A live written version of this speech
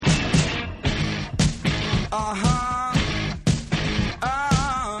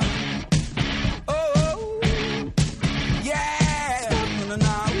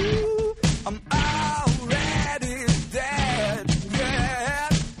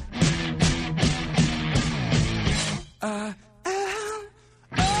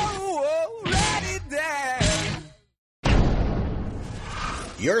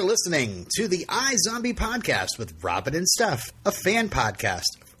You're listening to the iZombie podcast with Robin and Steph, a fan podcast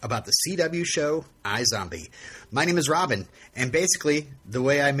about the CW show iZombie. My name is Robin, and basically the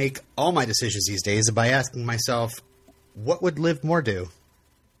way I make all my decisions these days is by asking myself, what would Liv Moore do?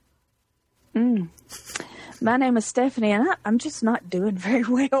 My name is Stephanie, and I'm just not doing very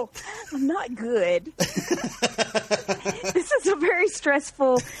well. I'm not good. This is a very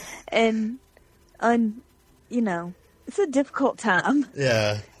stressful and, it's a difficult time.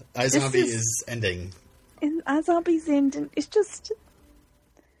 Yeah, iZombie is ending. And iZombie's ending. It's just,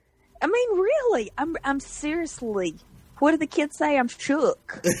 I mean, really, I'm seriously, what do the kids say? I'm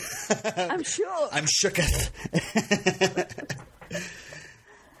shook. I'm shook. I'm shooketh.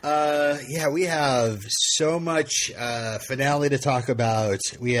 Yeah, we have so much finale to talk about.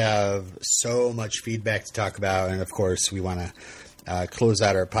 We have so much feedback to talk about. And, of course, we want to close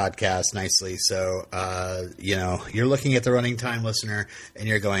out our podcast nicely. So, you're looking at the running time, listener, and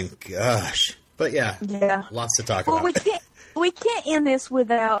you're going, gosh. But, yeah, lots to talk about. We can't end this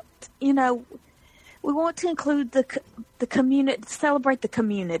without, we want to include the community, celebrate the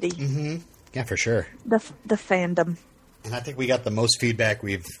community. Mm-hmm. Yeah, for sure. The fandom. And I think we got the most feedback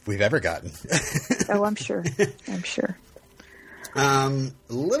we've ever gotten. Oh, I'm sure. I'm sure. A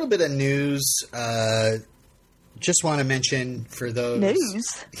little bit of news. Just want to mention for those...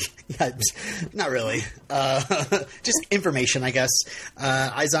 News? Yeah, not really. Just information, I guess.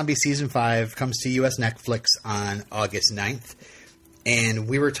 iZombie Season 5 comes to U.S. Netflix on August 9th. And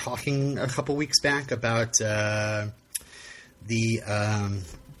we were talking a couple weeks back about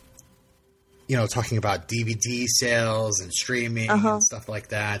talking about DVD sales and streaming and stuff like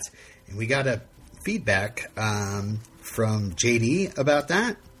that. And we got a feedback from JD about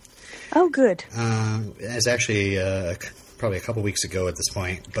that. Oh, good. It's actually probably a couple weeks ago at this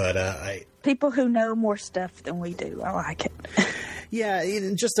point, but people who know more stuff than we do, I like it. Yeah,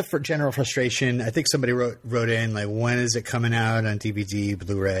 just a general frustration. I think somebody wrote in, like, when is it coming out on DVD,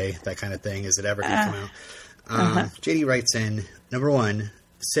 Blu-ray, that kind of thing? Is it ever going to come out? JD writes in, number one,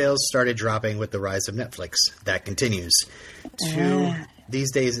 sales started dropping with the rise of Netflix. That continues. Two,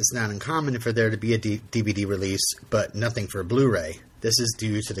 these days it's not uncommon for there to be a DVD release, but nothing for Blu-ray. This is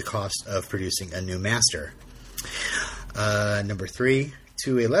due to the cost of producing a new master. Number three,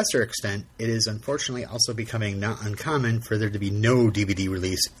 to a lesser extent, it is unfortunately also becoming not uncommon for there to be no DVD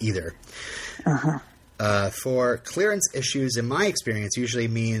release either. For clearance issues, in my experience, usually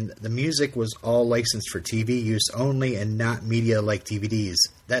mean the music was all licensed for TV use only and not media like DVDs.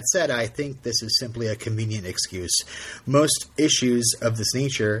 That said, I think this is simply a convenient excuse. Most issues of this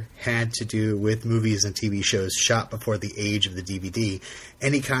nature had to do with movies and TV shows shot before the age of the DVD.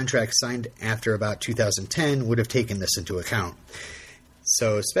 Any contract signed after about 2010 would have taken this into account.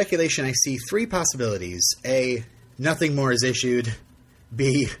 So, speculation, I see three possibilities. A, nothing more is issued.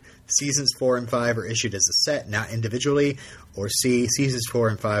 B, Seasons 4 and 5 are issued as a set, not individually. Or C, Seasons 4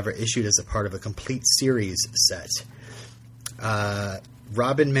 and 5 are issued as a part of a complete series set.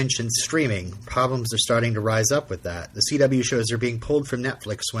 Robin mentioned streaming. Problems are starting to rise up with that. The CW shows are being pulled from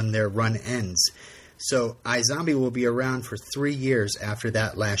Netflix when their run ends. So iZombie will be around for 3 years after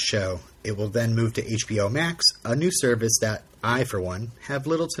that last show. It will then move to HBO Max, a new service that I, for one, have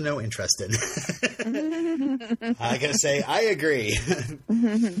little to no interest in. I gotta say, I agree.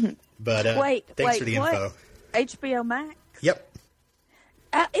 But thanks for the info. HBO Max? Yep.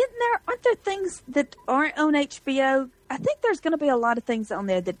 Aren't there things that aren't on HBO? I think there's going to be a lot of things on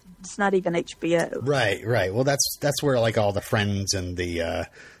there that's not even HBO. Right. Well, that's where like all the Friends and the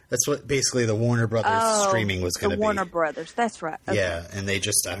that's what basically the Warner Brothers streaming was going to be. The Warner Brothers, that's right. Okay. Yeah, and they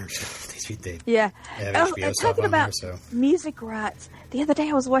just they have HBO stuff talking on about there, so. Music rights. The other day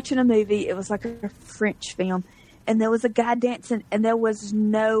I was watching a movie. It was like a French film, and there was a guy dancing, and there was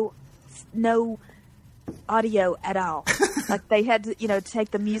no audio at all. Like they had to,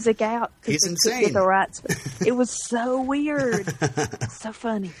 take the music out. He's insane. The rights. It was so weird. So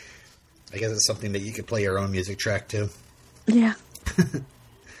funny. I guess it's something that you could play your own music track to. Yeah.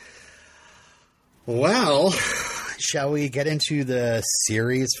 Well, shall we get into the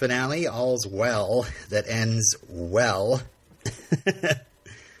series finale? All's Well, that ends well.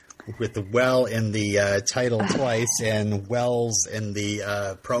 With the well in the title twice and wells in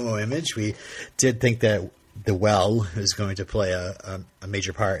the promo image. We did think that the well is going to play a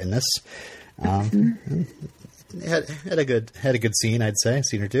major part in this. Had a good scene, I'd say,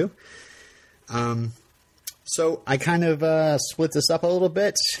 scene or two. So I kind of split this up a little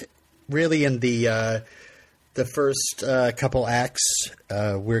bit. Really, in the first couple acts,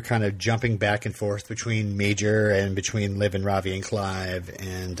 we're kind of jumping back and forth between Major and between Liv and Ravi and Clive,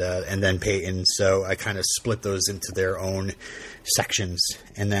 and then Peyton. So I kind of split those into their own sections,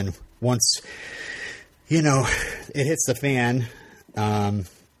 and then once it hits the fan,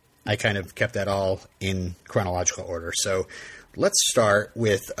 I kind of kept that all in chronological order. So let's start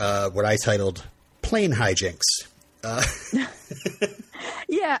with what I titled "Plane Hijinks."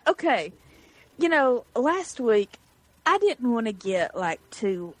 Yeah. Okay. Last week, I didn't want to get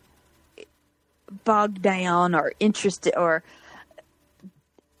too bogged down or interested or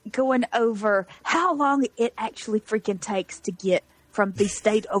going over how long it actually freaking takes to get from the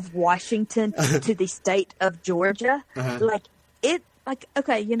state of Washington to the state of Georgia.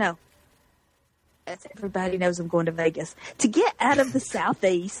 As everybody knows, I'm going to Vegas. To get out of the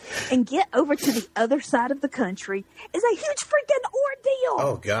Southeast and get over to the other side of the country is a huge freaking ordeal.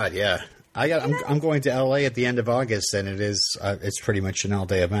 Oh God, yeah. I'm going to LA at the end of August, and it's pretty much an all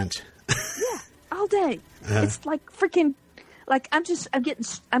day event. Yeah, all day. It's like freaking. I'm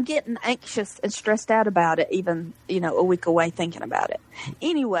getting anxious and stressed out about it. Even a week away thinking about it.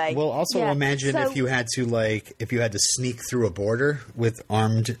 Anyway. Well, also imagine if you had to sneak through a border with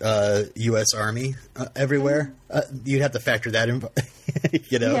armed U.S. Army everywhere. You'd have to factor that in.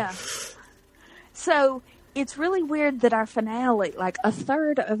 Yeah. So it's really weird that our finale, a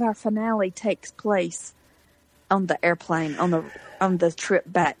third of our finale, takes place on the airplane on the trip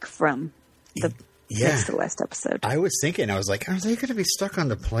back from the. Yeah. That's the last episode. I was thinking, are they going to be stuck on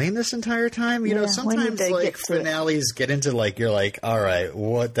the plane this entire time? Sometimes finales get into you're like, all right,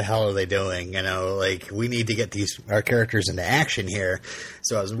 what the hell are they doing? We need to get our characters into action here.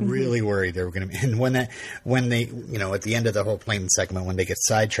 So I was really worried they were going to be. And when they, at the end of the whole plane segment, when they get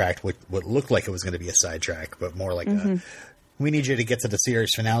sidetracked, what looked like it was going to be a sidetrack, but more like we need you to get to the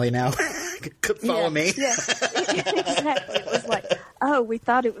series finale now. Follow me. Yeah, exactly. It was like, oh, we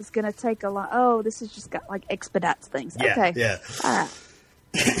thought it was going to take a lot. Oh, this has just got expedites things. Yeah, okay. Yeah. All right.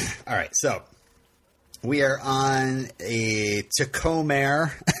 All right. So we are on a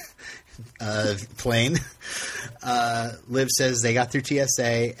Tacoma plane. Liv says they got through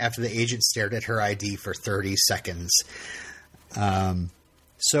TSA after the agent stared at her ID for 30 seconds.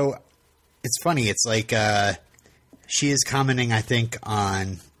 So it's funny. It's like she is commenting, I think,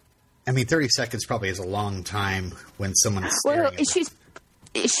 on. 30 seconds probably is a long time when someone is staring at her.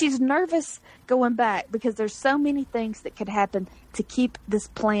 She's nervous going back because there's so many things that could happen to keep this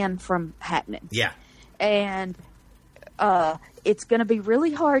plan from happening. Yeah. And it's going to be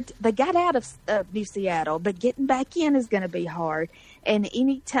really hard. They got out of New Seattle, but getting back in is going to be hard. And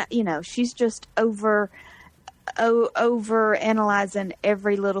any time, she's just over analyzing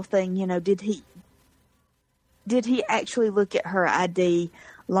every little thing. Did he actually look at her ID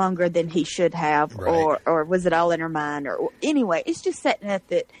longer than he should have, right, or was it all in her mind? Or anyway, it's just setting up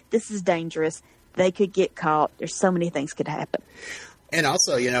that this is dangerous. They could get caught. There's so many things could happen. And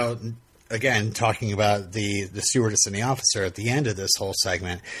also, again, talking about the stewardess and the officer at the end of this whole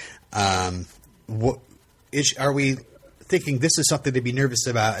segment, are we thinking this is something to be nervous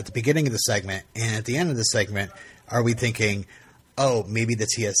about at the beginning of the segment, and at the end of the segment, are we thinking, oh, maybe the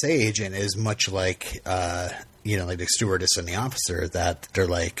TSA agent is much like like the stewardess and the officer, that they're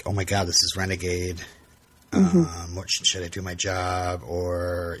like, oh my God, this is renegade. What should I do my job?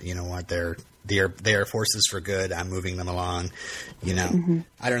 Or, what, they are forces for good. I'm moving them along.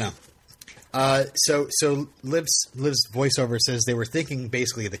 I don't know. So Liv's voiceover says they were thinking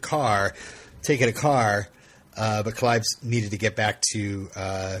basically taking a car, but Clive's needed to get back to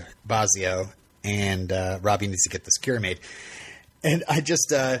Bosio, and Robbie needs to get this cure made. And I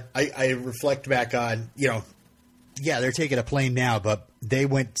just I reflect back on, they're taking a plane now, but they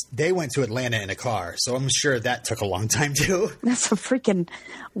went to Atlanta in a car, so I'm sure that took a long time too. That's a freaking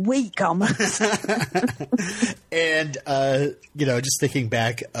week almost. And just thinking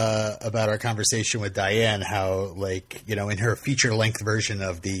back about our conversation with Diane, how in her feature length version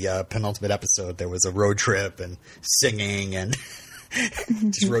of the penultimate episode, there was a road trip and singing and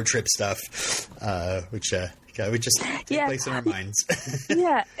just road trip stuff, which would just take place in our minds.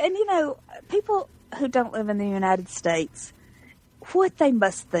 Yeah, and people who don't live in the United States, what they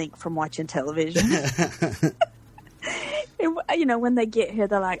must think from watching television. When they get here,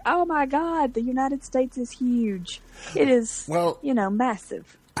 they're like, oh my God, the United States is huge. It is,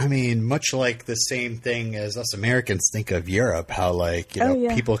 massive. I mean, much like the same thing as us Americans think of Europe, how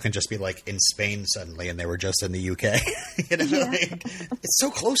people can just be like in Spain suddenly and they were just in the UK. It's so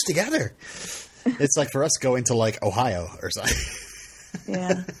close together. It's like for us going to like Ohio or something.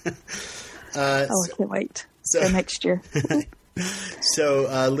 Yeah. I can't wait for next year.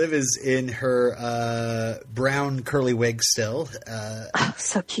 So Liv is in her brown curly wig still.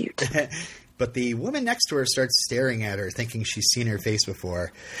 So cute. But the woman next to her starts staring at her, thinking she's seen her face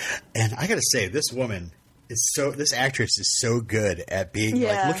before. And I got to say, this actress is so good at being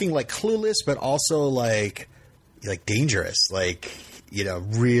looking like clueless, but also like dangerous,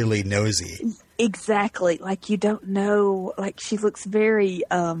 really nosy. Exactly. Like you don't know, like she looks very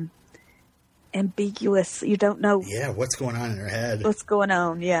ambiguous. You don't know. Yeah, what's going on in her head. What's going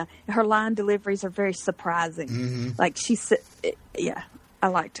on, yeah. Her line deliveries are very surprising. Mm-hmm. Like I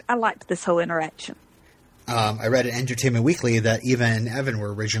liked this whole interaction. I read in Entertainment Weekly that Eva and Evan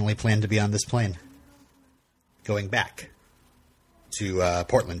were originally planned to be on this plane going back to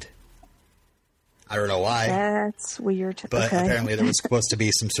Portland. I don't know why. That's weird. But apparently there was supposed to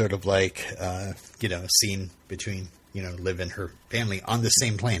be some sort of scene between, Liv and her family on the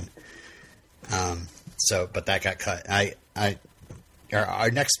same plane. But that got cut.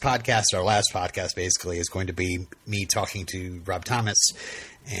 Our next podcast, our last podcast, basically, is going to be me talking to Rob Thomas,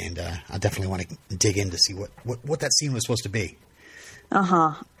 and I definitely want to dig in to see what that scene was supposed to be.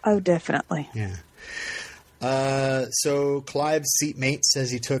 Oh, definitely. Yeah. So Clive's seatmate says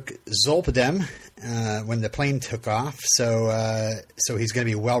he took Zolpidem when the plane took off, so he's going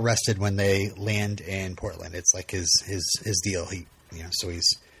to be well rested when they land in Portland. It's like his deal. So he's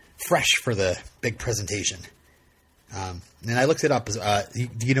fresh for the big presentation. And I looked it up. Do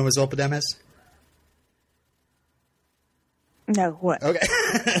you know what Zolpidem is? No, what? Okay.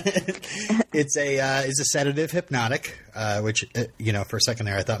 It's a sedative hypnotic, which, for a second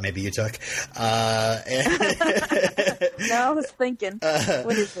there I thought maybe you took. No, I was thinking,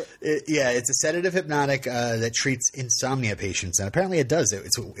 what is it? It's a sedative hypnotic that treats insomnia patients, and apparently it does.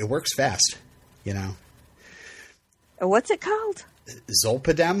 It works fast, What's it called?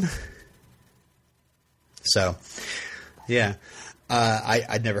 Zolpidem. So, yeah.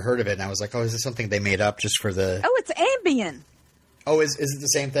 I'd never heard of it, and I was like, oh, is this something they made up just for the... Oh, it's Ambien. Oh, is it the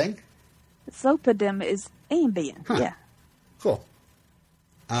same thing? Zolpidem is Ambien, yeah. Cool.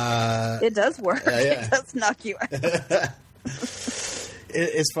 It does work. Yeah. It does knock you out.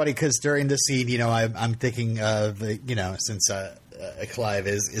 It's funny, because during this scene, I'm thinking of, since Clive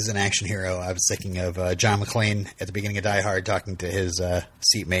is an action hero, I was thinking of John McClane at the beginning of Die Hard talking to his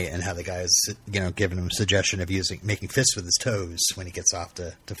seatmate, and how the guy is, giving him a suggestion of making fists with his toes when he gets off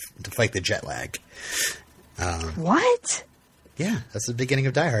to fight the jet lag. What? Yeah, that's the beginning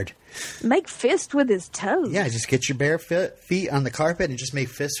of Die Hard. Make fists with his toes? Yeah, just get your bare feet on the carpet and just make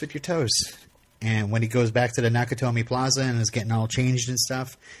fists with your toes. And when he goes back to the Nakatomi Plaza and is getting all changed and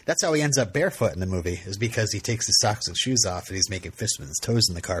stuff, that's how he ends up barefoot in the movie, is because he takes his socks and shoes off and he's making fists with his toes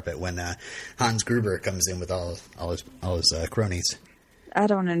in the carpet when Hans Gruber comes in with all his cronies. I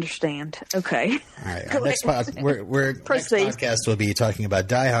don't understand. Okay. All right. Our next podcast will be talking about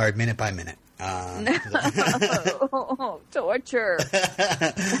Die Hard minute by minute. Torture.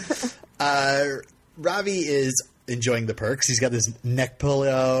 Ravi is enjoying the perks. He's got this neck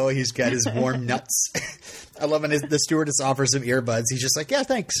pillow. He's got his warm nuts. I love when the stewardess offers him earbuds. He's just like, yeah,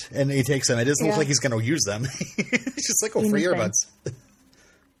 thanks. And he takes them. It doesn't look like he's going to use them. He's just like, free earbuds.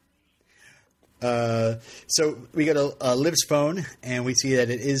 So we go to Liv's phone, and we see that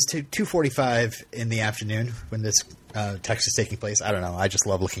it is 2:45 in the afternoon when this text is taking place. I don't know. I just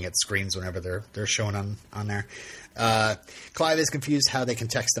love looking at screens whenever they're shown on there. Clive is confused how they can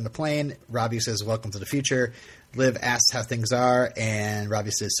text on the plane. Robbie says, welcome to the future. Liv asks how things are, and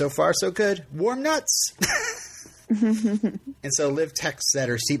Robbie says, so far so good. Warm nuts. And so Liv texts that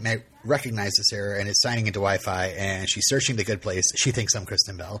her seatmate recognizes her and is signing into Wi-Fi, and she's searching the good place. She thinks I'm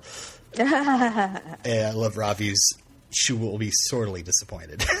Kristen Bell. And I love Ravi's. She will be sorely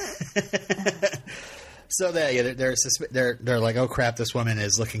disappointed. So they're like, oh crap, this woman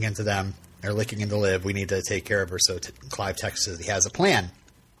is looking into them. They're looking into Liv. We need to take care of her. So Clive texts that he has a plan.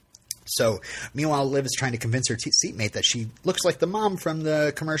 So meanwhile, Liv is trying to convince her seatmate that she looks like the mom from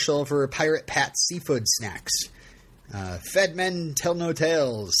the commercial for Pirate Pat's seafood snacks. Fed men tell no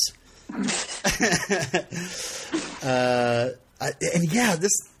tales. And yeah,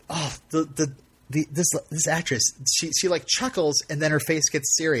 this actress, she like chuckles, and then her face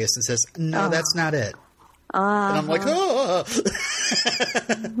gets serious and says, "No, that's not it." And I'm like, oh.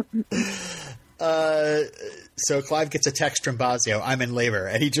 So Clive gets a text from Basio, I'm in labor,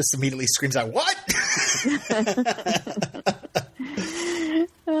 and he just immediately screams out, what?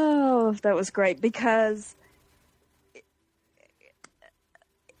 Oh, that was great because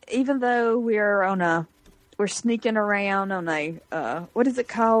even though we're sneaking around on a, what is it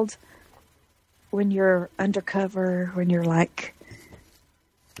called when you're undercover, when you're like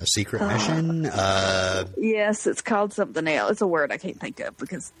a secret mission? Yes, it's called something else. It's a word I can't think of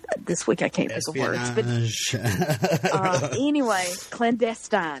because this week I can't think of words. But anyway,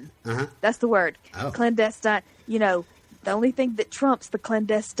 clandestine. Uh-huh. That's the word. Oh. Clandestine. You know, the only thing that trumps the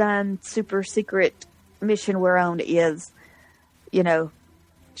clandestine super secret mission we're on is, you know,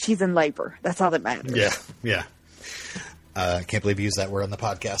 she's in labor. That's all that matters. Yeah. I can't believe you used that word on the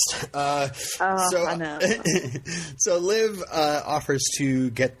podcast. I know. So Liv offers to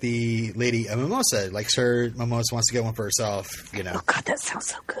get the lady a mimosa. Likes her mimosa, wants to get one for herself, you know. Oh, God, that sounds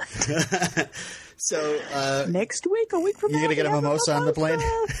so good. So next week, a week from now, you going to get a mimosa on the plane?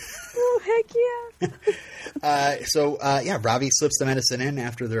 Oh, heck yeah. Ravi slips the medicine in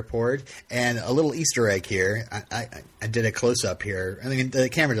after the report. And a little Easter egg here. I did a close-up here. I mean, the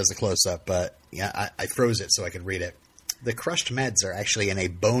camera does a close-up, but yeah, I froze it so I could read it. The crushed meds are actually in a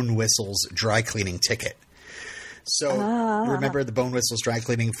Bone Whistles dry cleaning ticket. So remember the Bone Whistles dry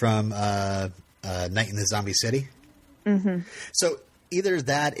cleaning from Night in the Zombie City? Mm-hmm. So either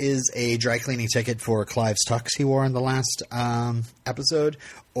that is a dry cleaning ticket for Clive's tux he wore in the last episode,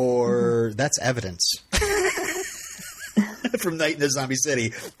 or that's evidence from Night in the Zombie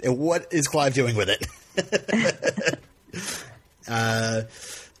City. And what is Clive doing with it?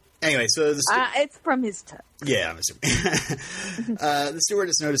 Anyway, so it's from his tux. Yeah, I'm assuming. The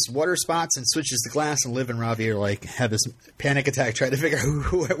stewardess noticed water spots and switches the glass, and Liv and Ravi are like have this panic attack trying to figure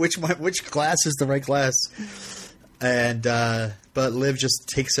out which glass is the right glass. And but Liv just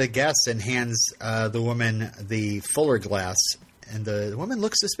takes a guess and hands the woman the fuller glass, and the woman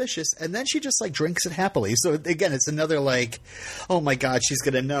looks suspicious, and then she just like drinks it happily. So again, it's another like, oh my God, she's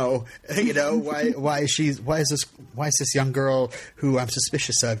gonna know, you know, why is this young girl who I'm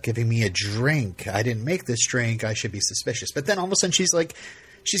suspicious of giving me a drink? I didn't make this drink. I should be suspicious. But then all of a sudden she's like,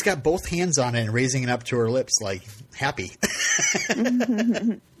 she's got both hands on it and raising it up to her lips, like happy.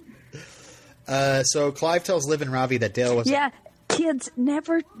 So Clive tells Liv and Ravi that Dale was kids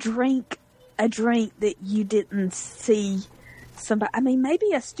never drink a drink that you didn't see. Somebody, I mean,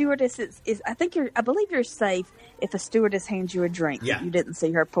 maybe a stewardess is. I believe you're safe if a stewardess hands you a drink that you didn't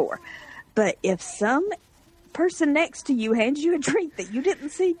see her pour. But if some person next to you hands you a drink that you didn't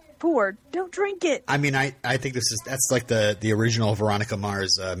see poured, don't drink it. I mean, I think that's like the original Veronica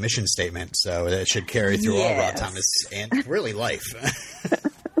Mars mission statement. So it should carry through all Rod Thomas and really life.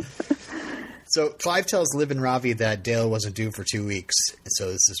 So Clive tells Liv and Ravi that Dale wasn't due for 2 weeks,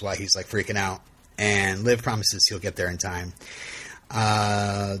 so this is why he's like freaking out. And Liv promises he'll get there in time.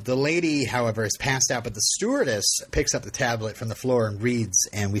 The lady, however, is passed out, but the stewardess picks up the tablet from the floor and reads,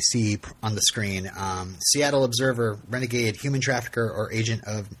 and we see on the screen, Seattle Observer, renegade, human trafficker, or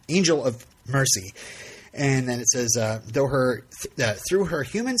angel of mercy. And then it says, through her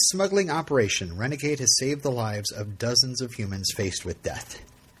human smuggling operation, Renegade has saved the lives of dozens of humans faced with death.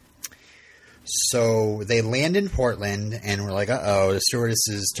 So they land in Portland, and we're like, uh-oh, the stewardess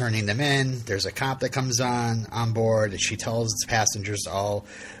is turning them in. There's a cop that comes on board, and she tells the passengers all,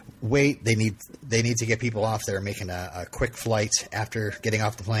 wait, they need to get people off. They're making a quick flight after getting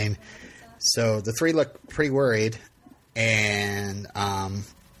off the plane. So the three look pretty worried, and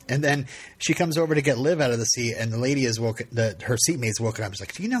then she comes over to get Liv out of the seat, and the lady is woken. Her seatmate's woken up. She's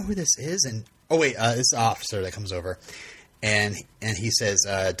like, do you know who this is? And it's the officer that comes over, and he says,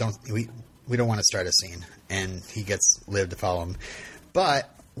 we don't want to start a scene, and he gets Liv to follow him. But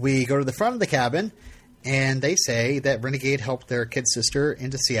we go to the front of the cabin, and they say that Renegade helped their kid sister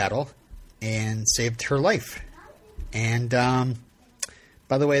into Seattle and saved her life. And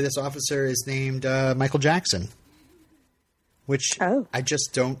by the way, this officer is named Michael Jackson, which I just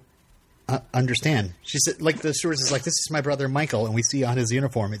don't understand. She said, like, the stewardess is like, this is my brother Michael, and we see on his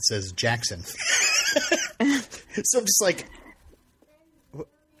uniform it says Jackson. So I'm just like,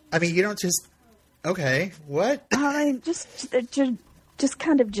 I mean, you don't just, okay, what? I mean, just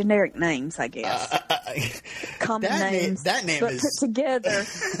kind of generic names, I guess. Common names. That name but is put together.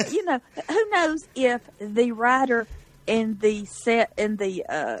 You know, who knows if the writer and the set and the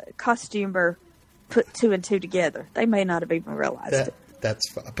costumer put two and two together. They may not have even realized it.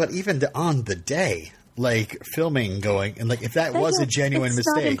 But even on the day, like filming going, and like if that was a genuine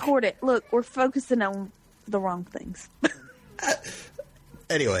mistake. It's not important. Look, we're focusing on the wrong things.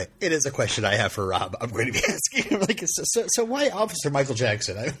 Anyway, it is a question I have for Rob. I'm going to be asking him, like, so why Officer Michael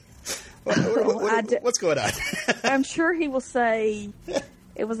Jackson? What's going on? I'm sure he will say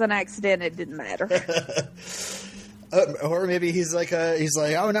it was an accident. It didn't matter. Or maybe he's like,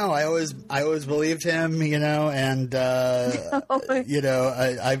 oh no, I always believed him, and I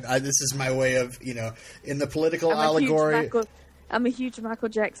this is my way of, in the political allegory. I'm a huge Michael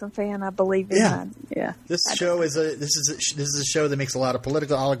Jackson fan. I believe in him. Yeah. This is a show that makes a lot of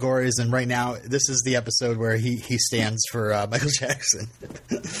political allegories, and right now this is the episode where he stands for Michael Jackson. I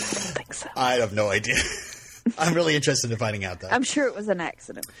don't think so. I have no idea. I'm really interested in finding out, though. I'm sure it was an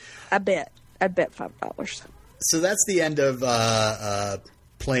accident. I'd bet $5. So that's the end of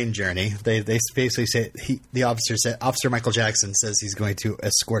Plane Journey. They basically say Officer Michael Jackson says he's going to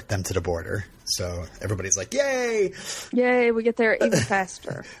escort them to the border. So everybody's like, "Yay! Yay! We get there even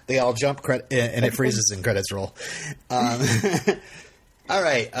faster." They all jump, and it freezes and credits roll. All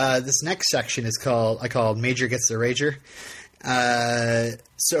right, this next section is called Major Gets the Rager.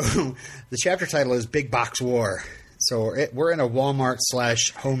 So the chapter title is Big Box War. So we're in a Walmart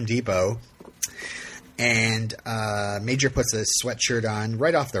 / Home Depot. And Major puts a sweatshirt on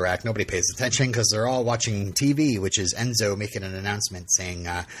right off the rack. Nobody pays attention because they're all watching TV, which is Enzo making an announcement saying,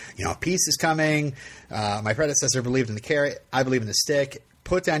 peace is coming. My predecessor believed in the carrot. I believe in the stick.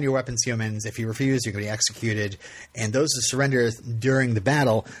 Put down your weapons, humans. If you refuse, you're going to be executed. And those who surrender during the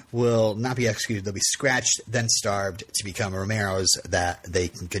battle will not be executed. They'll be scratched, then starved to become Romeros that they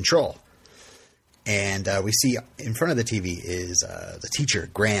can control. And we see in front of the TV is the teacher,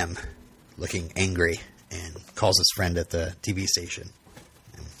 Graham, looking angry, and calls his friend at the TV station.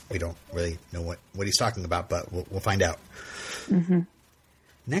 And we don't really know what he's talking about, but we'll find out. Mm-hmm.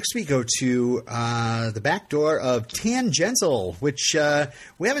 Next, we go to the back door of Tangential, which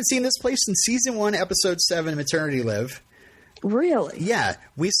we haven't seen this place since Season 1, Episode 7, Maternity Live. Really? Yeah.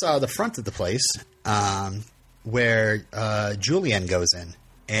 We saw the front of the place where Julian goes in.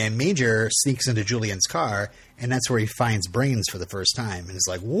 And Major sneaks into Julian's car, and that's where he finds Brains for the first time. And is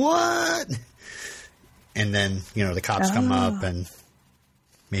like, what? And then, the cops come up, and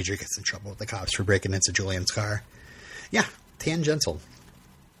Major gets in trouble with the cops for breaking into Julian's car. Yeah, Tangential.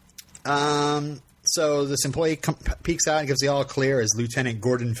 So this employee peeks out and gives the all clear as Lieutenant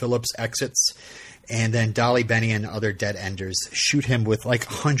Gordon Phillips exits. And then Dolly, Benny, and other dead enders shoot him with,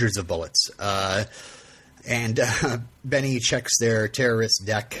 hundreds of bullets. And Benny checks their terrorist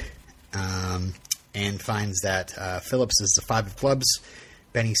deck and finds that Phillips is the 5 of clubs.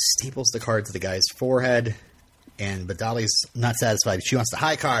 Benny staples the card to the guy's forehead, but Dolly's not satisfied. She wants the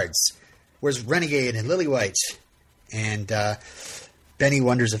high cards. Where's Renegade and Lily White? And Benny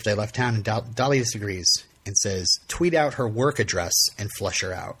wonders if they left town, and Dolly disagrees and says, tweet out her work address and flush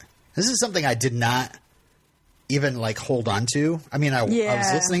her out. This is something I did not even, hold on to. I mean, I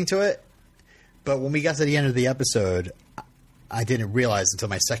was listening to it. But when we got to the end of the episode, I didn't realize until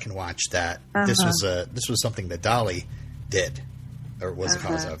my second watch that this was something that Dolly did, or was the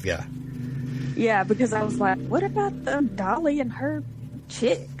cause of. Yeah. Yeah, because I was like, what about Dolly and her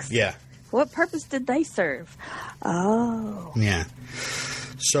chicks? Yeah. What purpose did they serve? Oh. Yeah.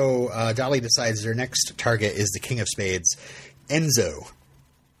 So Dolly decides their next target is the King of Spades, Enzo.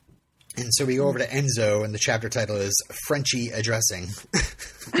 And so we go over to Enzo, and the chapter title is Frenchie Addressing.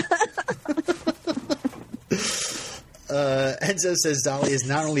 Enzo says Dolly is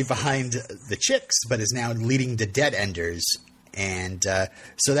not only behind the chicks, but is now leading the dead enders. And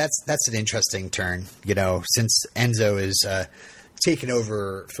so that's an interesting turn, since Enzo is taken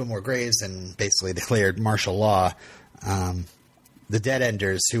over Fillmore Graves and basically declared martial law. The dead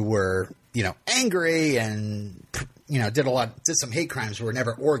enders who were, angry and, did some hate crimes, were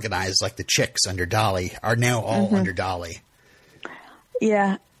never organized like the chicks under Dolly, are now all under Dolly.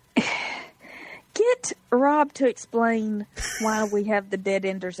 Yeah. Get Rob to explain why we have the dead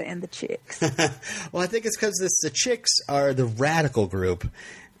enders and the chicks. Well, I think it's because the chicks are the radical group,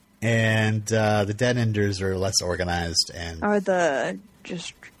 and the dead enders are less organized and are the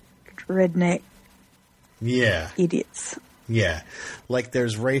just redneck idiots. Yeah, like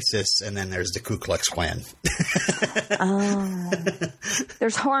there's racists, and then there's the Ku Klux Klan.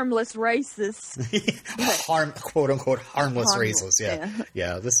 There's harmless racists, quote unquote harmless racists.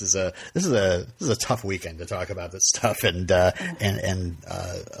 Yeah. This is a tough weekend to talk about this stuff, and all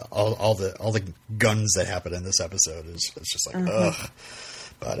the guns that happen in this episode is just like ugh.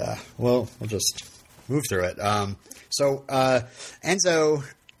 But we'll just move through it. So Enzo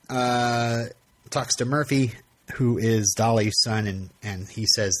talks to Murphy, who is Dolly's son, and he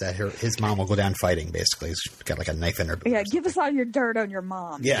says that his mom will go down fighting, basically. He's got a knife in her boot. Yeah, give us all your dirt on your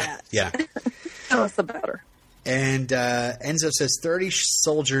mom. Yeah. Tell us about her. And Enzo says 30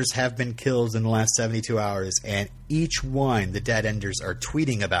 soldiers have been killed in the last 72 hours, and each one the dead enders are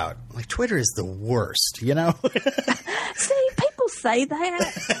tweeting about. Twitter is the worst, See, people say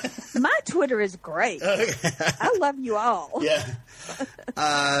that. My Twitter is great. I love you all. Yeah.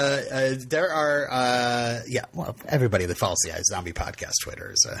 There are, well, everybody that follows the Zombie Podcast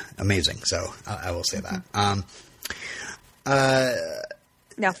Twitter is amazing. So I will say that.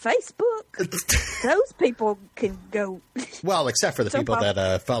 Now, Facebook, those people can go. Well, except for the people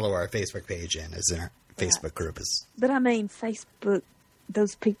that follow our Facebook page and is in our Facebook group. But I mean, Facebook,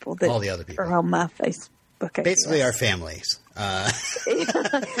 those people that all the other people are on my Facebook. Basically, our families.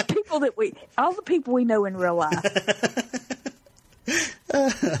 People all the people we know in real life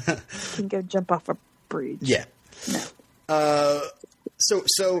can go jump off a bridge. Yeah. No.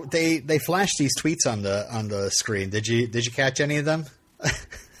 So they flashed these tweets on the screen. Did you catch any of them?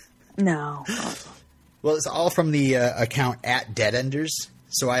 No. Well, it's all from the account at Deadenders.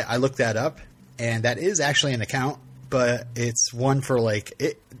 So I looked that up, and that is actually an account, but it's one for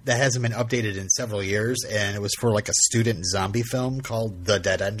that hasn't been updated in several years, and it was for a student zombie film called The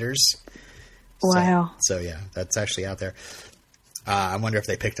Deadenders. Wow. So yeah, that's actually out there. I wonder if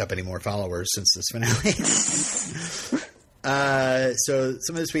they picked up any more followers since this finale. So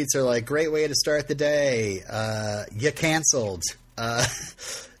some of the tweets are like, great way to start the day. You canceled.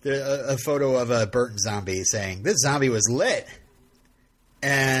 A photo of a burnt zombie saying, this zombie was lit.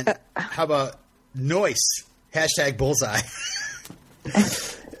 And how about noise? Hashtag bullseye.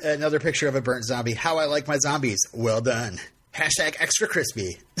 Another picture of a burnt zombie. How I like my zombies. Well done. Hashtag extra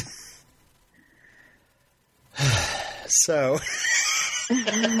crispy. So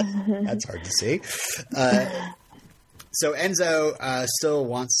that's hard to see. So Enzo still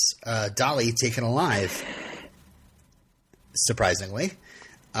wants Dolly taken alive. Surprisingly,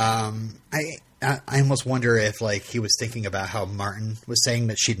 I almost wonder if he was thinking about how Martin was saying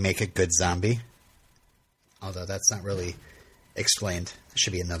that she'd make a good zombie. Although that's not really explained. That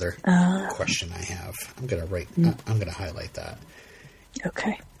should be another question I have. I'm gonna highlight that.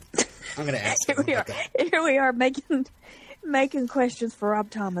 Okay. I'm gonna ask. Here we are making questions for Rob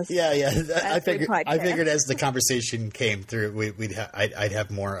Thomas. Yeah. I figured as the conversation came through, I'd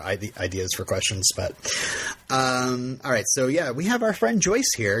have more ideas for questions. But all right, so yeah, we have our friend Joyce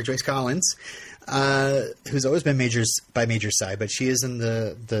here, Joyce Collins, who's always been by Major's side, but she is in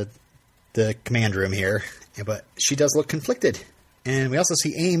the command room here. But she does look conflicted, and we also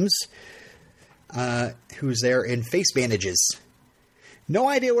see Ames, who's there in face bandages. No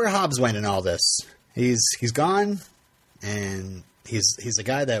idea where Hobbs went in all this. He's gone. And he's a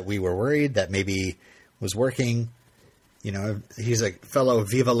guy that we were worried that maybe was working. He's a fellow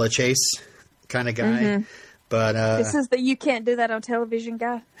Viva La Chase kind of guy. Mm-hmm. But this is the you can't do that on television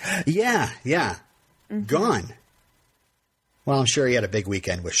guy. Yeah. Mm-hmm. Gone. Well, I'm sure he had a big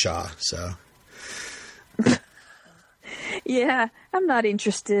weekend with Shaw. So. Yeah, I'm not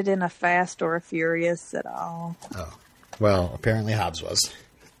interested in a Fast or a Furious at all. Oh, well, apparently Hobbs was.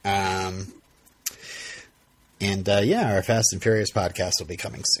 And our Fast and Furious podcast will be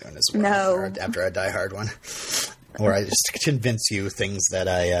coming soon as well. No. After a Die Hard one. Or I just convince you things that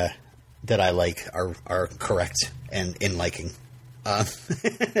I like are correct and in liking.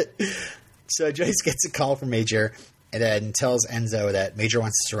 So Joyce gets a call from Major and then tells Enzo that Major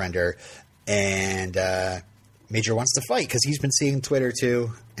wants to surrender. And Major wants to fight because he's been seeing Twitter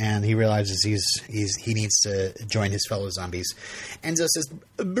too. And he realizes he needs to join his fellow zombies. Enzo says,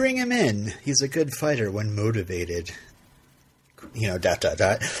 bring him in. He's a good fighter when motivated.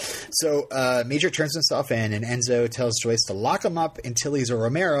 So Major turns himself in, and Enzo tells Joyce to lock him up until he's a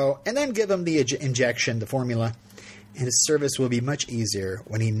Romero, and then give him the injection, the formula. And his service will be much easier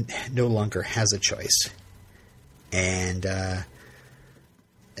when he no longer has a choice. And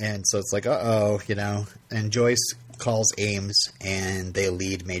so it's like, and Joyce calls Ames, and they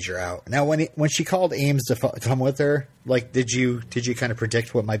lead Major out. Now, when she called Ames to come with her, did you kind of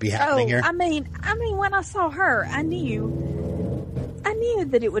predict what might be happening here? I mean, when I saw her, I knew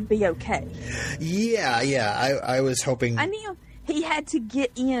that it would be okay. Yeah. I was hoping. I knew he had to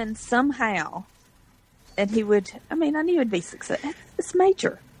get in somehow, and he would. I knew it'd be successful. It's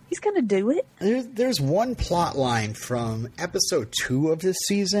Major. He's going to do it. There's one plot line from episode 2 of this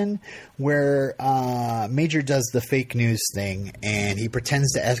season where Major does the fake news thing, and he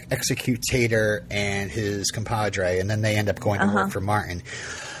pretends to execute Tater and his compadre, and then they end up going to work for Martin.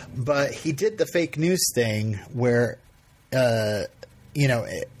 But he did the fake news thing where, so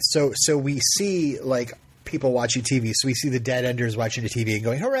we see people watching TV. So we see the Deadenders watching the TV and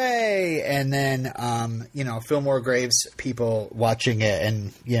going, hooray! And then, Fillmore Graves people watching it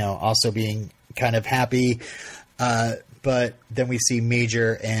and, also being kind of happy. But then we see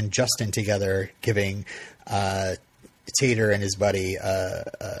Major and Justin together giving Tater and his buddy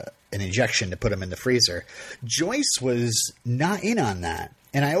an injection to put him in the freezer. Joyce was not in on that.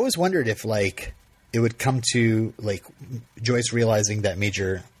 And I always wondered if, like, it would come to, like, Joyce realizing that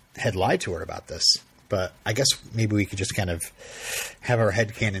Major had lied to her about this. But I guess maybe we could just kind of have our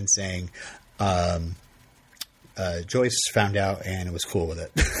headcanon saying, Joyce found out and it was cool with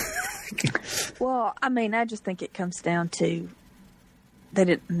it. Well, I mean, I just think it comes down to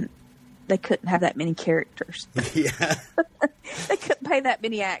they couldn't have that many characters. Yeah. They couldn't pay that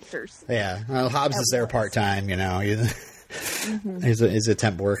many actors. Yeah. Well, Hobbs is there part-time, you know. Mm-hmm. He's a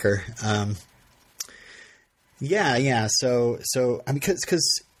temp worker. Yeah. So I mean,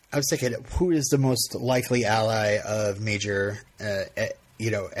 because I was thinking, who is the most likely ally of Major,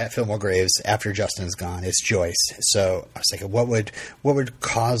 at Fillmore Graves after Justin's gone? It's Joyce. So I was thinking, what would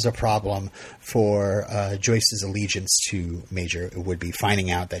cause a problem for Joyce's allegiance to Major? It would be finding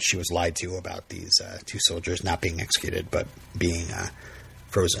out that she was lied to about these two soldiers not being executed, but being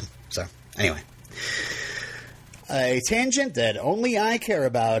frozen. So anyway. A tangent that only I care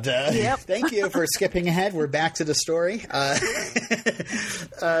about. Yep. Thank you for skipping ahead. We're back to the story.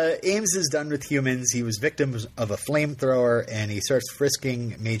 Ames is done with humans. He was victim of a flamethrower, and he starts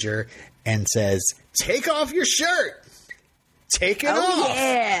frisking Major and says, "Take off your shirt! Take it off!"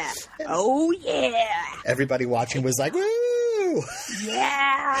 Yeah. Oh, yeah. Everybody watching was like, woo!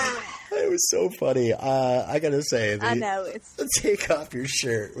 Yeah. It was so funny. I got to say, I know. It's "Take off your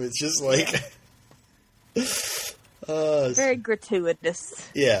shirt" was just like... very gratuitous.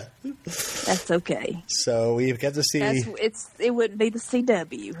 Yeah. That's okay. So we got to see... It wouldn't be the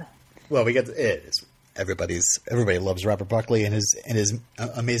CW. Well, we got it is. Everybody loves Robert Buckley and his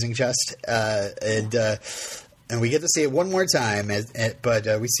amazing chest, and we get to see it one more time. But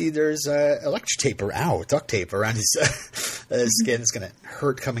we see there's duct tape around his skin. It's going to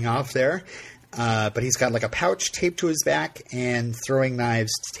hurt coming off there. But he's got like a pouch taped to his back and throwing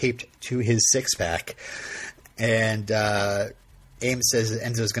knives taped to his six-pack. And Ames says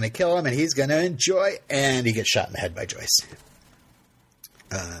Enzo's going to kill him, and he's going to enjoy. And he gets shot in the head by Joyce.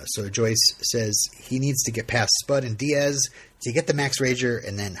 So Joyce says he needs to get past Spud and Diaz to get the Max Rager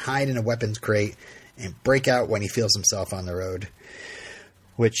and then hide in a weapons crate and break out when he feels himself on the road.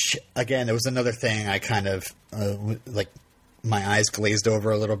 Which, again, it was another thing I kind of, my eyes glazed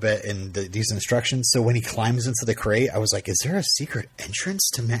over a little bit in these instructions. So when he climbs into the crate, I was like, is there a secret entrance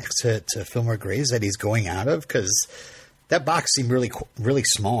to Fillmore Graves that he's going out of? Because that box seemed really, really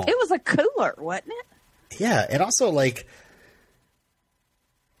small. It was a cooler, wasn't it? Yeah. And also, like,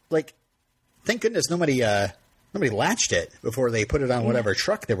 thank goodness nobody latched it before they put it on whatever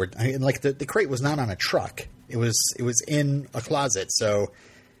truck they were. I mean, like, the crate was not on a truck. It was in a closet. So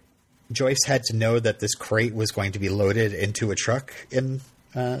Joyce had to know that this crate was going to be loaded into a truck soon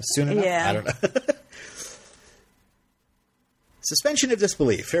enough. Yeah. I don't know. Suspension of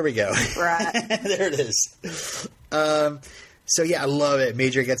disbelief. Here we go. Right. There it is. So, yeah, I love it.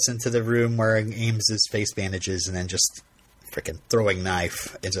 Major gets into the room wearing Ames's face bandages and then just freaking throwing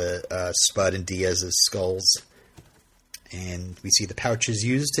knife into Spud and Diaz's skulls. And we see the pouches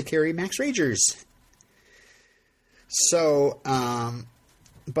used to carry Max Ragers. So,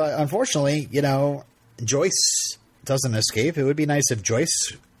 but unfortunately, Joyce doesn't escape. It would be nice if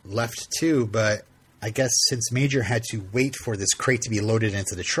Joyce left too, but I guess since Major had to wait for this crate to be loaded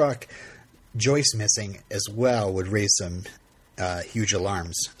into the truck, Joyce missing as well would raise some huge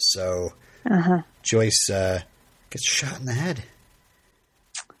alarms. So Joyce gets shot in the head.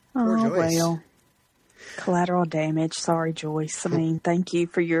 Poor Oh, Joyce. well. Collateral damage. Sorry, Joyce. I mean, thank you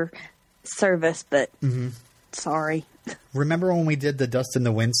for your service, but sorry. Remember when we did the Dust in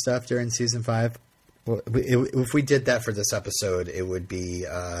the Wind stuff during season 5? Well, if we did that for this episode, it would be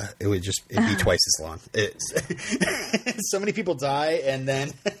it'd be twice as long. So many people die, and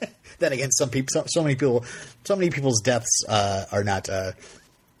then again, so many people's deaths are not.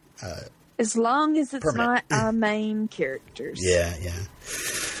 As long as it's permanent. not our main characters. Yeah.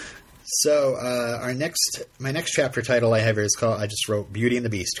 So my next chapter title I have here is called. I just wrote Beauty and the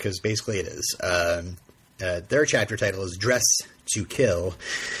Beast because basically it is. Their chapter title is Dress to Kill.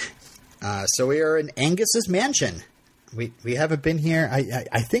 So we are in Angus's mansion. We haven't been here.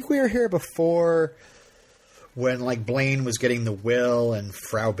 I think we were here before when like Blaine was getting the will and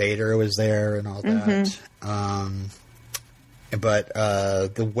Frau Bader was there and all that. But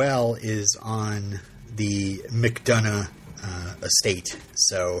the well is on the McDonough estate.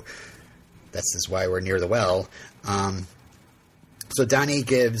 So that's why we're near the well. So Donnie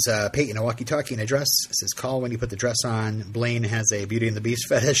gives Peyton a walkie-talkie and a dress. Says, call when you put the dress on. Blaine has a Beauty and the Beast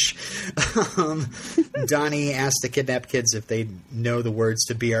fetish. Donnie asks the kidnapped kids if they know the words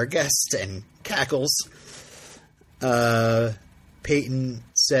to Be Our Guest and cackles. Peyton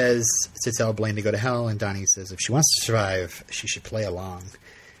says to tell Blaine to go to hell, and Donnie says if she wants to survive, she should play along.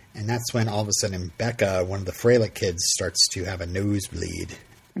 And that's when all of a sudden Becca, one of the Freilich kids, starts to have a nosebleed.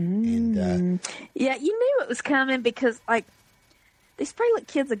 And yeah, you knew it was coming because, like, these Freilich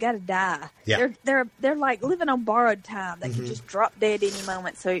kids have got to die. Yeah. They're like living on borrowed time. They could just drop dead any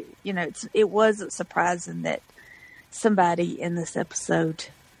moment. So, you know, it wasn't surprising that somebody in this episode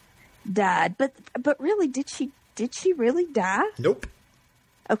died. But really, did she really die? Nope.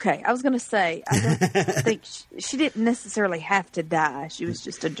 Okay, I was going to say, I don't think she didn't necessarily have to die. She was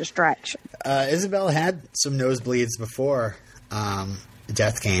just a distraction. Isabel had some nosebleeds before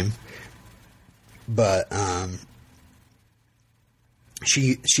death came, but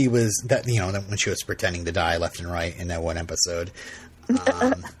she was that, you know, when she was pretending to die left and right in that one episode.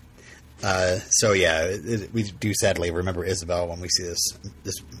 So yeah, we do sadly remember Isabel when we see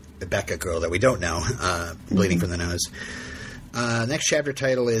this Becca girl that we don't know bleeding from the nose. Next chapter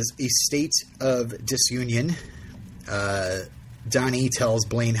title is A State of Disunion. Donnie tells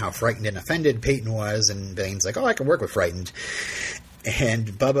Blaine how frightened and offended Peyton was, and Blaine's like, oh, I can work with frightened. And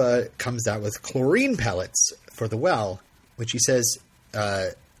Bubba comes out with chlorine pellets for the well, which he says,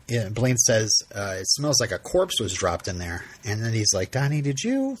 Blaine says, it smells like a corpse was dropped in there. And then he's like, Donnie, did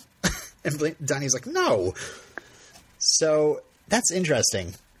you? And Donnie's like, no. So that's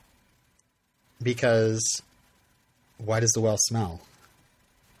interesting because why does the well smell?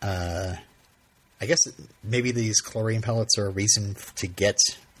 I guess maybe these chlorine pellets are a reason to get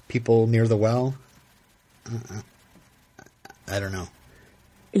people near the well. I don't know.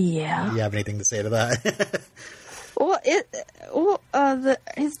 Yeah. Do you have anything to say to that?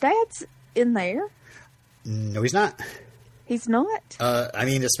 His dad's in there. No, he's not. He's not? I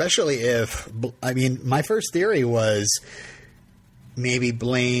mean, especially if... I mean, my first theory was maybe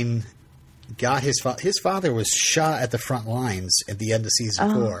Blaine got his father was shot at the front lines at the end of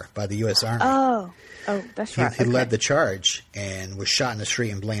season 4 by the U.S. Army. Oh, that's right. He led the charge and was shot in the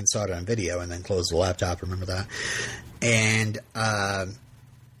street, and Blaine saw it on video and then closed the laptop. Remember that? And...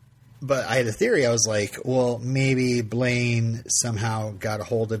 but I had a theory. I was like, well, maybe Blaine somehow got a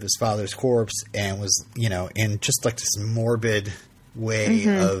hold of his father's corpse and was, you know, in just like this morbid way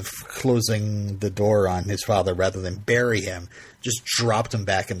of closing the door on his father rather than bury him, just dropped him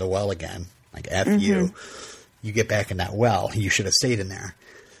back in the well again. Like, F you. You get back in that well. You should have stayed in there.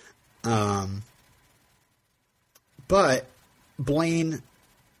 But Blaine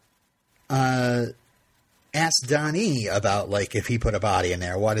asked Donnie about, like, if he put a body in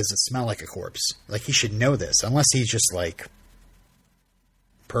there, why does it smell like a corpse? Like, he should know this, unless he just, like,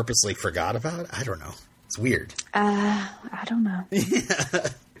 purposely forgot about it. I don't know. It's weird. I don't know.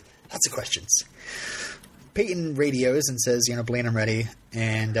 Lots of questions. Peyton radios and says, you know, Blaine, I'm ready.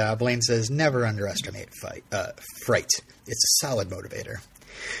 And Blaine says, never underestimate fright. It's a solid motivator.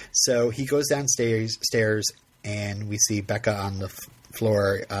 So he goes downstairs, and we see Becca on the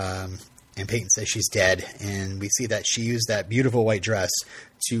floor, and Peyton says she's dead. And we see that she used that beautiful white dress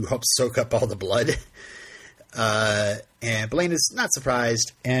to help soak up all the blood. And Blaine is not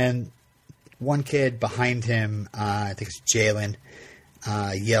surprised. And one kid behind him, I think it's Jalen,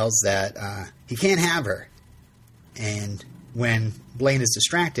 yells that he can't have her. And when Blaine is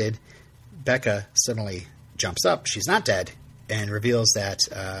distracted, Becca suddenly jumps up. She's not dead, and reveals that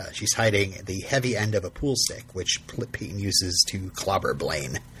she's hiding the heavy end of a pool stick, which Peyton uses to clobber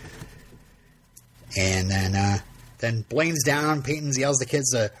Blaine. And then Blaine's down. Peyton yells the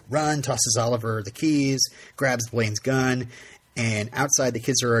kids to run, tosses Oliver the keys, grabs Blaine's gun, and outside the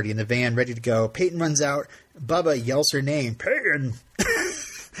kids are already in the van, ready to go. Peyton runs out. Bubba yells her name, Peyton,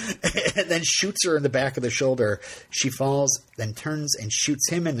 and then shoots her in the back of the shoulder. She falls, then turns and shoots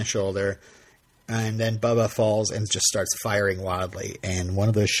him in the shoulder. And then Bubba falls and just starts firing wildly. And one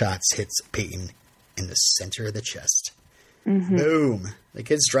of those shots hits Peyton in the center of the chest. Boom. The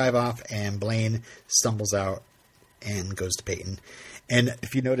kids drive off, and Blaine stumbles out and goes to Peyton. And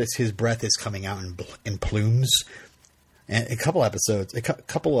if you notice, his breath is coming out in plumes. And a couple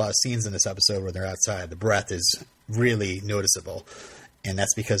scenes in this episode where they're outside, the breath is really noticeable. And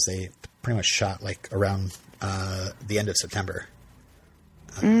that's because they pretty much shot like around the end of September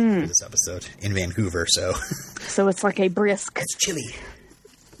for this episode in Vancouver. So it's like a brisk, it's chilly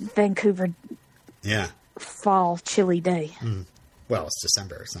Vancouver fall chilly day. Well, it's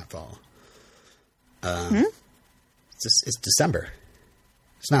December. It's not fall. It's December.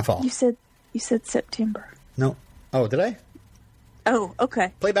 It's not fall. You said September. No. Oh, did I? Oh,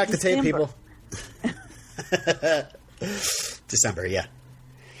 okay. Play back the tape, people. December, yeah.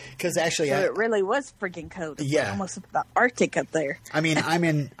 Because actually, So it really was freaking cold. It was almost the Arctic up there. I mean,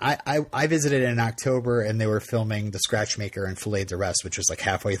 I visited in October, and they were filming The Scratchmaker and Filet de Rest, which was like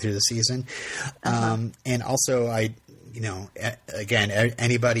halfway through the season. And also, again,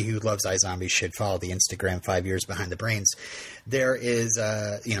 anybody who loves iZombies should follow the Instagram 5 Years Behind the Brains. There is,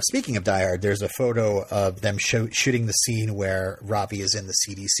 speaking of Die Hard, there's a photo of them shooting the scene where Ravi is in the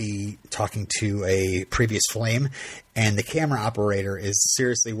CDC talking to a previous flame, and the camera operator is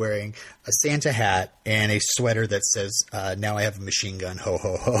seriously wearing a Santa hat and a sweater that says, now I have a machine gun, ho,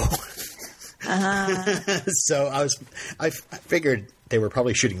 ho, ho. So I figured they were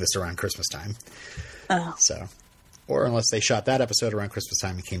probably shooting this around Christmas time. So, or unless they shot that episode around Christmas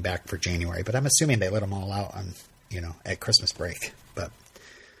time and came back for January, but I'm assuming they let them all out on, at Christmas break. But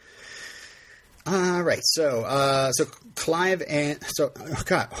right, so Clive and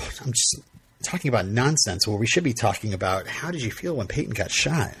I'm just talking about nonsense. Well, we should be talking about how did you feel when Peyton got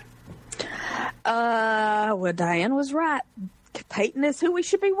shot? Well, Diane was right. Peyton is who we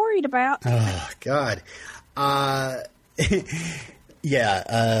should be worried about. Oh God,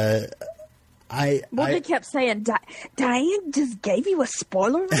 yeah. They kept saying, Diane just gave you a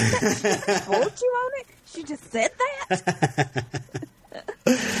spoiler. She told you on it. She just said that.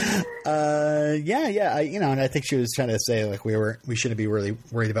 Yeah. And I think she was trying to say like we shouldn't be really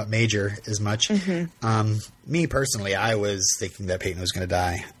worried about Major as much. Mm-hmm. Me personally, I was thinking that Peyton was going to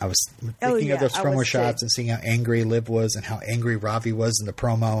die. I was thinking of those promo shots and seeing how angry Liv was and how angry Ravi was in the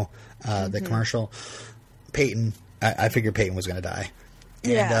promo, the commercial. Peyton, I figured Peyton was going to die.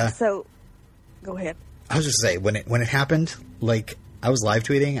 And, so go ahead. I was just saying when it happened, like. I was live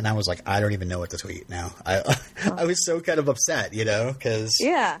tweeting and I was like, I don't even know what to tweet now. I was so kind of upset, because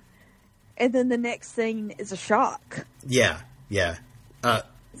and then the next thing is a shock. Yeah. It's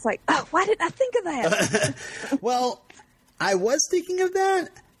like, why didn't I think of that? Well, I was thinking of that,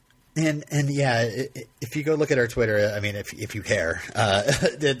 and if you go look at our Twitter, I mean, if you care,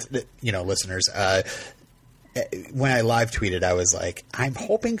 listeners, when I live tweeted, I was like, I'm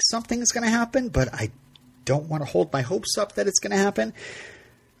hoping something's going to happen, but I don't want to hold my hopes up that it's going to happen,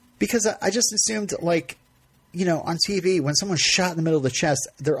 because I just assumed, like, on TV, when someone's shot in the middle of the chest,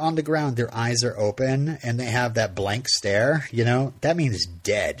 they're on the ground, their eyes are open, and they have that blank stare, that means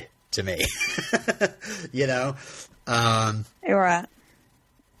dead to me. You're right.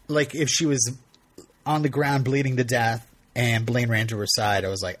 Like, if she was on the ground bleeding to death and Blaine ran to her side,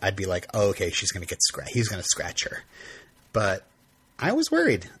 I'd be like, oh, okay, he's going to scratch her. But I was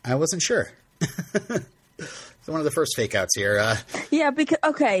worried. I wasn't sure. It's one of the first fake outs here. Yeah, because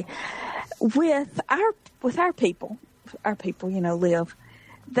with our people, Liv,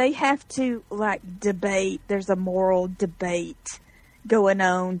 they have to debate. There's a moral debate going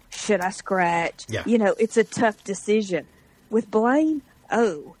on. Should I scratch? Yeah. It's a tough decision. With Blaine,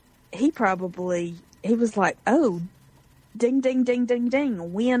 he was like, ding, ding, ding, ding,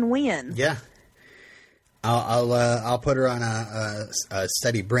 ding, win. Yeah. I'll put her on a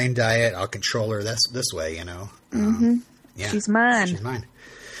steady brain diet. I'll control her this way, Mm-hmm. Yeah, she's mine. She's mine.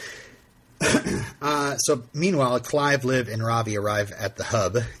 So meanwhile, Clive, Liv, and Ravi arrive at the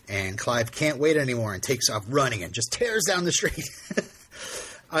hub, and Clive can't wait anymore and takes off running and just tears down the street.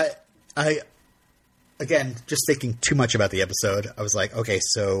 I again, just thinking too much about the episode. I was like, okay,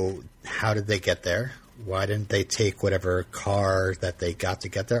 so how did they get there? Why didn't they take whatever car that they got to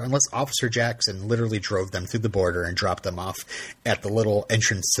get there? Unless Officer Jackson literally drove them through the border and dropped them off at the little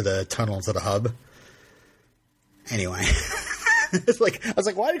entrance to the tunnel to the hub. Anyway, I was like,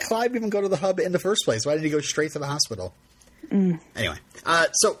 why did Clive even go to the hub in the first place? Why didn't he go straight to the hospital? Anyway,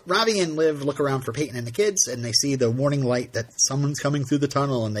 so Ravi and Liv look around for Peyton and the kids, and they see the warning light that someone's coming through the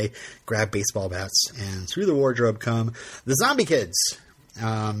tunnel, and they grab baseball bats, and through the wardrobe come the zombie kids.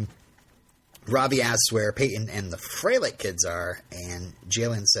 Ravi asks where Peyton and the Freilich kids are, and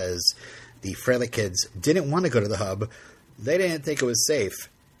Jalen says the Freilich kids didn't want to go to the hub. They didn't think it was safe.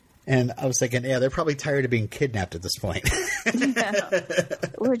 And I was thinking, yeah, they're probably tired of being kidnapped at this point. Yeah.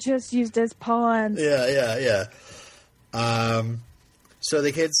 We're just used as pawns. Yeah. So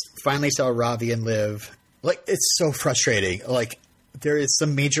the kids finally tell Ravi and Liv, like, it's so frustrating. Like, there is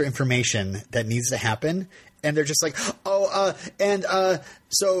some major information that needs to happen, and they're just like,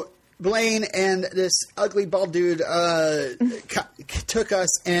 so Blaine and this ugly bald dude took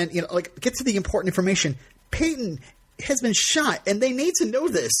us, and get to the important information. Peyton has been shot, and they need to know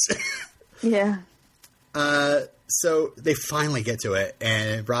this. Yeah. So they finally get to it,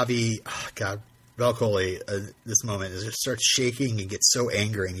 and Ravi, Valcoli, this moment just starts shaking and gets so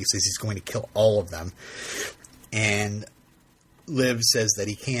angry, and he says he's going to kill all of them. And Liv says that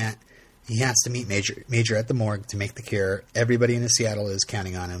he He has to meet Major at the morgue to make the cure. Everybody in Seattle is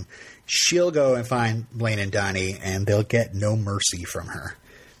counting on him. She'll go and find Blaine and Donnie, and they'll get no mercy from her.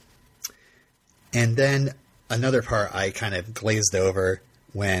 And then another part I kind of glazed over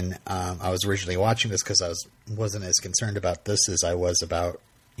when I was originally watching this, because I wasn't as concerned about this as I was about,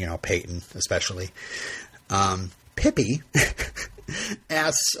 Peyton especially. Pippi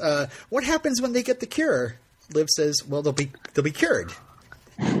asks, "What happens when they get the cure?" Liv says, "Well, they'll be cured."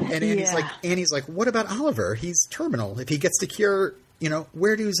 And Annie's like, "What about Oliver? He's terminal. If he gets the cure,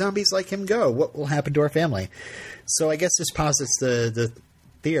 where do zombies like him go? What will happen to our family?" So I guess this posits the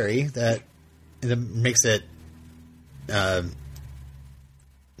theory that makes it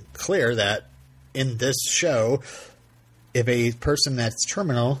clear that in this show, if a person that's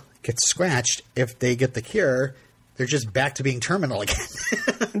terminal gets scratched, if they get the cure, they're just back to being terminal again.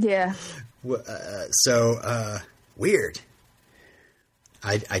 Yeah. So weird.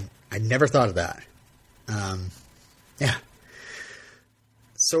 I never thought of that. Yeah.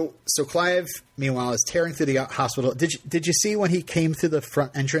 So Clive, meanwhile, is tearing through the hospital. Did you see when he came through the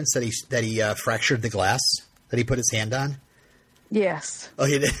front entrance that he fractured the glass that he put his hand on? Yes. Oh,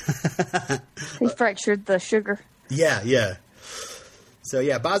 he did. He fractured the sugar. Yeah. So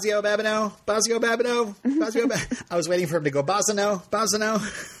yeah, Basio Babino. I was waiting for him to go Basino.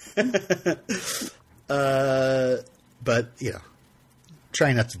 But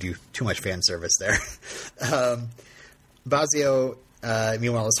trying not to do too much fan service there. Basio,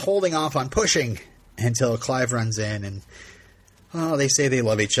 meanwhile, is holding off on pushing until Clive runs in, and they say they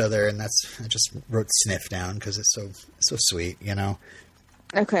love each other, and I just wrote sniff down because it's so sweet,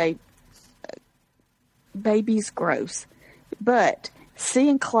 Okay, baby's gross, but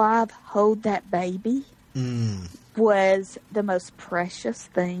seeing Clive hold that baby was the most precious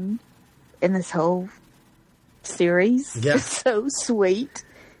thing in this whole series. Yeah. It's so sweet.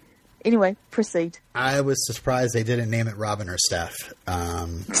 Anyway, proceed. I was surprised they didn't name it Robin or Steph,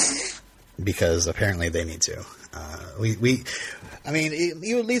 because apparently they need to. You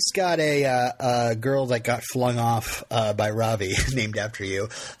at least got a girl that got flung off by Ravi named after you.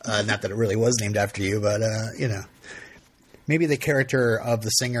 Not that it really was named after you, but maybe the character of the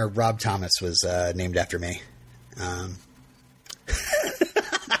singer Rob Thomas was named after me.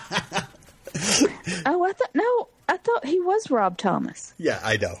 I thought he was Rob Thomas. Yeah,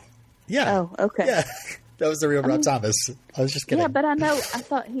 I know. Yeah. Oh, okay. Yeah, that was the real Rob Thomas. I was just kidding. Yeah, but I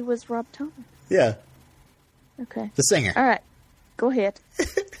thought he was Rob Thomas. Yeah. Okay. The singer. All right. Go ahead.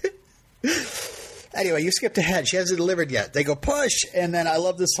 Anyway, you skipped ahead. She hasn't delivered yet. They go push, and then I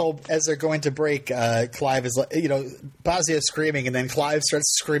love this whole, as they're going to break, Clive is, Basia screaming, and then Clive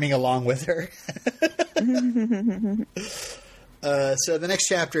starts screaming along with her. So the next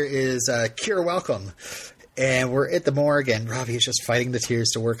chapter is Cure Welcome. And we're at the morgue, and Ravi is just fighting the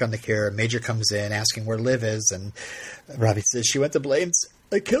tears to work on the cure. Major comes in asking where Liv is, and Ravi says she went to Blaine's.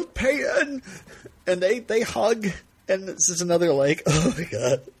 I killed Peyton, and they hug, and this is another oh my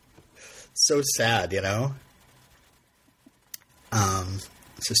god, so sad, to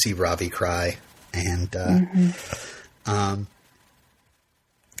see Ravi cry, and and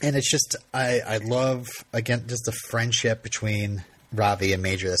it's just I love again just the friendship between Ravi and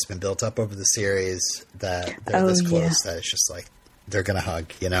Major that's been built up over the series, that they're this close, that it's just they're gonna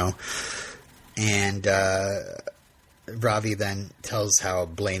hug, and Ravi then tells how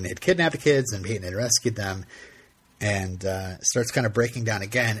Blaine had kidnapped the kids and Peyton had rescued them, and starts kind of breaking down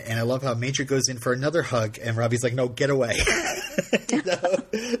again. And I love how Major goes in for another hug, and Ravi's like, "No, get away," because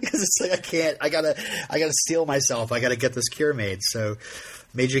it's I gotta steel myself. I gotta get this cure made. So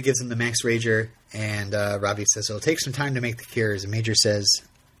Major gives him the Max Rager, and Ravi says it'll take some time to make the cures. And Major says,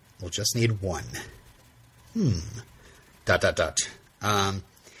 "We'll just need one."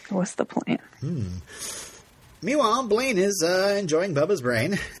 What's the plan? Meanwhile, Blaine is enjoying Bubba's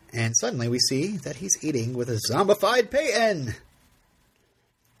brain, and suddenly we see that he's eating with a zombified Peyton.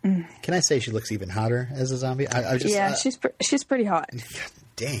 Can I say she looks even hotter as a zombie? She's pretty hot.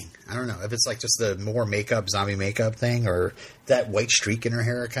 Dang, I don't know if it's just the more zombie makeup thing, or that white streak in her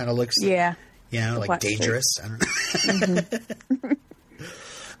hair kind of looks, dangerous. Streak. I don't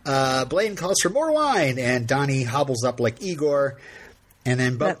know. Blaine calls for more wine, and Donnie hobbles up like Igor, and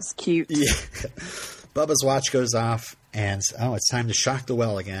then that's cute. Yeah. Bubba's watch goes off, and it's time to shock the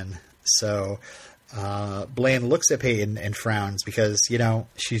well again. So Blaine looks at Peyton and frowns because,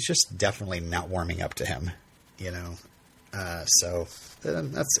 she's just definitely not warming up to him, So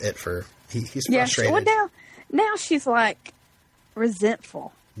that's it for he's frustrated. Well, now she's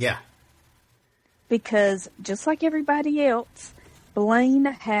resentful. Yeah. Because just like everybody else, Blaine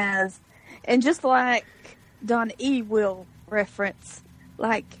has, and just like Don E. will reference,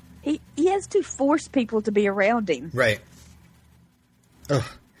 He has to force people to be around him. Right. Ugh.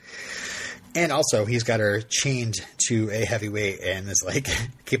 And also, he's got her chained to a heavyweight and is like,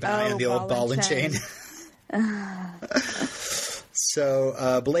 keep an eye on the old ball and chain.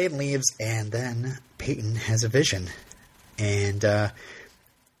 So, Blaine leaves, and then Peyton has a vision. And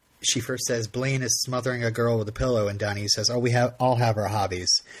she first says, Blaine is smothering a girl with a pillow, and Donnie says, oh, we all have our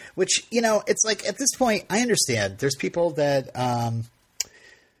hobbies. Which, it's like, at this point, I understand. There's people that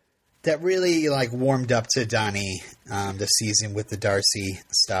really, like, warmed up to Donnie this season with the Darcy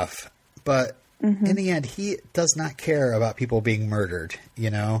stuff. But in the end, he does not care about people being murdered,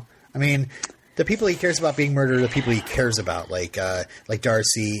 I mean, the people he cares about being murdered are the people he cares about, like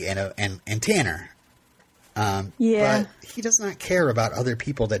Darcy and Tanner. But he does not care about other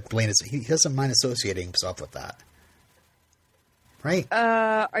people that Blaine is. He doesn't mind associating himself with that. Right?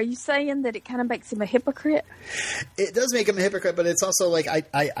 Are you saying that it kind of makes him a hypocrite? It does make him a hypocrite, but it's also like,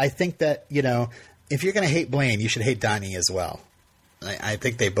 I think that, if you're going to hate Blaine, you should hate Donnie as well. I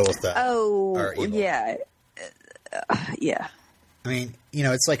think they both are evil. Yeah. Yeah. I mean,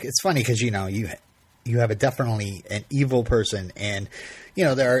 it's funny because, you have definitely an evil person, and,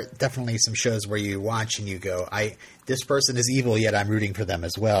 there are definitely some shows where you watch and you go, this person is evil, yet I'm rooting for them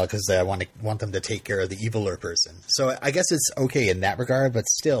as well because I want them to take care of the eviler person. So I guess it's okay in that regard, but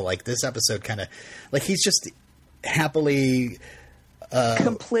still, like, this episode kind of, like, he's just happily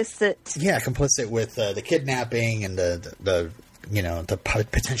complicit. Yeah, complicit with the kidnapping and the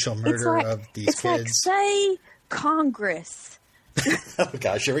potential murder of these kids. It's like, say, Congress. Oh,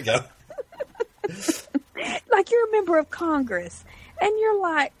 gosh, here we go. Like, you're a member of Congress, and you're,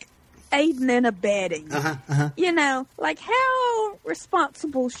 like, aiding and abetting. Like, how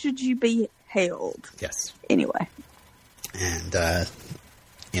responsible should you be held? Yes. Anyway. And,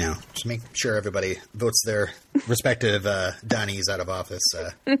 just make sure everybody votes their respective Donnies out of office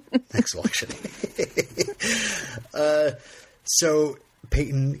next election. So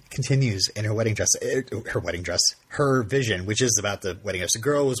Peyton continues in her vision, which is about the wedding dress. The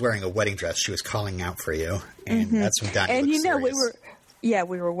girl was wearing a wedding dress. She was calling out for you. And that's when Donnie looked serious.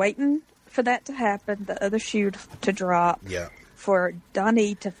 we were waiting for that to happen, the other shoe to drop. Yeah. For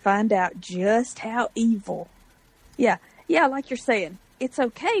Donnie to find out just how evil. Yeah. Yeah, like you're saying. It's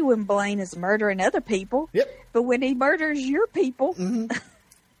okay when Blaine is murdering other people. Yep. But when he murders your people,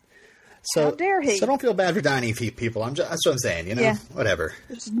 so, how dare he? So don't feel bad for Donnie people. That's what I'm saying, Yeah. Whatever.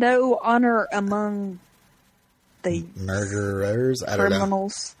 There's no honor among the murderers. I don't know.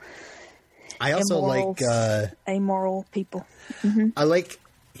 Criminals. I also immorals, like amoral people. I like,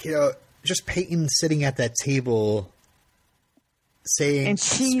 just Peyton sitting at that table saying, and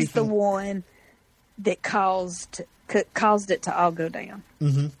she's the one that caused it to all go down.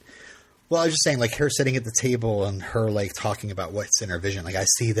 Mm-hmm. Well, I was just saying, like, her sitting at the table and her, like, talking about what's in her vision. Like, I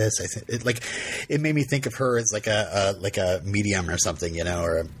see this. It made me think of her as like a medium or something,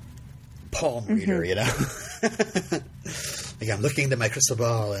 or a palm reader, Like, I'm looking into my crystal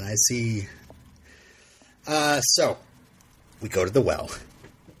ball and I see. So we go to the well,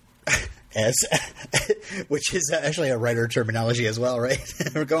 which is actually a writer terminology as well, right?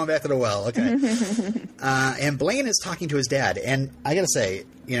 We're going back to the well, okay. And Blaine is talking to his dad, and I gotta say,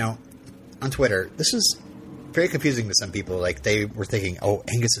 on Twitter, this is very confusing to some people. Like, they were thinking, oh,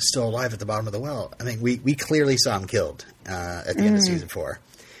 Angus is still alive at the bottom of the well. I mean, we clearly saw him killed at the end of season 4.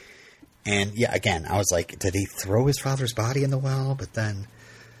 And, yeah, again, I was like, did he throw his father's body in the well? But then,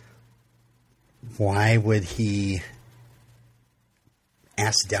 why would he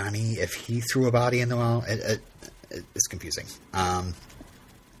ask Donnie if he threw a body in the well? It's confusing.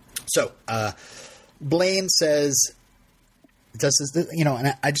 So, Blaine says... does this,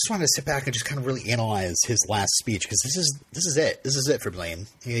 and I just want to sit back and just kind of really analyze his last speech, because this is it. This is it for Blaine.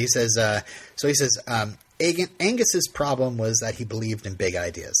 He says, Angus's problem was that he believed in big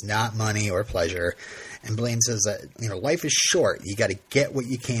ideas, not money or pleasure. And Blaine says that, life is short. You got to get what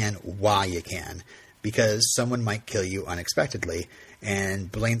you can while you can, because someone might kill you unexpectedly. And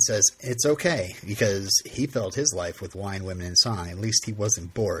Blaine says it's okay, because he filled his life with wine, women, and song. At least he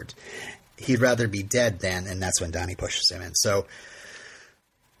wasn't bored. He'd rather be dead then, and that's when Donnie pushes him in. So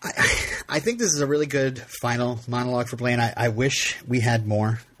I think this is a really good final monologue for Blaine. I wish we had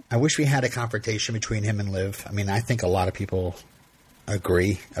more. I wish we had a confrontation between him and Liv. I mean, I think a lot of people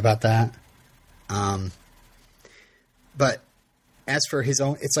agree about that. But as for his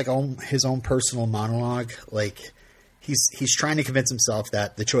own, it's like his own personal monologue. Like, he's trying to convince himself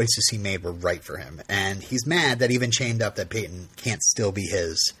that the choices he made were right for him. And he's mad that even chained up that Peyton can't still be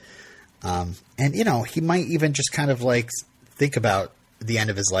his. And, he might even just kind of, like, think about the end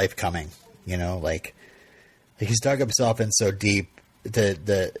of his life coming, like he's dug himself in so deep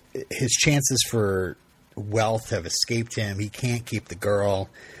his chances for wealth have escaped him. He can't keep the girl.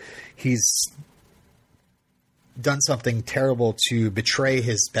 He's done something terrible to betray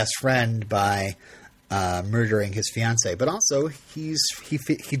his best friend by murdering his fiancée, but also he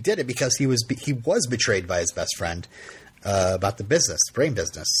did it because he was betrayed by his best friend about the brain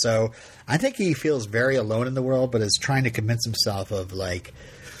business. So I think he feels very alone in the world, but is trying to convince himself of like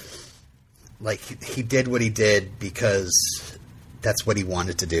he did what he did because that's what he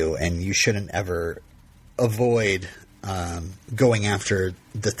wanted to do, and you shouldn't ever avoid going after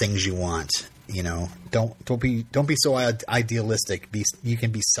the things you want. You know, don't be so idealistic. You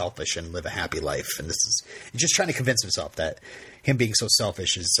can be selfish and live a happy life. And this is just trying to convince himself that him being so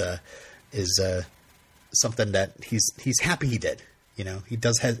selfish is something that he's happy he did. You know, he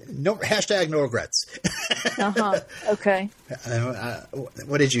does have no regrets. Okay.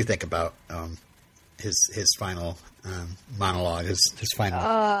 What did you think about his final monologue? His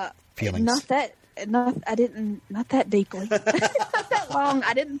final feelings? Not that deeply. Not that long.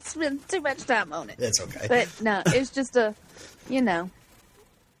 I didn't spend too much time on it. That's okay. But no, it was just a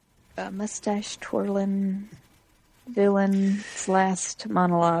mustache twirling villain's last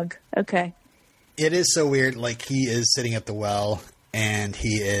monologue. Okay. It is so weird. Like, he is sitting at the well and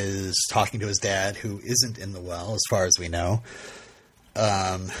he is talking to his dad, who isn't in the well as far as we know.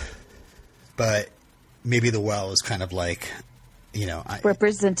 But maybe the well is kind of like,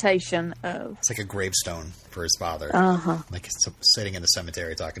 representation of... It's like a gravestone for his father. Like he's sitting in the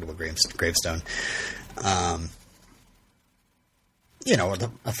cemetery talking to a gravestone. A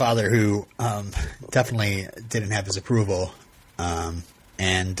father who definitely didn't have his approval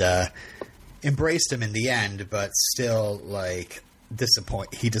and embraced him in the end, but still, like,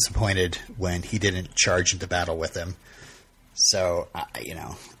 disappointed when he didn't charge into battle with him. So, I don't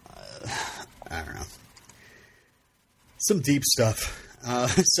know. Some deep stuff.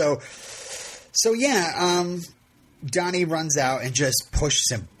 Donnie runs out and just pushes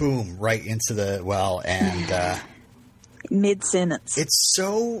him, boom, right into the well, and mid-sentence. It's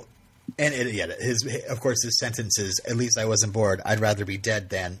so, and of course, his sentence is, "At least I wasn't bored. I'd rather be dead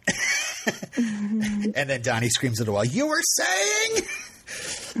than." And then Donnie screams at the well, "You were saying?"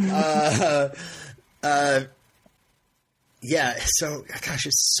 So gosh,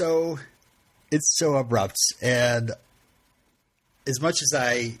 it's so abrupt, and as much as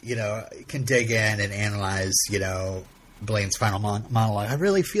I, can dig in and analyze, Blaine's final monologue, I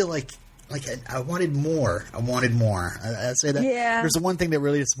really feel like I wanted more. I'd say that there's the one thing that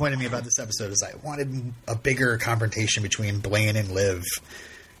really disappointed me about this episode is I wanted a bigger confrontation between Blaine and Liv.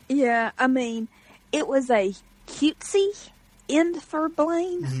 Yeah, I mean, it was a cutesy end for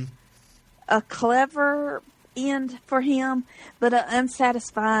Blaine, a clever end for him, but an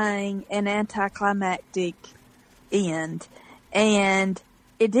unsatisfying and anticlimactic end. And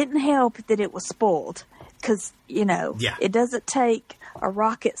it didn't help that it was spoiled because, it doesn't take a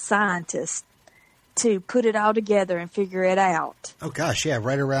rocket scientist to put it all together and figure it out. Oh, gosh, yeah.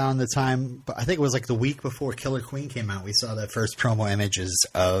 Right around the time, I think it was like the week before Killer Queen came out, we saw the first promo images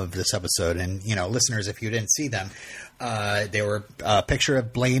of this episode. And, listeners, if you didn't see them, they were a picture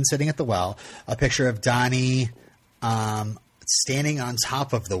of Blaine sitting at the well, a picture of Donnie standing on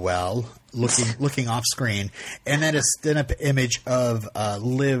top of the well, looking off screen, and then an image of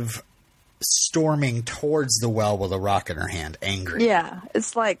Liv storming towards the well with a rock in her hand, angry. Yeah,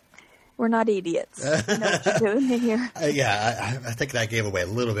 it's like, we're not idiots. You know what you're doing here. I think that gave away a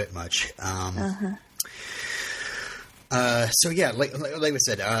little bit much. Like we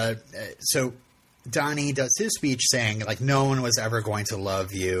said, so Donnie does his speech saying, like, no one was ever going to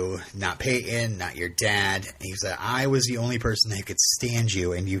love you, not Peyton, not your dad. And he said, I was the only person that could stand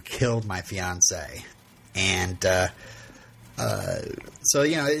you, and you killed my fiancé. And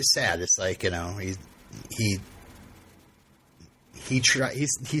it's sad. It's like, he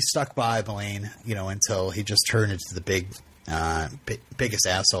stuck by Blaine, until he just turned into the biggest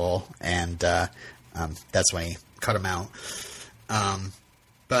asshole, and that's when he cut him out.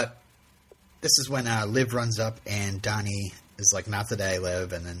 But this is when Liv runs up, and Donnie is like, not today,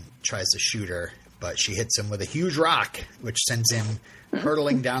 Liv, and then tries to shoot her, but she hits him with a huge rock, which sends him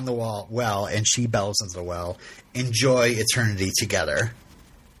hurtling down the well, and she bells into the well, enjoy eternity together.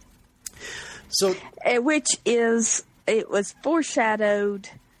 So, it was foreshadowed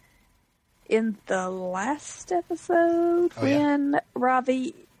in the last episode when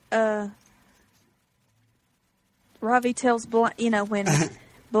Ravi tells Blaine, when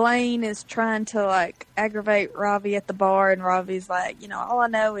Blaine is trying to, like, aggravate Ravi at the bar, and Ravi's like, all I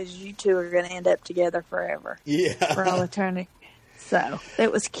know is you two are going to end up together forever. Yeah. For all eternity. So, it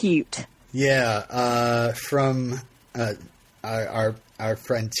was cute. Yeah. our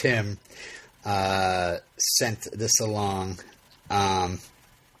friend Tim sent this along.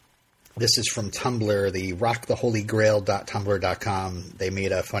 This is from Tumblr, the rocktheholygrail.tumblr.com. They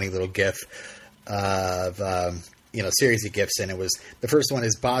made a funny little GIF of series of GIFs, and it was the first one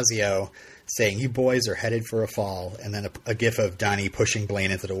is Bazio saying, "You boys are headed for a fall," and then a GIF of Donnie pushing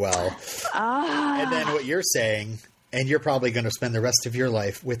Blaine into the well. And then what you're saying, and you're probably going to spend the rest of your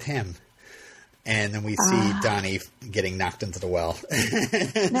life with him. And then we see Donnie getting knocked into the well.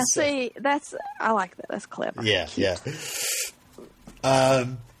 Now, see, I like that. That's clever. Yeah, Cute. yeah.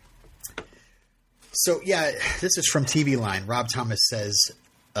 So, yeah, this is from TV Line. Rob Thomas says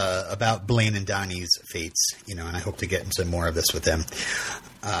about Blaine and Donnie's fates, and I hope to get into more of this with him.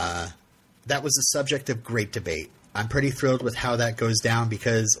 That was the subject of great debate. I'm pretty thrilled with how that goes down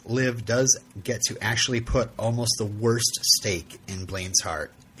because Liv does get to actually put almost the worst stake in Blaine's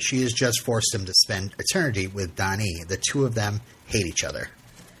heart. She has just forced him to spend eternity with Donnie. The two of them hate each other.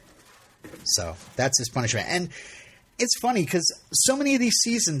 So that's his punishment. And it's funny because so many of these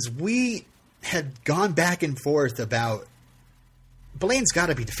seasons we had gone back and forth about Blaine's got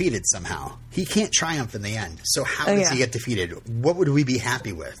to be defeated somehow. He can't triumph in the end. So how does he get defeated? What would we be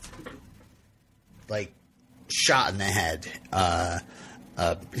happy with? Like, shot in the head,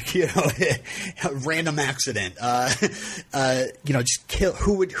 random accident, just kill.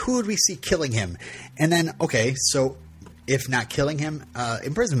 Who would we see killing him? And then, okay, so if not killing him,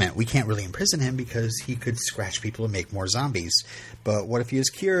 imprisonment. We can't really imprison him because he could scratch people and make more zombies. But what if he was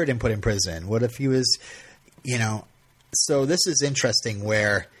cured and put in prison? What if he was, So this is interesting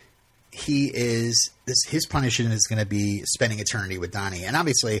where his punishment is going to be spending eternity with Donnie. And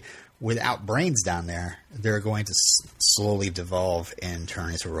obviously, without brains down there, they're going to slowly devolve and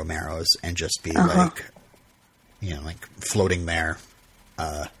turn into Romeros and just be like floating there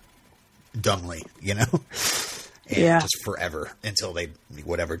dumbly, and just forever until they,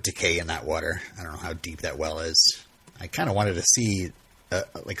 decay in that water. I don't know how deep that well is. I kind of wanted to see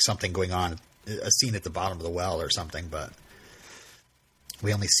something going on, a scene at the bottom of the well or something, but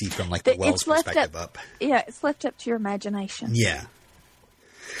we only see from the well's perspective up. Yeah, it's left up to your imagination. Yeah.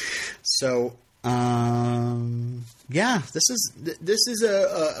 So, this is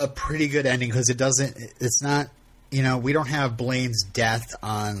a pretty good ending because it's not, we don't have Blaine's death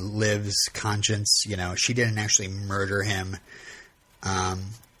on Liv's conscience. She didn't actually murder him. But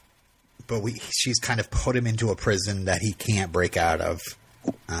she's kind of put him into a prison that he can't break out of.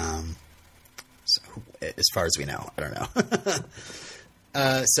 So as far as we know, I don't know.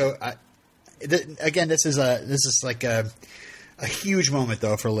 Again, this is like a huge moment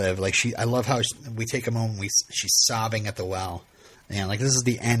though for Liv. I love how we take a moment. She's sobbing at the well, and this is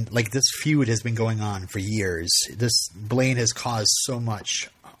the end. This feud has been going on for years. Blaine has caused so much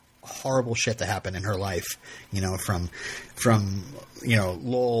horrible shit to happen in her life. From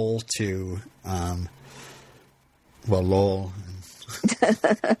Lowell to Lowell.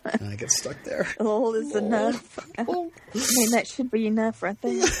 And I get stuck there. Lowell is enough. I mean, that should be enough right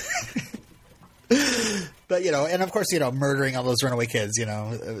there. But, and of course, murdering all those runaway kids, it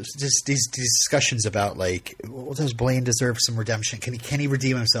was just these discussions about does Blaine deserve some redemption? Can he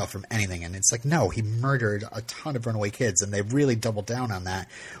redeem himself from anything? And it's no, he murdered a ton of runaway kids, and they've really doubled down on that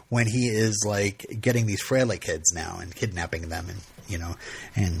when he is getting these Fraley kids now and kidnapping them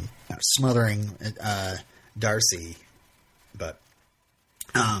and smothering Darcy. But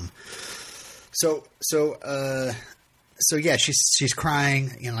So yeah, she's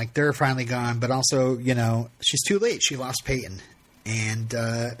crying, they're finally gone, but also, she's too late. She lost Peyton. And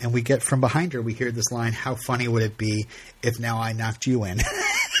we get from behind her, we hear this line, "How funny would it be if now I knocked you in?"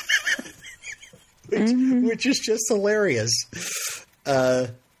 which is just hilarious.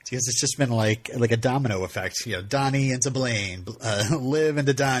 Because it's just been like a domino effect, Donnie into Blaine, Liv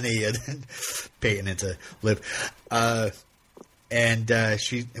into Donnie, and then Peyton into Liv. And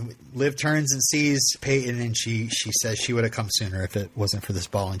Liv turns and sees Peyton, and she says she would have come sooner if it wasn't for this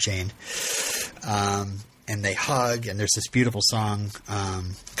ball and chain. And they hug, and there's this beautiful song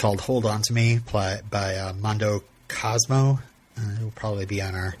called "Hold On to Me" by Mondo Cosmo. It will probably be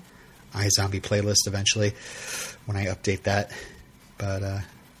on our iZombie playlist eventually when I update that. But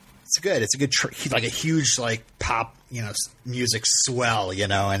it's good. It's a good, a huge pop, music swell,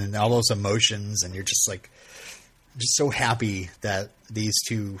 and all those emotions, and you're just just so happy that these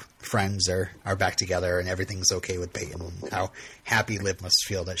two friends are back together and everything's okay with Peyton, and how happy Liv must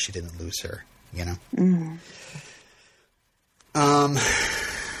feel that she didn't lose her,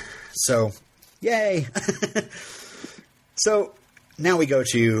 So, yay. So now we go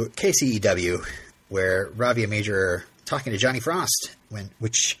to KCEW, where Ravi and Major are talking to Johnny Frost,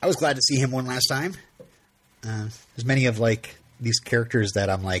 which I was glad to see him one last time. There's many of like these characters that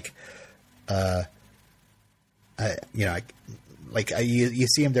I'm like, you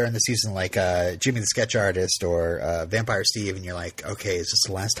see them during the season, like Jimmy the Sketch Artist or Vampire Steve, and you're like, okay, is this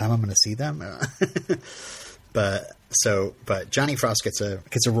the last time I'm going to see them? But Johnny Frost gets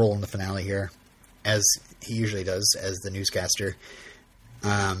a role in the finale here, as he usually does as the newscaster.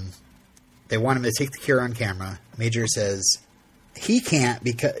 They want him to take the cure on camera. Major says he can't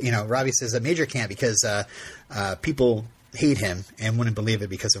because Robbie says that Major can't because people hate him and wouldn't believe it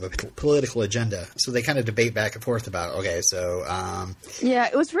because of a political agenda. So they kind of debate back and forth about, okay, so... yeah,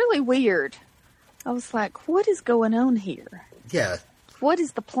 it was really weird. I was like, what is going on here? Yeah. What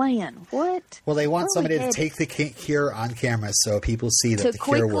is the plan? What? Well, they want somebody to take the cure on camera so people see that the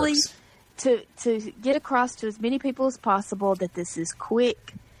cure works. To get across to as many people as possible that this is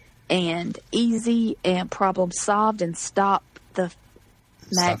quick and easy and problem solved and stop the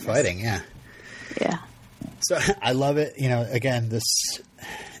madness. Stop fighting, yeah. Yeah. So I love it. Again, this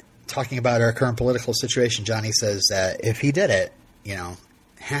talking about our current political situation, Johnny says that if he did it,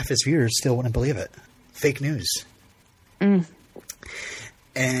 half his viewers still wouldn't believe it. Fake news.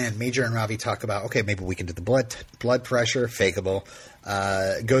 And Major and Ravi talk about, okay, maybe we can do the blood pressure, fakeable,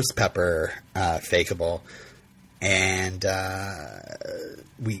 ghost pepper, fakeable. And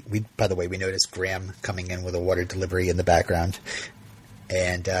we by the way, we noticed Graham coming in with a water delivery in the background.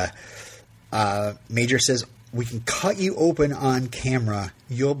 And Major says, we can cut you open on camera.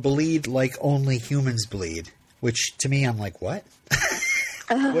 You'll bleed like only humans bleed. Which, to me, I'm like, what?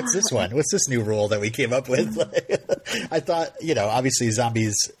 What's this one? What's this new rule that we came up with? I thought, obviously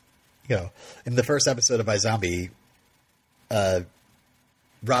zombies, in the first episode of iZombie,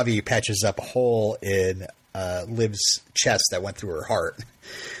 Ravi patches up a hole in Liv's chest that went through her heart.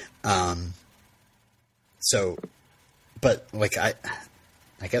 But like, I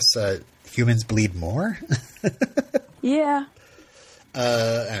guess humans bleed more? Yeah.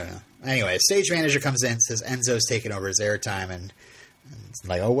 I don't know. Anyway, stage manager comes in, says Enzo's taking over his airtime, and it's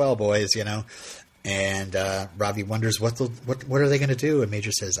like, oh well, boys, And Ravi wonders what are they going to do, and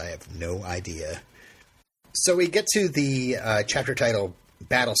Major says, I have no idea. So we get to the chapter title,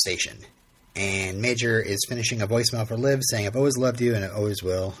 Battle Station, and Major is finishing a voicemail for Liv, saying, I've always loved you, and I always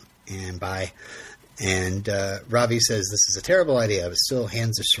will, and bye. And Ravi says, this is a terrible idea, but still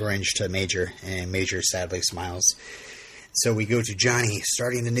hands a syringe to Major, and Major sadly smiles. So we go to Johnny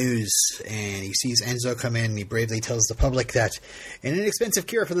starting the news, and he sees Enzo come in, and he bravely tells the public that an inexpensive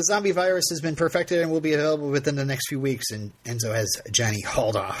cure for the zombie virus has been perfected and will be available within the next few weeks, and Enzo has Johnny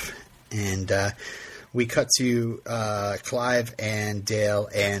hauled off. And we cut to Clive and Dale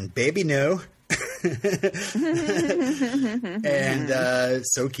and Baby No. And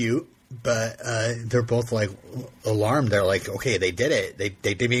so cute. But they're both like alarmed. They're like, okay, they did it.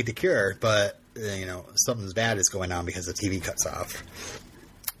 They made the cure, but something's bad is going on because the TV cuts off.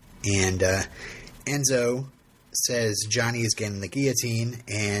 And Enzo says Johnny is getting the guillotine,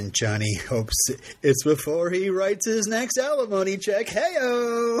 and Johnny hopes it's before he writes his next alimony check.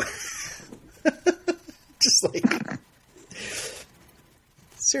 Hey-o! Just like,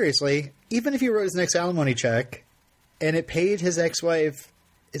 seriously, even if he wrote his next alimony check and it paid his ex-wife,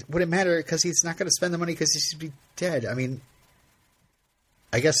 it wouldn't matter because he's not going to spend the money because he should be dead. I mean,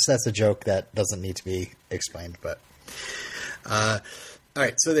 I guess that's a joke that doesn't need to be explained, but... all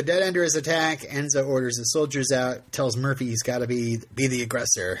right, so the Dead Enders attack. Enzo orders the soldiers out, tells Murphy he's got to be the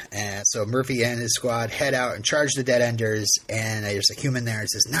aggressor. And so Murphy and his squad head out and charge the Dead Enders, and there's a human there and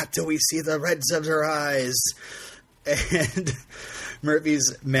says, not till we see the reds of their eyes. And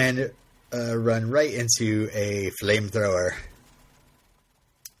Murphy's men run right into a flamethrower.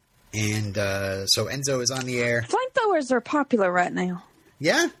 And so Enzo is on the air. Flamethrowers are popular right now.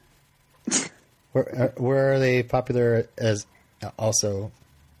 Yeah? Where are they popular as also?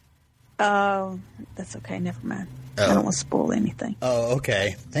 Oh, that's okay. Never mind. Oh. I don't want to spoil anything. Oh,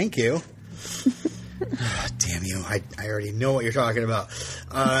 okay. Thank you. Oh, damn you. I already know what you're talking about.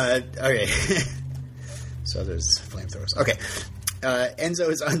 Okay. So there's flamethrowers. Okay. Enzo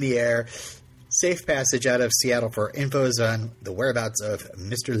is on the air. Safe passage out of Seattle for infos on the whereabouts of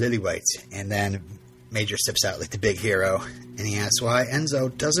Mr. Lillywhite. And then Major steps out like the big hero, and he asks why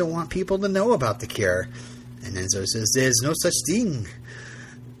Enzo doesn't want people to know about the cure. And Enzo says, there's no such thing.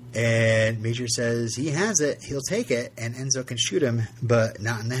 And Major says he has it, he'll take it, and Enzo can shoot him, but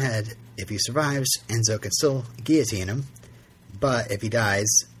not in the head. If he survives, Enzo can still guillotine him, but if he dies,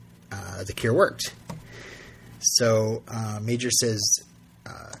 the cure worked. So Major says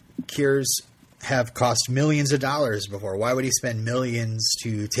cures have cost millions of dollars before. Why would he spend millions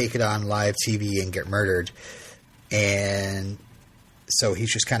to take it on live TV and get murdered? And so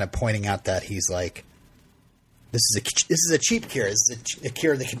he's just kind of pointing out that he's like, this is a cheap cure. This is a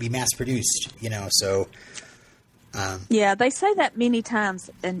cure that can be mass produced. So. Yeah, they say that many times.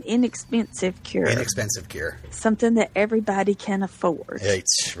 An inexpensive cure. Inexpensive cure. Something that everybody can afford. Right.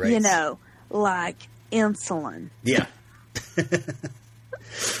 Like insulin. Yeah.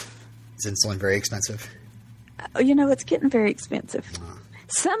 Is insulin very expensive? It's getting very expensive.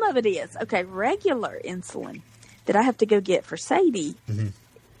 Some of it is. Okay, regular insulin that I have to go get for Sadie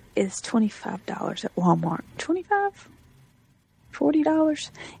is $25 at Walmart. $25? $40?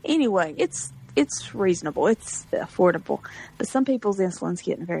 Anyway, it's reasonable. It's affordable. But some people's insulin's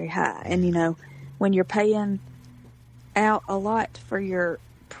getting very high. And, when you're paying out a lot for your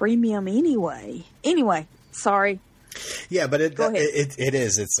premium anyway. Anyway, sorry. Yeah, but it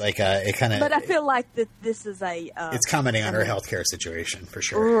is. It's like it kind of. But I feel like that this is a. It's commenting on her healthcare situation for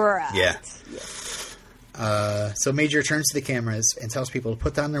sure. Right. Yeah. Yes. So Major turns to the cameras and tells people to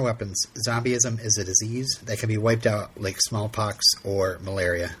put down their weapons. Zombieism is a disease that can be wiped out like smallpox or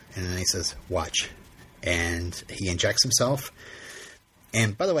malaria. And then he says, "Watch," and he injects himself.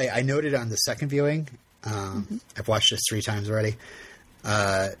 And by the way, I noted on the second viewing, I've watched this 3 times already,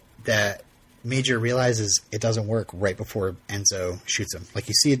 that Major realizes it doesn't work right before Enzo shoots him. Like,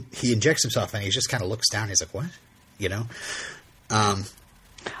 you see, he injects himself and he just kind of looks down. He's like, what?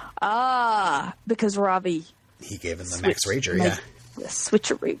 Because Robbie... He gave him the Max Rager, yeah. The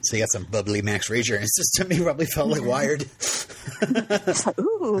switcheroo. So he got some bubbly Max Rager, and his system, he probably felt like wired.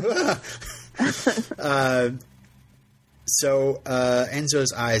 Ooh. So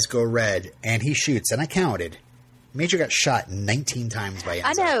Enzo's eyes go red, and he shoots, and I counted. Major got shot 19 times by Enzo.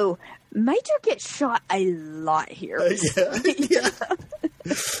 I know. Major gets shot a lot here. Yeah. I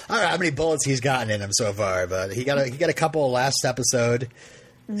don't know how many bullets he's gotten in him so far, but he got a couple last episode.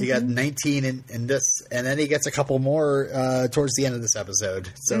 He got 19 in this, and then he gets a couple more towards the end of this episode.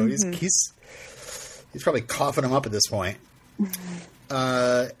 So he's probably coughing him up at this point.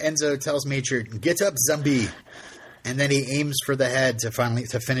 Enzo tells Major, "Get up, zombie," and then he aims for the head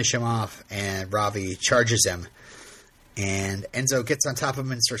to finish him off, and Ravi charges him. And Enzo gets on top of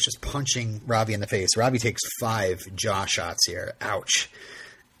him and starts just punching Ravi in the face. Ravi takes 5 jaw shots here. Ouch.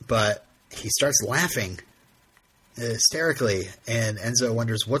 But he starts laughing hysterically, and Enzo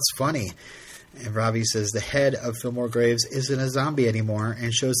wonders what's funny. And Ravi says the head of Fillmore Graves isn't a zombie anymore,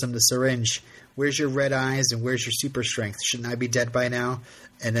 and shows him the syringe. "Where's your red eyes and where's your super strength? Shouldn't I be dead by now?"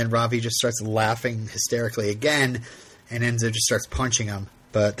 And then Ravi just starts laughing hysterically again, and Enzo just starts punching him.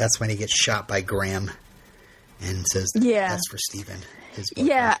 But that's when he gets shot by Graham. And says, that's for Steven.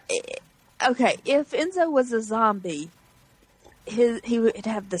 Yeah. Okay, if Enzo was a zombie, he would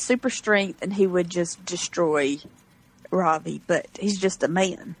have the super strength and he would just destroy Ravi, but he's just a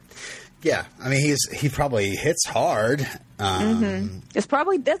man. Yeah, I mean, he probably hits hard. It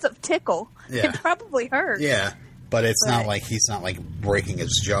probably doesn't tickle. Yeah. It probably hurts. Yeah, but not like he's not like breaking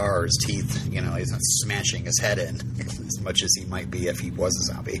his jaw or his teeth. He's not smashing his head in as much as he might be if he was a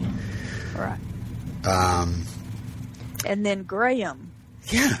zombie. Right. And then Graham.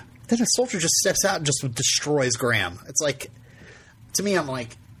 Yeah. Then a soldier just steps out and just destroys Graham. It's like, to me, I'm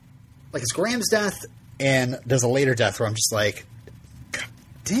like it's Graham's death, and there's a later death where I'm just like, God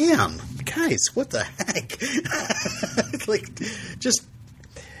damn, guys, what the heck?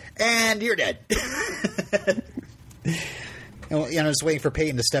 And you're dead. Just waiting for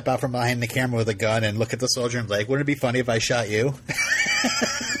Peyton to step out from behind the camera with a gun and look at the soldier and be like, wouldn't it be funny if I shot you?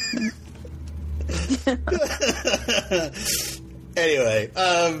 Anyway,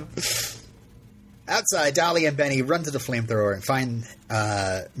 outside, Dolly and Benny run to the flamethrower and find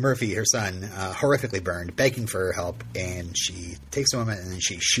Murphy, her son, horrifically burned, begging for her help. And she takes a moment and then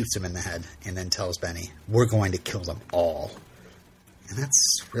she shoots him in the head and then tells Benny, "We're going to kill them all." And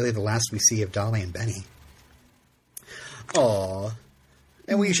that's really the last we see of Dolly and Benny. Aww.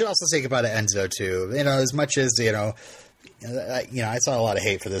 And we should also say goodbye to Enzo, too. As much as, I saw a lot of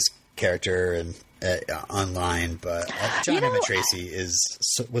hate for this character and online, but John Emmett Tracy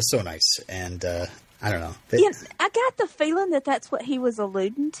was so nice, and I don't know. I got the feeling that that's what he was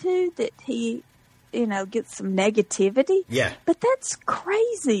alluding to, that he, gets some negativity. Yeah, but that's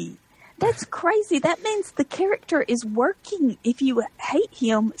crazy. That's crazy. That means the character is working if you hate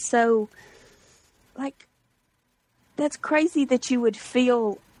him. So, that's crazy that you would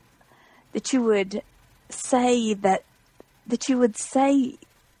feel, that you would say that you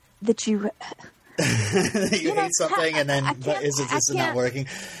you hate something and then this is not working.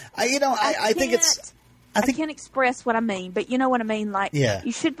 I think it's. I can't express what I mean, but you know what I mean.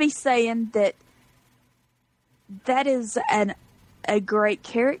 You should be saying that is a great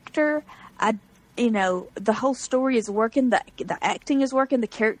character. the whole story is working, the acting is working, the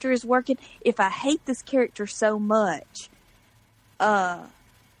character is working. If I hate this character so much, why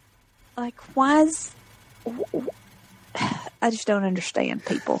is... I just don't understand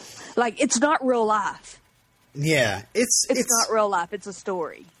people. Like, it's not real life. Yeah, it's not real life. It's a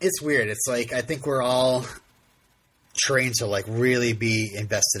story. It's weird. It's like, I think we're all trained to like really be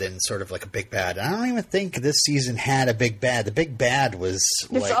invested in sort of like a big bad. I don't even think this season had a big bad. The big bad was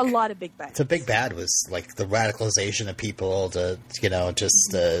there's a lot of big bads. The big bad was like the radicalization of people to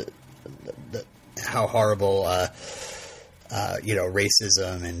just how horrible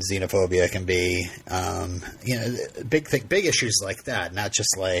racism and xenophobia can be. Big issues like that, not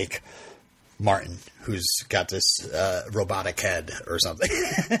just like Martin, who's got this robotic head or something,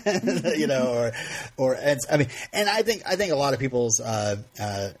 and I think a lot of people's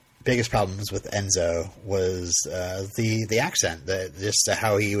biggest problems with Enzo was the accent, just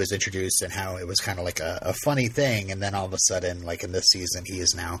how he was introduced and how it was kind of like a funny thing, and then all of a sudden, like in this season, he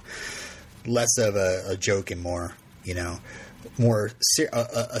is now less of a joke and more, a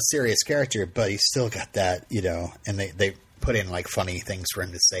serious character, but he's still got that, and they put in like funny things for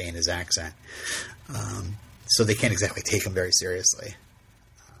him to say in his accent. So they can't exactly take him very seriously.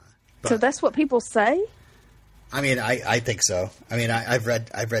 So that's what people say? I mean, I think so. I mean, I've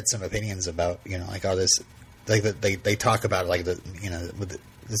read some opinions about, like all this, like they talk about like with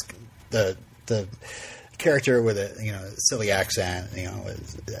the character with a silly accent, I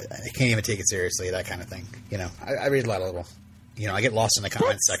can't even take it seriously, that kind of thing. I read a lot of little, I get lost in the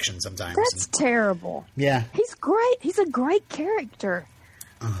comment section sometimes. That's terrible. Yeah. He's great. He's a great character.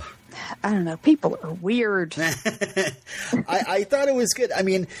 I don't know. People are weird. I thought it was good. I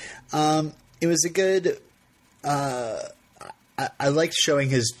mean, it was a good, I liked showing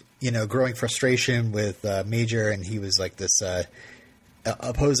his, growing frustration with Major, and he was like this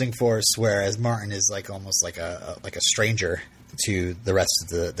opposing force, whereas Martin is like almost like a stranger to the rest of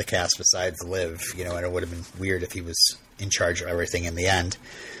the cast besides Liv, and it would have been weird if he was in charge of everything in the end.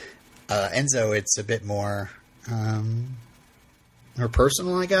 Enzo, it's a bit more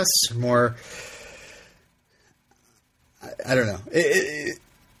personal, I guess. More, I don't know.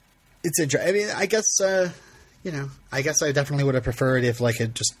 It's interesting. I mean, I guess I definitely would have preferred if like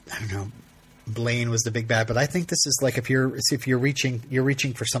it just, I don't know, Blaine was the big bad, but I think this is like if you're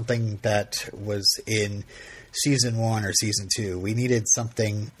reaching for something that was in season 1 or season 2. We needed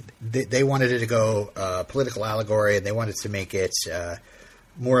something. They wanted it to go political allegory, and they wanted to make it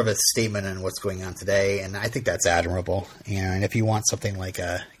more of a statement on what's going on today. And I think that's admirable. And if you want something like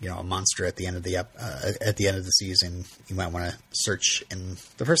a monster at the end of the season, you might want to search in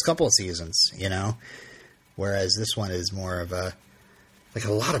the first couple of seasons. Whereas this one is more of a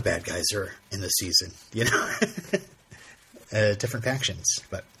lot of bad guys are in the season. Different factions.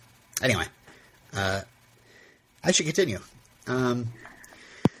 But anyway. I should continue.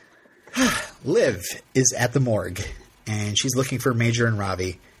 Liv is at the morgue, and she's looking for Major and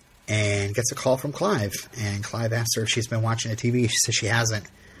Ravi, and gets a call from Clive. And Clive asks her if she's been watching the TV. She says she hasn't.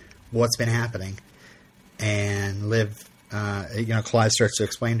 What's been happening? And Liv, Clive starts to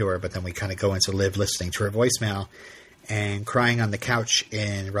explain to her, but then we kind of go into Liv listening to her voicemail and crying on the couch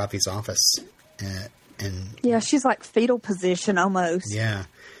in Ravi's office. And yeah, she's like fetal position almost. Yeah.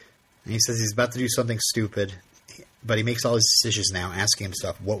 And he says he's about to do something stupid, but he makes all his decisions now, asking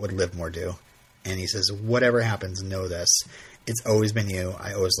himself, what would Livmore do? And he says, whatever happens, know this. It's always been you.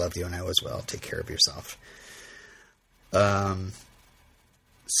 I always loved you, and I always will. Take care of yourself.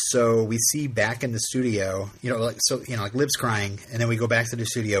 So we see back in the studio, like Liv's crying, and then we go back to the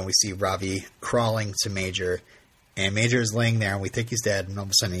studio, and we see Ravi crawling to Major. And Major is laying there, and we think he's dead. And all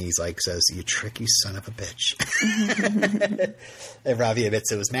of a sudden, he's like, says, "You tricky son of a bitch." And Ravi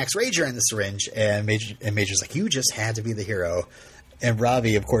admits it was Max Rager in the syringe. And Major's like, "You just had to be the hero." And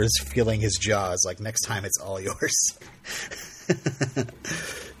Ravi, of course, feeling his jaws, like, "Next time, it's all yours."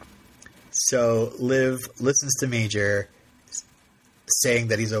 So Liv listens to Major saying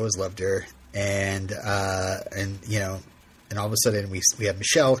that he's always loved her, and all of a sudden, we have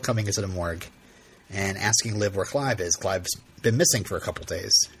Michelle coming into the morgue and asking Liv where Clive is. Clive's been missing for a couple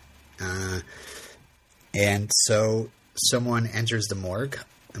days. And so someone enters the morgue,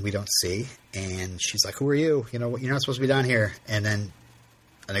 and we don't see. And she's like, "Who are you? You're not supposed to be down here." And then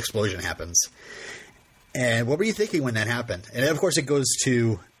an explosion happens. And what were you thinking when that happened? And of course, it goes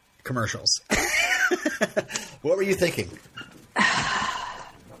to commercials. What were you thinking?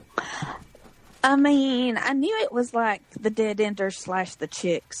 I mean, I knew it was like the Dead Enders / the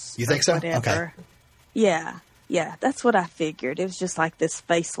Chicks. You think so? Whatever. Okay. Yeah, that's what I figured. It was just like this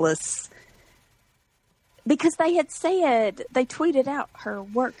faceless. because they had said they tweeted out her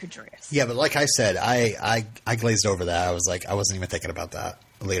work address. Yeah, but like I said, I glazed over that. I was like, I wasn't even thinking about that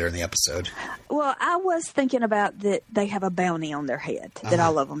later in the episode. Well, I was thinking about that they have a bounty on their head that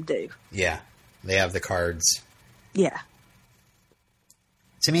all of them do. Yeah, they have the cards. Yeah.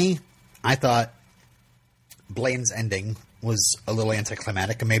 To me, I thought Blaine's ending was a little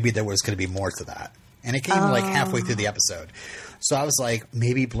anticlimactic, and maybe there was going to be more to that. And it came like halfway through the episode. So I was like,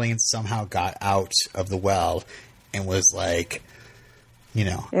 maybe Blaine somehow got out of the well and was like, you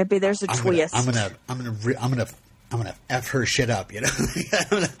know, maybe there's a twist. I'm gonna F her shit up, you know,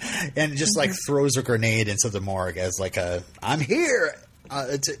 and just like throws a grenade into the morgue as like I'm here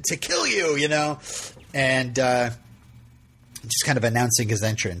to kill you, you know, and just kind of announcing his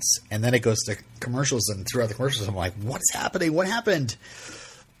entrance. And then it goes to commercials, and throughout the commercials, I'm like, what's happening? What happened?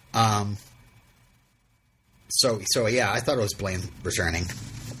 So yeah, I thought it was Blaine returning,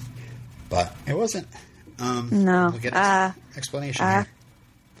 but it wasn't. No, we'll get an explanation here.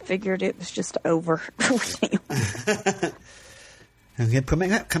 Figured it was just over. And we had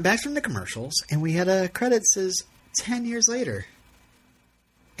come back from the commercials, and we had a credit says 10 years later,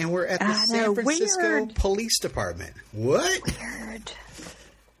 and we're at the San Francisco Police Department. What? Weird.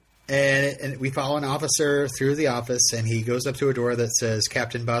 And we follow an officer through the office, and he goes up to a door that says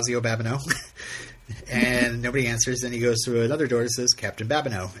Captain Basio Babineau. And nobody answers. Then he goes to another door that says Captain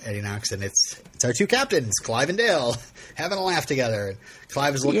Babineau. And he knocks, and it's our two captains, Clive and Dale, having a laugh together. And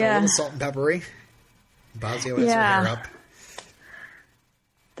Clive is looking a little salt and peppery. Basio has her hair up.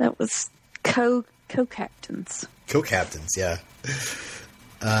 That was co-captains. Co-captains, yeah.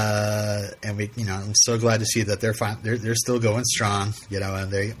 And we, you know, I'm so glad to see that they're fine. They're still going strong, you know,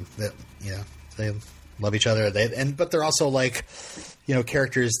 and they love each other. But they're also like, you know,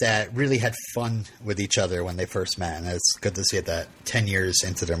 characters that really had fun with each other when they first met. And it's good to see that 10 years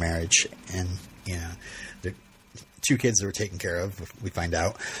into their marriage, and, you know, they're two kids that were taken care of, we find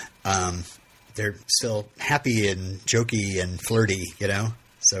out. They're still happy and jokey and flirty, you know?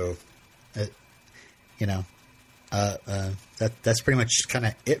 So, you know, that's pretty much kind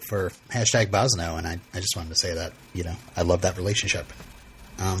of it for #Bosno. And I just wanted to say that, you know, I love that relationship.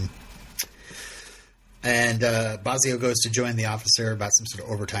 And Basio goes to join the officer about some sort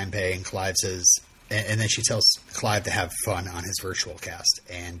of overtime pay, and Clive says, and then she tells Clive to have fun on his virtual cast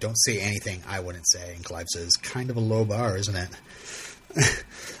and don't say anything I wouldn't say. And Clive says, kind of a low bar, isn't it?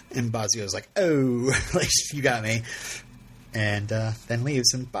 And Basio's like, oh, like, you got me. And then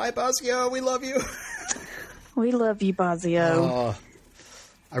leaves. And bye, Basio, we love you. We love you, Basio. Oh,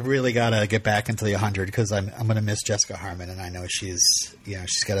 I really gotta get back into the 100 because I'm gonna miss Jessica Harmon, and I know she's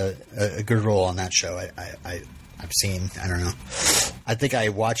got a good role on that show. I've seen, I don't know, I think I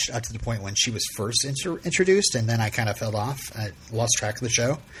watched up to the point when she was first introduced, and then I kind of fell off. I lost track of the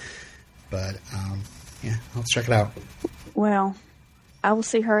show, but yeah, let's check it out. Well, I will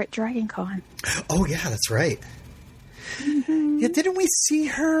see her at DragonCon. Oh yeah, that's right. Mm-hmm. Yeah, didn't we see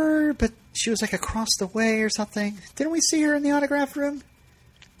her? But she was like across the way or something. Didn't we see her in the autograph room?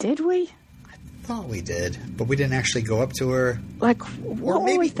 Did we? I thought we did, but we didn't actually go up to her. Like, what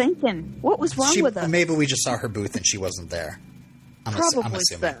were we thinking? What was wrong with us? Maybe we just saw her booth and she wasn't there. I'm assuming.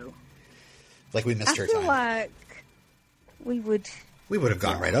 So. Like we missed her time. I feel like we would have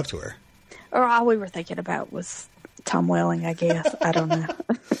gone right up to her. Or all we were thinking about was Tom Welling, I guess. I don't know.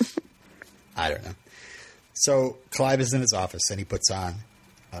 I don't know. So Clive is in his office and he puts on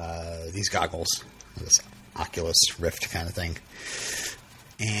these goggles, this Oculus Rift kind of thing.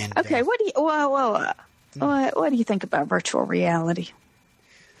 And okay, what do you think about virtual reality?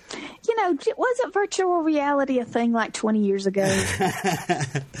 You know, wasn't virtual reality a thing like 20 years ago?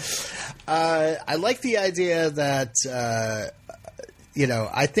 I like the idea that you know,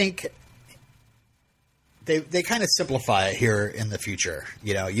 I think they kind of simplify it here in the future.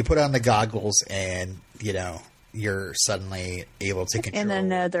 You know, you put on the goggles and, you know, you're suddenly able to control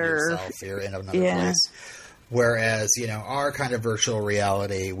yourself. You're in another place. Whereas, you know, our kind of virtual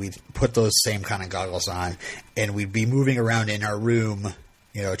reality, we'd put those same kind of goggles on and we'd be moving around in our room,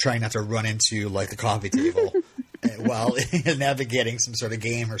 you know, trying not to run into like the coffee table while navigating some sort of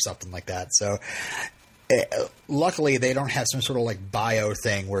game or something like that. So luckily they don't have some sort of like bio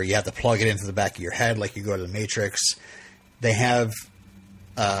thing where you have to plug it into the back of your head like you go to the Matrix. They have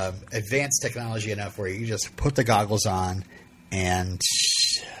advanced technology enough where you just put the goggles on and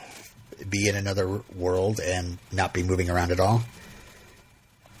be in another world and not be moving around at all.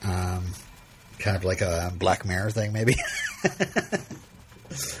 Kind of like a Black Mirror thing, maybe.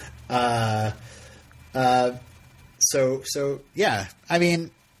 So yeah, I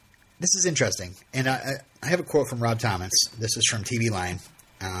mean, this is interesting. And I have a quote from Rob Thomas. This is from TV Line.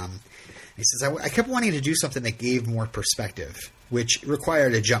 And He says, I kept wanting to do something that gave more perspective, which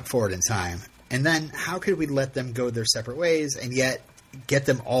required a jump forward in time. And then how could we let them go their separate ways and yet get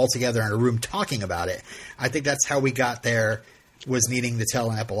them all together in a room talking about it? I think that's how we got there, was needing to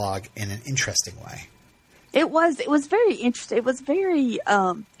tell an epilogue in an interesting way. It was very interesting. It was very,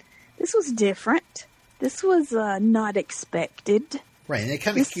 this was different. This was not expected. Right. And it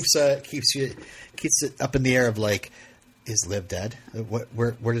kind of keeps it up in the air of like, is Liv dead?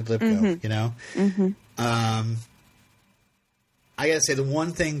 Where did Liv go? You know? Mm-hmm. I gotta say, the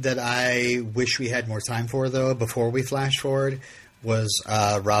one thing that I wish we had more time for, though, before we flash forward, was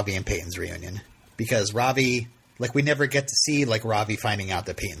Ravi and Peyton's reunion. Because Ravi, like, we never get to see, like, Ravi finding out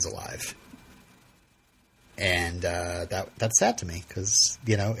that Peyton's alive. And that's sad to me, because,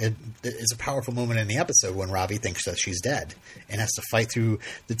 you know, it is a powerful moment in the episode when Ravi thinks that she's dead and has to fight through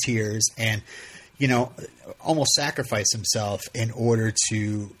the tears and, you know, almost sacrifice himself in order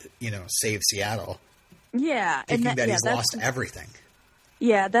to, you know, save Seattle. Yeah. Thinking that he's lost everything.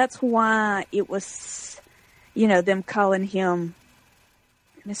 Yeah, that's why it was, you know, them calling him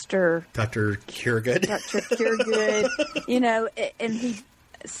Mr. Dr. Curegood. Dr. Curegood. You know, and he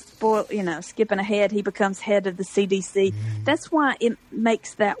skipping ahead, he becomes head of the CDC. That's why it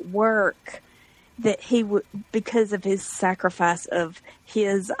makes that work, that he would, because of his sacrifice of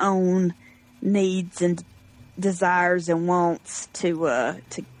his own needs and desires and wants to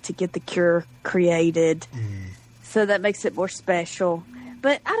get the cure created. So that makes it more special.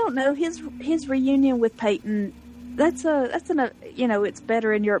 But I don't know, his reunion with Peyton, that's you know, it's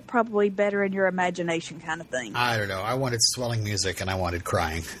probably better in your imagination kind of thing. I don't know. I wanted swelling music and I wanted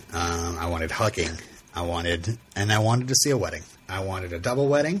crying. I wanted hugging. I wanted to see a wedding. I wanted a double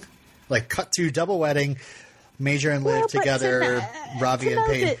wedding, like cut to double wedding, Major and Liv together, Ravi and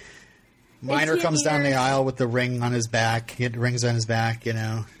Peyton. Minor comes down the aisle with the ring on his back. He had rings on his back, you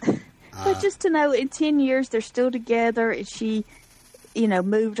know. But just to know, in 10 years, they're still together, and she, you know,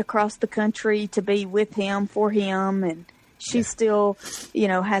 moved across the country to be with him, for him, and she still, you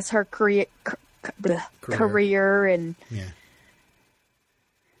know, has her career and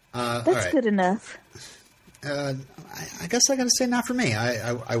that's good enough. I guess I got to say, not for me.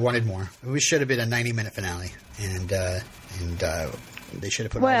 I wanted more. We should have been a 90-minute finale, and they should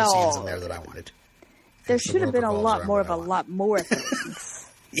have put all the scenes in there that I wanted. There should have been a lot more things.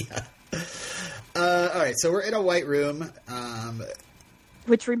 Yeah. All right, so we're in a white room.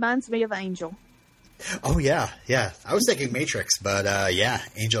 Which reminds me of Angel. Oh, yeah. I was thinking Matrix, but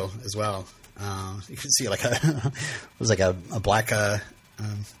Angel as well. You can see like it was like a black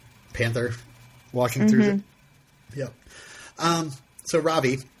panther walking through the... Yep. So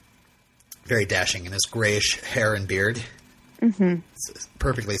Ravi, very dashing in his grayish hair and beard. It's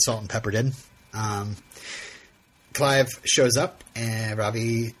perfectly salt and peppered in. Clive shows up, and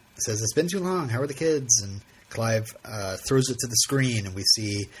Ravi says, "It's been too long. How are the kids?" And Clive throws it to the screen, and we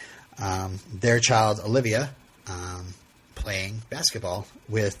see their child, Olivia, playing basketball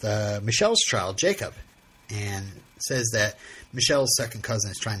with Michelle's child, Jacob, and says that Michelle's second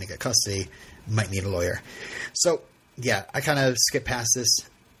cousin is trying to get custody, might need a lawyer. So, yeah, I kind of skip past this.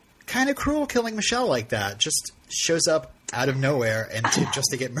 Kind of cruel killing Michelle like that. Just shows up out of nowhere and just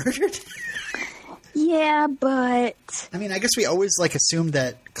to get murdered. Yeah, but... I mean, I guess we always, like, assumed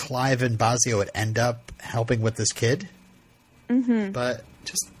that Clive and Basio would end up helping with this kid. But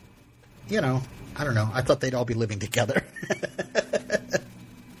just, you know, I don't know. I thought they'd all be living together.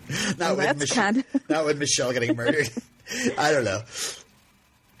 Not with Michelle getting murdered. I don't know.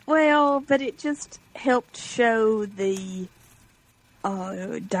 Well, but it just helped show the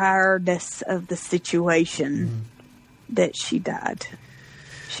direness of the situation that she died.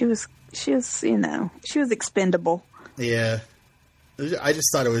 She was, you know, she was expendable. Yeah. I just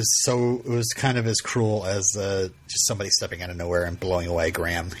thought it was kind of as cruel as just somebody stepping out of nowhere and blowing away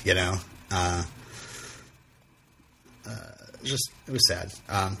Graham, you know? It was sad.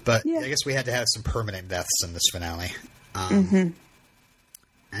 But I guess we had to have some permanent deaths in this finale.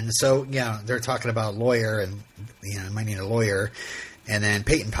 And so, yeah, they're talking about lawyer and, you know, might need a lawyer. And then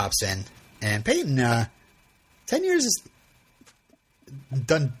Peyton pops in. And Peyton, 10 years is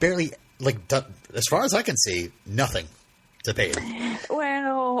done barely, as far as I can see, nothing to Peyton.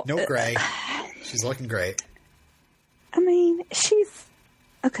 Well. No gray. She's looking great. I mean, she's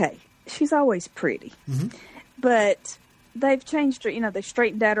always pretty. But they've changed her, you know, they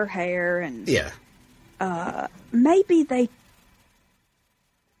straightened out her hair and. Yeah. Maybe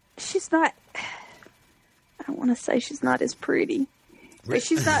she's not, I don't want to say she's not as pretty. But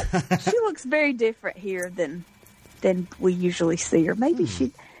she's not, she looks very different here than we usually see her. Maybe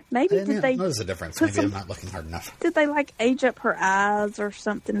Maybe did they notice a difference? Maybe I'm not looking hard enough. Did they like age up her eyes or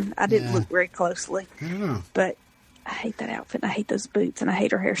something? I didn't look very closely. I don't know. But I hate that outfit. And I hate those boots, and I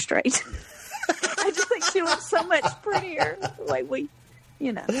hate her hair straight. I just think she looks so much prettier. Like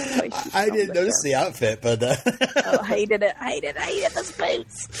I didn't notice the outfit, but I hated it. I hated those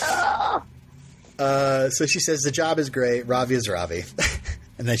boots. Oh. So she says the job is great. Ravi is Ravi,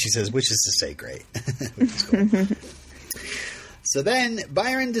 and then she says, which is to say, great, which is cool. So then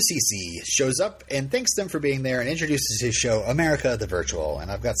Byron DeCeasy shows up and thanks them for being there and introduces his show, America the Virtual.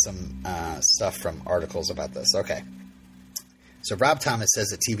 And I've got some stuff from articles about this. Okay. So Rob Thomas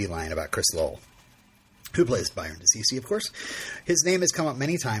says a TV line about Chris Lowell, who plays Byron DeCeasy, of course. His name has come up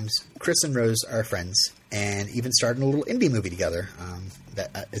many times. Chris and Rose are friends and even starred in a little indie movie together.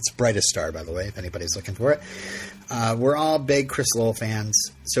 It's Brightest Star, by the way, if anybody's looking for it. We're all big Chris Lowell fans,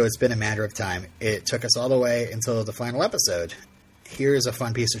 so it's been a matter of time. It took us all the way until the final episode. Here's a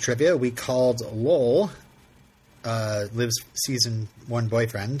fun piece of trivia. We called Lowell, Liv's season 1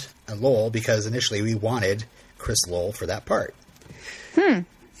 boyfriend, Lowell, because initially we wanted Chris Lowell for that part.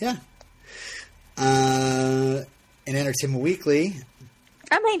 Yeah. In Entertainment Weekly.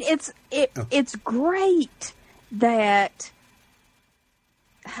 I mean, it's great that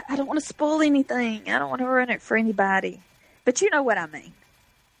I don't want to spoil anything. I don't want to ruin it for anybody. But you know what I mean.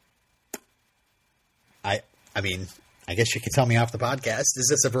 I mean, I guess you could tell me off the podcast. Is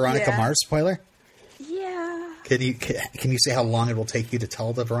this a Veronica Mars spoiler? Yeah. Can you say how long it will take you to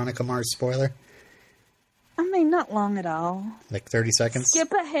tell the Veronica Mars spoiler? I mean, not long at all. Like 30 seconds?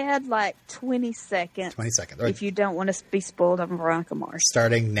 Skip ahead like 20 seconds. 20 seconds. Right. If you don't want to be spoiled on Veronica Mars.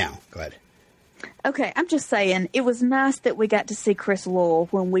 Starting now. Go ahead. Okay, I'm just saying, it was nice that we got to see Chris Lowell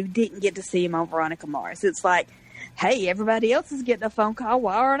when we didn't get to see him on Veronica Mars. It's like, hey, everybody else is getting a phone call.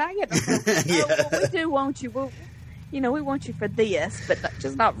 Why aren't I getting a phone call? Yeah. Oh, well, we do want you. Well, we want you for this, but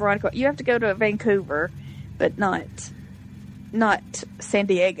just not Veronica. You have to go to Vancouver, but not San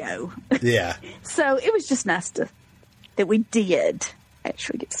Diego. Yeah. So it was just nice that we did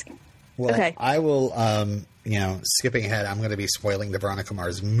actually get to see him. Well, okay. I will, skipping ahead, I'm going to be spoiling the Veronica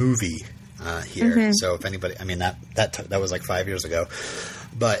Mars movie here. Mm-hmm. So if anybody, I mean, that was like 5 years ago.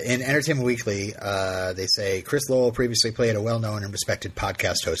 But in Entertainment Weekly, they say Chris Lowell previously played a well-known and respected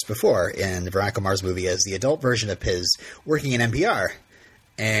podcast host before in the Veronica Mars movie as the adult version of Piz working in NPR.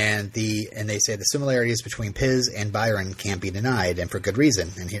 And they say the similarities between Piz and Byron can't be denied, and for good reason.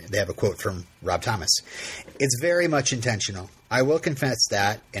 And here they have a quote from Rob Thomas. It's very much intentional. I will confess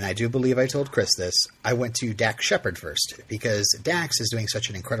that, and I do believe I told Chris this, I went to Dax Shepard first, because Dax is doing such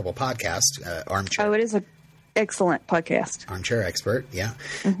an incredible podcast, Armchair. Oh, it is an excellent podcast. Armchair Expert, yeah.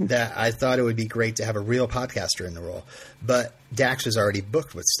 Mm-hmm. That I thought it would be great to have a real podcaster in the role. But Dax was already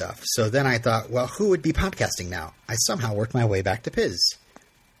booked with stuff. So then I thought, well, who would be podcasting now? I somehow worked my way back to Piz.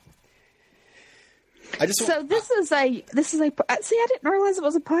 See, I didn't realize it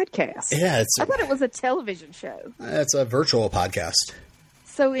was a podcast. Yeah, I thought it was a television show. It's a virtual podcast.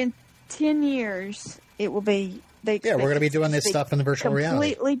 So in 10 years, it will be. We're going to be doing this stuff in the virtual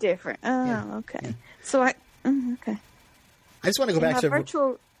reality. Completely different. Oh, yeah. Okay. Yeah. So okay. I just want to go back to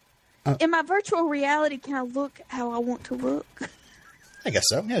virtual. In my virtual reality, can I look how I want to look? I guess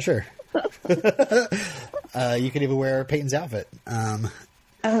so. Yeah, sure. You could even wear Peyton's outfit. Oh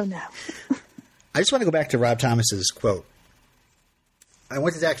no. I just want to go back to Rob Thomas's quote. I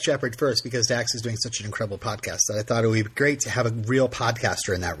went to Dax Shepard first because Dax is doing such an incredible podcast that I thought it would be great to have a real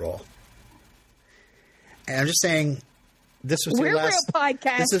podcaster in that role. And I'm just saying, this was your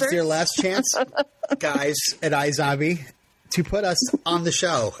last chance, guys at iZombie, to put us on the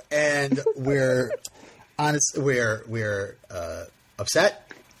show. And we're honest, we're upset.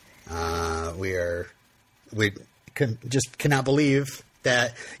 We just cannot believe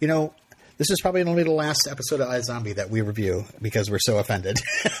that, this is probably only the last episode of iZombie that we review because we're so offended.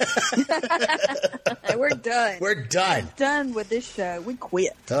 We're done. We're done. We're done with this show. We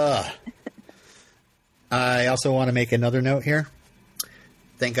quit. I also want to make another note here.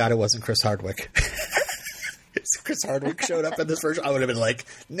 Thank God it wasn't Chris Hardwick. If Chris Hardwick showed up in this version, I would have been like,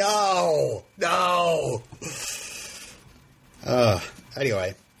 no.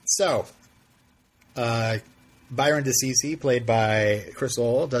 Anyway, so Byron DeCeasy, played by Chris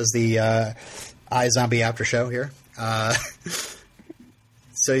Lowell, does the iZombie after show here.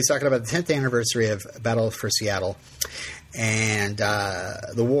 So he's talking about the 10th anniversary of Battle for Seattle. And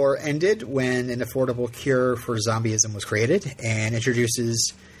the war ended when an affordable cure for zombieism was created, and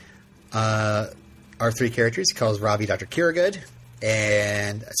introduces our three characters. He calls Robbie Dr. Kiragood,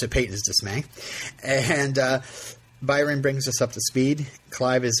 and to Peyton's dismay. And Byron brings us up to speed.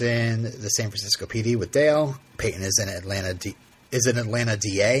 Clive is in the San Francisco PD with Dale. Peyton is in Atlanta is an Atlanta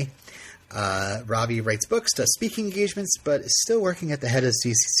DA. Robbie writes books, does speaking engagements, but is still working at the head of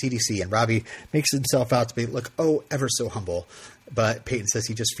CDC. And Robbie makes himself out to be, ever so humble. But Peyton says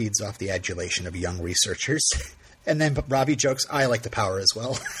he just feeds off the adulation of young researchers. And then Robbie jokes, I like the power as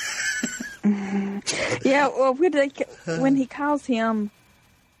well. Yeah, well, when he calls him,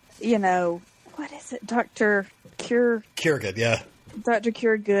 what is it, Dr. Curegood, yeah. Dr.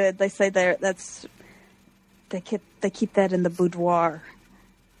 Curegood, they say they keep that in the boudoir.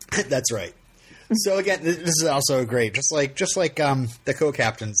 That's right. So again, this is also great. Just like the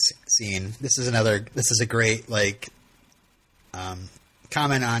co-captain's scene. This is a great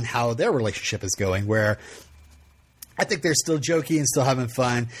comment on how their relationship is going. Where I think they're still jokey and still having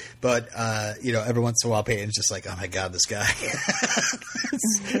fun, but every once in a while, Peyton's just like, "Oh my god, this guy!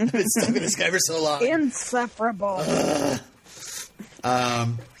 I've been stuck with this guy for so long, insufferable."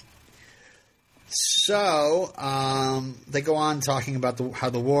 So they go on talking about how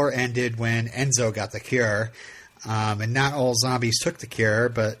the war ended when Enzo got the cure, and not all zombies took the cure,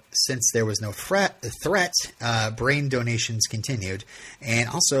 but since there was no threat, brain donations continued, and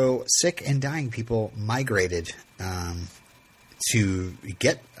also sick and dying people migrated to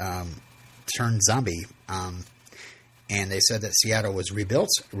get turned zombie. And they said that Seattle was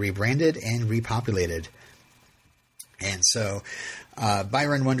rebuilt, rebranded, and repopulated. And so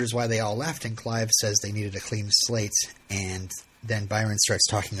Byron wonders why they all left, and Clive says they needed a clean slate. And then Byron starts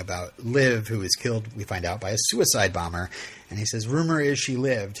talking about Liv, who was killed, we find out, by a suicide bomber. And he says, rumor is she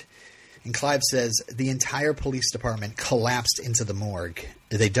lived. And Clive says the entire police department collapsed into the morgue.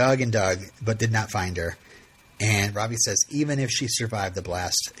 They dug and dug, but did not find her. And Robbie says even if she survived the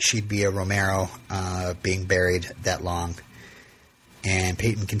blast, she'd be a Romero being buried that long. And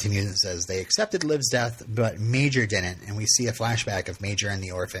Peyton continues and says they accepted Liv's death, but Major didn't. And we see a flashback of Major and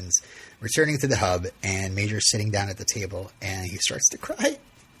the orphans returning to the hub, and Major sitting down at the table, and he starts to cry.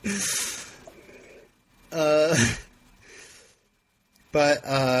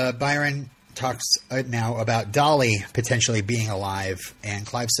 But Byron talks now about Dolly potentially being alive, and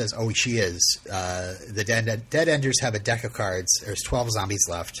Clive says, oh, she is. The Dead Enders have a deck of cards. There's 12 zombies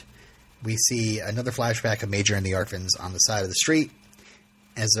left. We see another flashback of Major and the orphans on the side of the street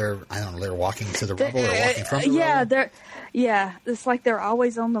as they're walking to the rubble or walking from the rubble. It's like they're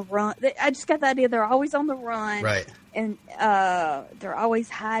always on the run. I just got the idea they're always on the run. Right. And they're always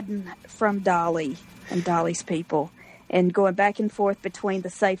hiding from Dolly and Dolly's people and going back and forth between the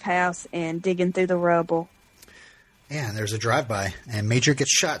safe house and digging through the rubble. Yeah, and there's a drive-by, and Major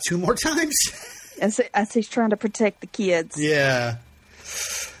gets shot 2 more times. As he's trying to protect the kids. Yeah.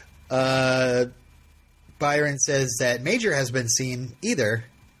 Byron says that Major has been seen either.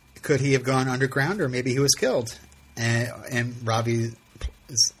 Could he have gone underground, or maybe he was killed? And Robbie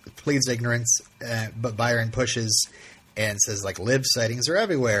pleads ignorance, but Byron pushes and says, Liv sightings are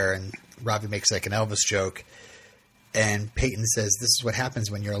everywhere. And Robbie makes an Elvis joke. And Peyton says, this is what happens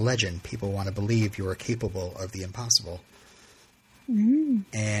when you're a legend. People want to believe you are capable of the impossible. Mm.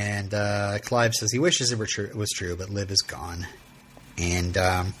 And Clive says he wishes it was true, but Liv is gone.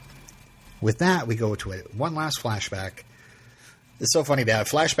 And with that, we go to one last flashback. It's so funny to have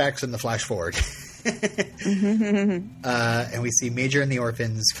flashbacks in the flash forward. And we see Major and the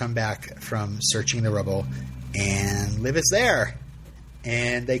orphans come back from searching the rubble, and Liv is there.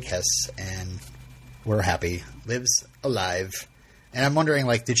 And they kiss, and we're happy. Liv's alive. And I'm wondering,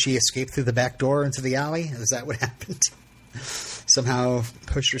 did she escape through the back door into the alley? Is that what happened? Somehow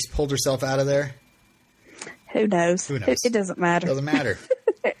pulled herself out of there? Who knows? It doesn't matter. Doesn't matter.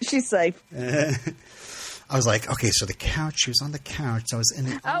 She's safe. I was like, okay, so the couch, she was on the couch. I was in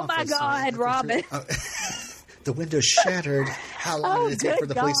the office. Oh, my God, Robin. The window shattered. How long did it take for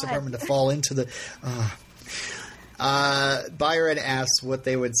the police department to fall into the... Byron asks what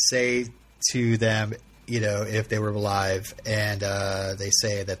they would say to them, if they were alive. And they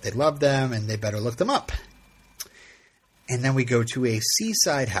say that they love them and they better look them up. And then we go to a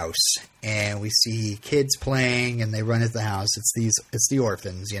seaside house, and we see kids playing, and they run into the house. It's the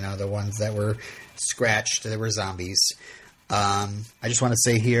orphans, the ones that were scratched. They were zombies. I just want to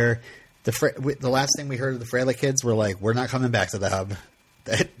say here, the last thing we heard of the Fraley kids were we're not coming back to the hub.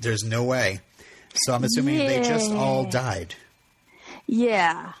 There's no way. So I'm assuming they just all died.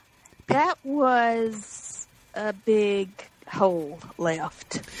 Yeah. That was a big hole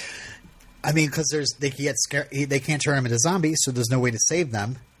left. I mean, because they get scared, they can't turn them into zombies, so there's no way to save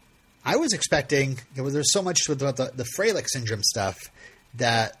them. I was expecting there's so much with the Freilich syndrome stuff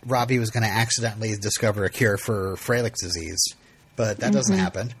that Robbie was going to accidentally discover a cure for Freilich disease, but that doesn't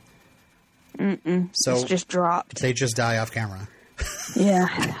happen. So it's just dropped. They just die off camera.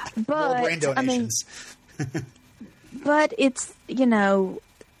 Yeah, but more brain donations. but it's, who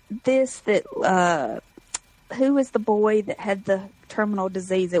was the boy that had the terminal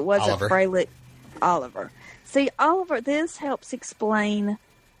disease? It wasn't Oliver. Freilich. Oliver. See, Oliver, this helps explain,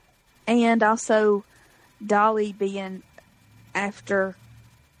 and also Dolly being after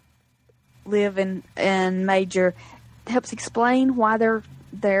Liv and Major helps explain why they're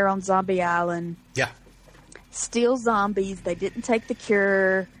there on Zombie Island. Yeah. Still zombies. They didn't take the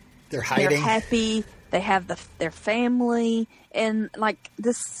cure. They're hiding. They're happy. They have their family. And, like,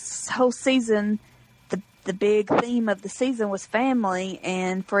 this whole season, the big theme of the season was family.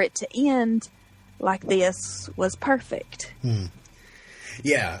 And for it to end like this was perfect.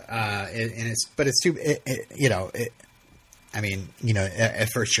 Yeah. It's too, at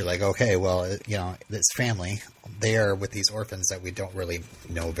first you're like, okay, well, this family, they are with these orphans that we don't really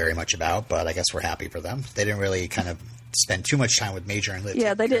know very much about, but I guess we're happy for them. They didn't really kind of spend too much time with Major and Liv.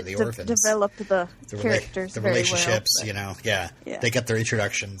 Yeah, they didn't the orphans. develop the characters, the very relationships. well, Yeah, they get their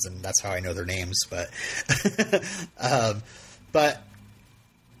introductions, and that's how I know their names. But, but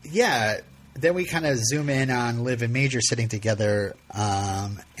yeah, then we kind of zoom in on Liv and Major sitting together,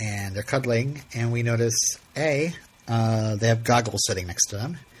 and they're cuddling, and we notice they have goggles sitting next to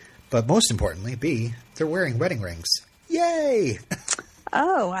them. But most importantly, B, they're wearing wedding rings. Yay!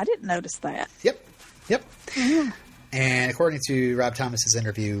 Oh, I didn't notice that. Yep. Yeah. And according to Rob Thomas's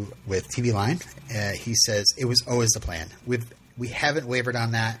interview with TV Line, he says it was always the plan. We haven't wavered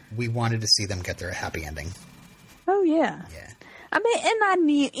on that. We wanted to see them get their happy ending. Oh, yeah. Yeah. I mean, and I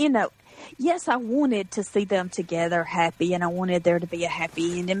knew, yes, I wanted to see them together happy, and I wanted there to be a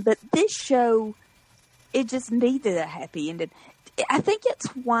happy ending. But this show, it just needed a happy ending. I think it's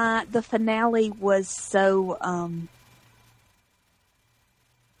why the finale was so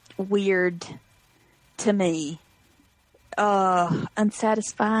weird to me.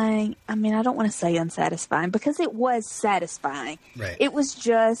 Unsatisfying. I mean, I don't want to say unsatisfying because it was satisfying. Right. It was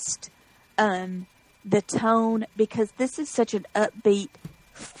just the tone, because this is such an upbeat,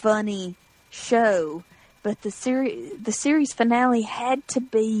 funny show, but the series finale had to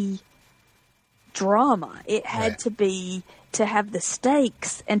be drama. It had to be, to have the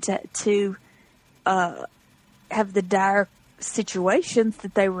stakes and to have the dire situations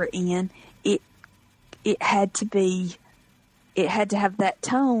that they were in. It had to be. It had to have that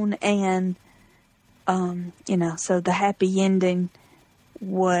tone, and so the happy ending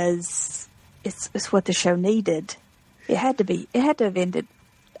was it's what the show needed. It had to be. It had to have ended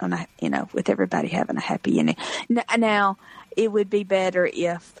on with everybody having a happy ending. Now it would be better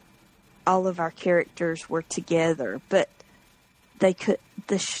if all of our characters were together, but they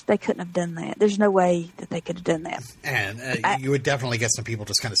couldn't have done that. There's no way that they could have done that. And you would definitely get some people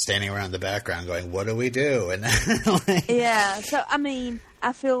just kind of standing around in the background going, what do we do? And yeah. So, I mean,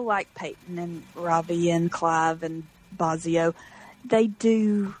 I feel like Peyton and Robbie and Clive and Bozzio, they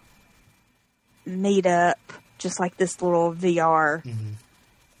do meet up just like this little VR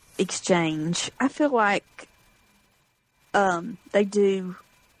exchange. I feel like they do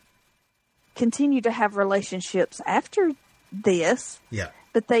continue to have relationships after this. Yeah.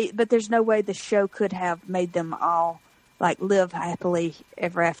 But there's no way the show could have made them all like live happily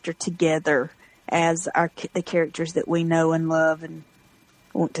ever after together as the characters that we know and love and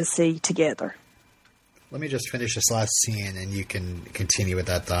want to see together. Let me just finish this last scene and you can continue with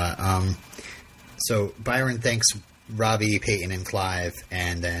that thought. So Byron thanks Robbie, Peyton, and Clive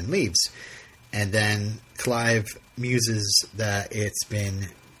and then leaves. And then Clive muses that it's been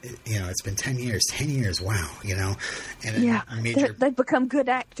 10 years. 10 years, wow, And yeah, they've become good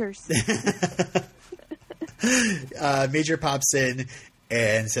actors. Major pops in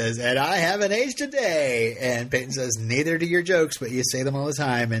and says, and I haven't aged a day. And Peyton says, neither do your jokes, but you say them all the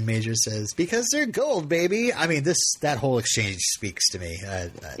time. And Major says, because they're gold, baby. I mean, that whole exchange speaks to me.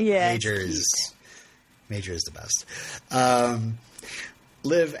 Yeah, Major is the best.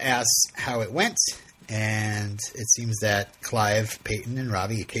 Liv asks how it went. And it seems that Clive, Peyton, and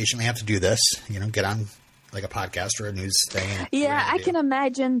Robbie occasionally have to do this, get on like a podcast or a news thing. Yeah, I can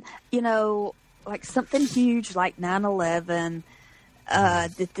imagine, like something huge like 9/11,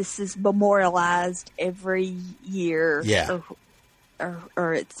 that this is memorialized every year. Yeah.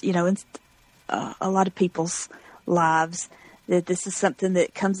 Or it's, in a lot of people's lives, that this is something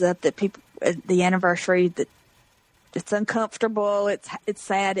that comes up, that people, the anniversary, that it's uncomfortable, it's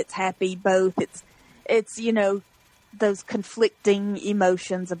sad, it's happy, both. It's those conflicting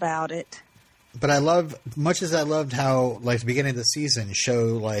emotions about it. But much as I loved how, like, the beginning of the season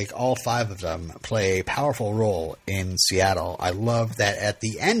show, like, all five of them play a powerful role in Seattle. I love that at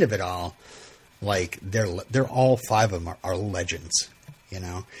the end of it all, like, they're all five of them are legends,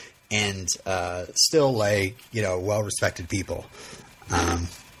 and still like, well-respected people.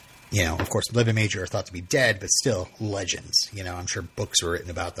 Of course, Liv and Major are thought to be dead, but still legends. I'm sure books were written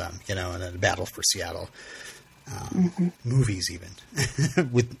about them, and the battle for Seattle. Movies even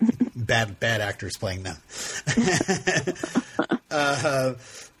with bad actors playing them.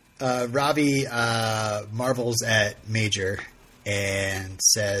 Ravi marvels at Major and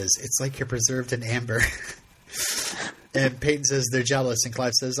says, "It's like you're preserved in amber." And Peyton says they're jealous, and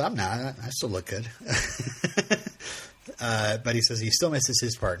Clive says, "I'm not. I still look good." But he says he still misses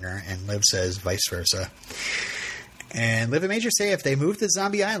his partner, and Liv says vice versa. And Liv and Major say if they moved to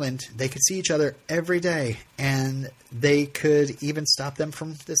Zombie Island, they could see each other every day, and they could even stop them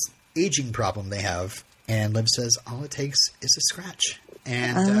from this aging problem they have. And Liv says all it takes is a scratch.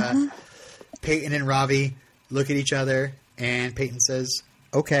 And Peyton and Ravi look at each other, and Peyton says,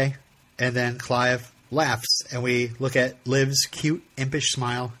 "Okay." And then Clive laughs, and we look at Liv's cute, impish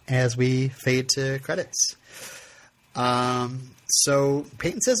smile as we fade to credits. So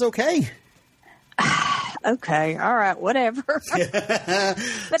Peyton says, "Okay." Okay, all right, whatever.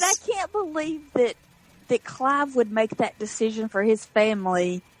 But I can't believe that Clive would make that decision for his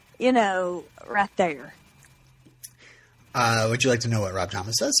family, right there. Would you like to know what Rob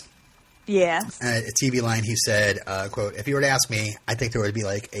Thomas says? Yes. A TV line, he said, quote, "If you were to ask me, I think there would be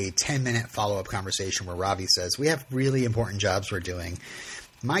like a 10-minute follow-up conversation where Ravi says, we have really important jobs we're doing.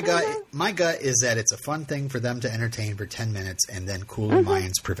 My gut is that it's a fun thing for them to entertain for 10 minutes and then cooler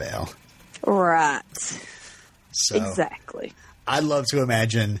minds prevail." Right. So, exactly. I'd love to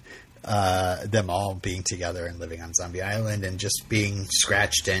imagine them all being together and living on Zombie Island and just being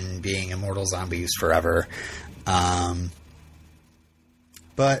scratched and being immortal zombies forever.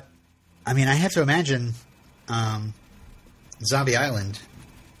 But, I mean, I have to imagine Zombie Island,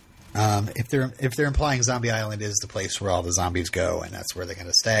 if they're implying Zombie Island is the place where all the zombies go and that's where they're going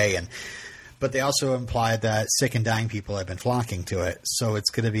to stay, but they also implied that sick and dying people have been flocking to it, so it's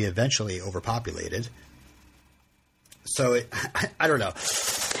going to be eventually overpopulated. So I don't know.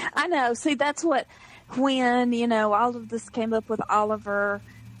 I know. See, that's what when all of this came up with Oliver,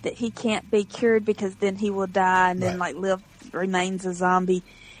 that he can't be cured because then he will die, and then like Liv remains a zombie.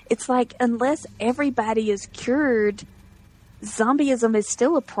 It's like unless everybody is cured, zombieism is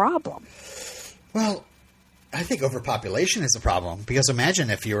still a problem. Well, I think overpopulation is a problem, because imagine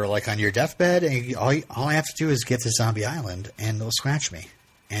if you were like on your deathbed and all I have to do is get to Zombie Island and they'll scratch me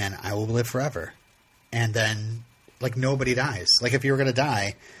and I will live forever. And then like nobody dies. Like if you were going to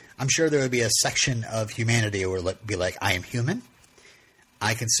die, I'm sure there would be a section of humanity where it would be like, I am human.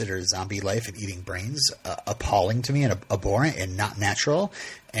 I consider zombie life and eating brains appalling to me and abhorrent and not natural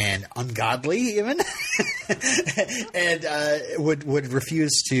and ungodly even. And would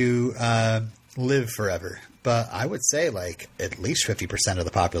refuse to live forever. But I would say like at least 50% of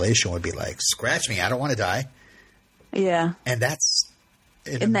the population would be like, scratch me, I don't want to die. Yeah. And that's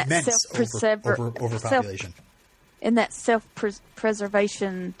an immense overpopulation. In that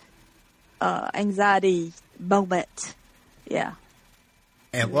self-preservation anxiety moment. Yeah.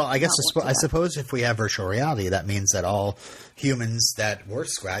 And well, I guess I suppose if we have virtual reality, that means that all humans that were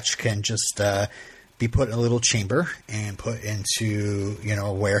scratched can just be put in a little chamber and put into,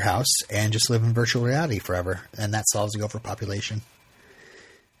 a warehouse and just live in virtual reality forever. And that solves the overpopulation.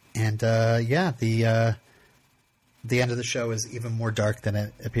 And the end of the show is even more dark than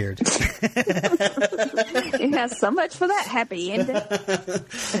it appeared. It has so much for that happy ending.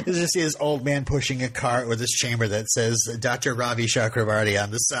 You just see this old man pushing a cart with this chamber that says Dr. Ravi Chakravarti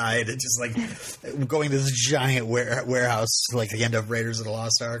on the side, and just like going to this giant warehouse, like the end of Raiders of the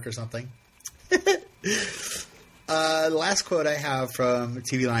Lost Ark or something. The last quote I have from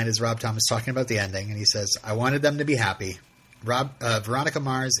TV Line is Rob Thomas talking about the ending, and he says, "I wanted them to be happy. Veronica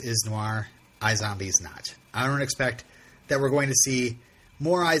Mars is noir, iZombies not. I don't expect that we're going to see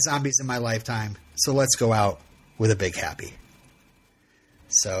more iZombies in my lifetime, so let's go out with a big happy."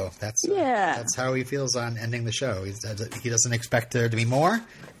 So that's how he feels on ending the show. He doesn't expect there to be more.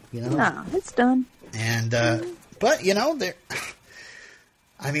 No, it's done. And but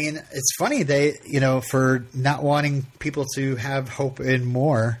I mean, it's funny they for not wanting people to have hope in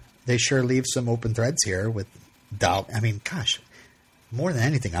more, they sure leave some open threads here with I mean, gosh, more than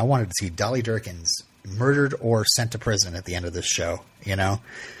anything, I wanted to see Dolly Durkins murdered or sent to prison at the end of this show,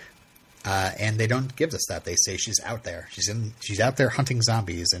 and they don't give us that. They say she's out there. She's out there hunting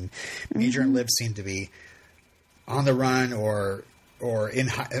zombies, and Major and Liv seem to be on the run or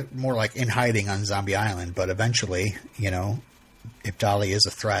more like in hiding on Zombie Island. But eventually, if Dolly is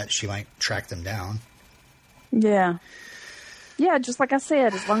a threat, she might track them down. Yeah. Yeah, just like I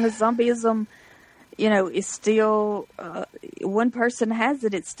said, as long as zombieism is still, one person has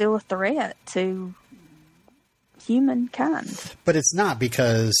it, it's still a threat to humankind. But it's not,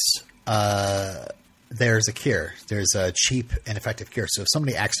 because there's a cure. There's a cheap and effective cure. So if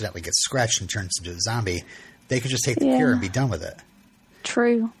somebody accidentally gets scratched and turns into a zombie, they could just take the cure and be done with it.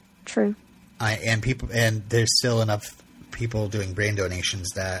 True. And there's still enough people doing brain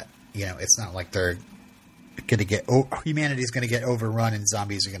donations that, it's not like they're going to get humanity's going to get overrun and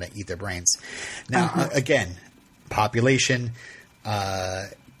zombies are going to eat their brains. Now, again, population,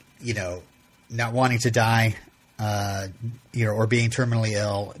 not wanting to die, or being terminally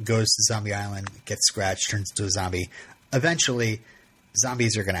ill, goes to Zombie Island, gets scratched, turns into a zombie. Eventually,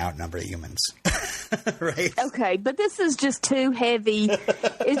 zombies are going to outnumber humans, right? Okay, but this is just too heavy.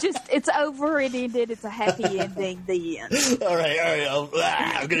 It's over. It ended. It's a happy ending. The end. All right.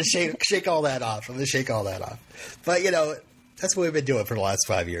 I'm going to shake all that off. But that's what we've been doing for the last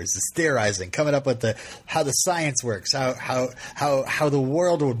 5 years: is theorizing, coming up with how the science works, how the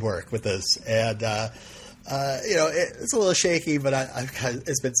world would work with this, and it's a little shaky, but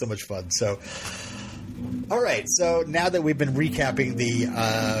it's been so much fun. So. All right, so now that we've been recapping the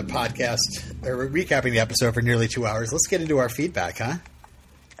podcast, or recapping the episode for nearly 2 hours, let's get into our feedback, huh?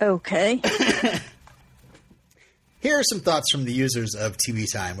 Okay. Here are some thoughts from the users of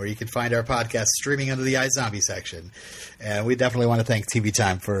TV Time, where you can find our podcast streaming under the iZombie section. And we definitely want to thank TV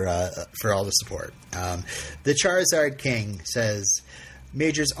Time for all the support. The Charizard King says,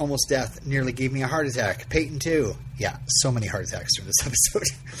 Major's almost death nearly gave me a heart attack. Peyton, too. Yeah, so many heart attacks during this episode.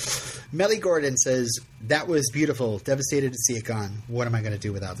 Melly Gordon says, that was beautiful. Devastated to see it gone. What am I going to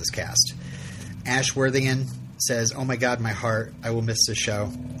do without this cast? Ash Worthian says, oh my God, my heart. I will miss this show.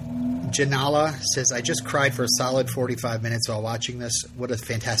 Janala says, I just cried for a solid 45 minutes while watching this. What a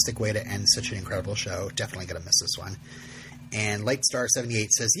fantastic way to end such an incredible show. Definitely going to miss this one. And Lightstar78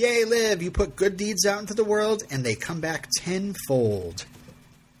 says, yay, Liv, you put good deeds out into the world, and they come back tenfold.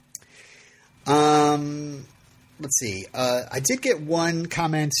 Let's see. I did get one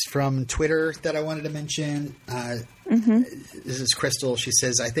comment from Twitter that I wanted to mention. This is Crystal. She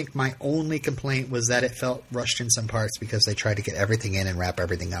says, I think my only complaint was that it felt rushed in some parts because they tried to get everything in and wrap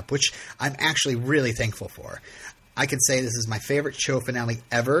everything up, which I'm actually really thankful for. I can say this is my favorite show finale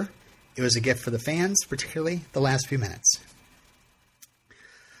ever. It was a gift for the fans, particularly the last few minutes.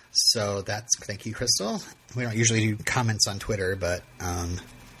 So thank you, Crystal. We don't usually do comments on Twitter, but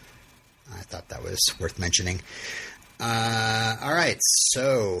I thought that was worth mentioning. All right,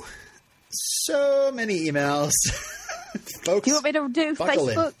 so many emails. Folks, do you want me to do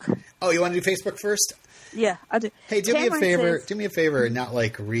Facebook? In. Oh, you want to do Facebook first? Yeah, I do. Hey, do me a favor and not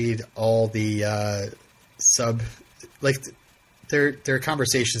read all the there are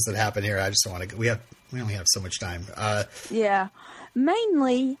conversations that happen here. I just don't want to. We only have so much time. Yeah,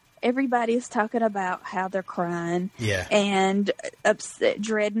 mainly everybody is talking about how they're crying. Yeah. And upset,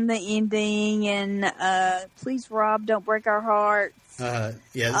 dreading the ending, and please, Rob, don't break our hearts. Yeah,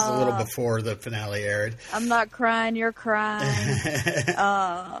 this is a little before the finale aired. I'm not crying, you're crying.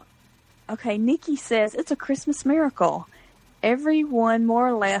 Okay, Nikki says, it's a Christmas miracle. Everyone more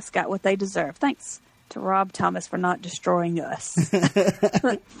or less got what they deserve. Thanks to Rob Thomas for not destroying us.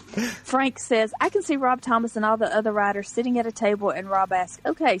 Frank says, I can see Rob Thomas and all the other writers sitting at a table, and Rob asks,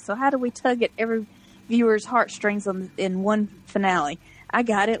 okay, so how do we tug at every viewer's heartstrings in one finale? I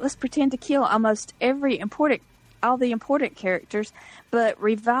got it. Let's pretend to kill almost all the important characters, but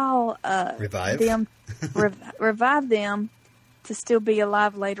revive them to still be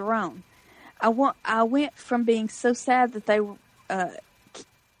alive later on. I went from being so sad that they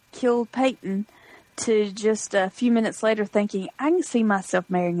killed Peyton to just a few minutes later thinking, I can see myself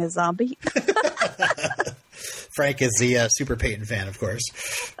marrying a zombie. Frank is the super Peyton fan, of course.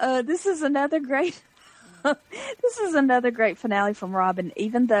 This is another great finale from Robin.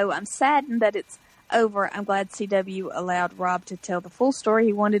 Even though I'm saddened that it's over, I'm glad CW allowed Rob to tell the full story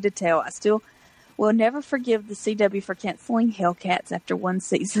he wanted to tell. I still will never forgive the CW for canceling Hellcats after one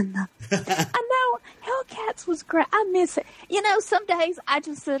season. I know, Hellcats was great. I miss it. Some days I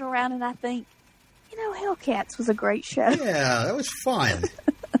just sit around and I think, Hellcats was a great show. Yeah, that was fun.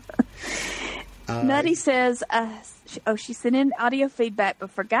 Nutty says, she sent in audio feedback, but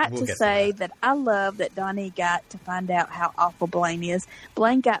forgot to say that I love that Donnie got to find out how awful Blaine is.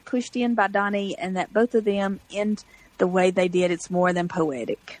 Blaine got pushed in by Donnie, and that both of them end the way they did. It's more than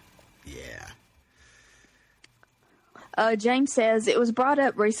poetic. Yeah. James says, it was brought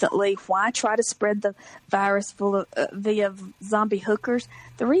up recently, why try to spread the virus via zombie hookers?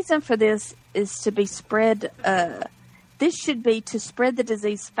 The reason for this is to be spread, this should be to spread the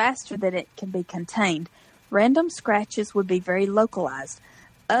disease faster than it can be contained. Random scratches would be very localized.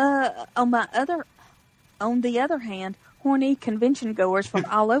 On my On the other hand, horny convention goers from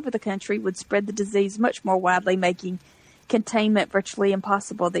all over the country would spread the disease much more widely, making containment virtually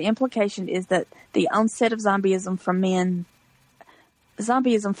impossible. The implication is that the onset of zombieism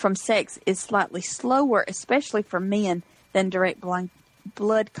from sex is slightly slower, especially for men, than direct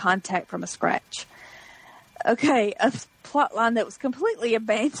blood contact from a scratch. Okay, a plot line that was completely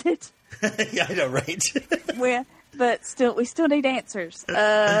abandoned. Yeah, I know, right? But we still need answers.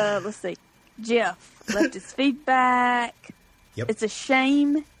 Let's see. Jeff left his feedback. Yep. It's a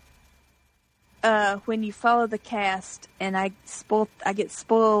shame when you follow the cast and I get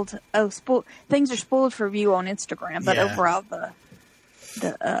spoiled. Things are spoiled for you on Instagram, but overall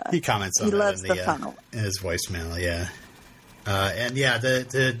he comments on he that loves the funnel in his voicemail. Yeah, and yeah,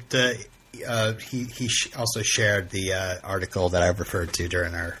 he also shared the article that I referred to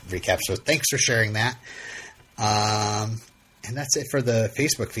during our recap. So thanks for sharing that. And that's it for the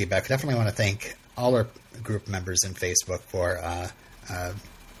Facebook feedback. I definitely want to thank all our group members in Facebook for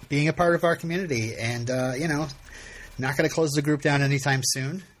being a part of our community, and not going to close the group down anytime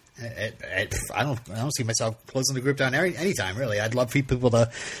soon. I don't see myself closing the group down anytime, really. I'd love for people to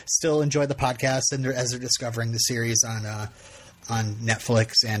still enjoy the podcast and as they're discovering the series on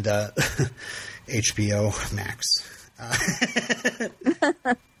Netflix and HBO Max.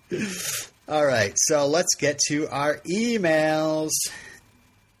 All right, so let's get to our emails.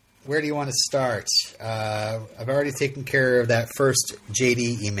 Where do you want to start? I've already taken care of that first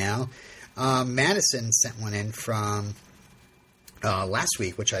JD email. Madison sent one in from last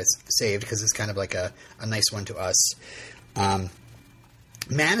week, which I saved because it's kind of like a nice one to us.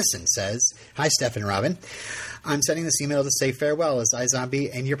 Madison says, "Hi, Steph and Robin. I'm sending this email to say farewell as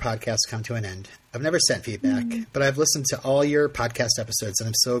iZombie and your podcast come to an end. I've never sent feedback, but I've listened to all your podcast episodes, and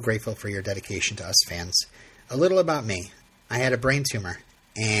I'm so grateful for your dedication to us fans. A little about me. I had a brain tumor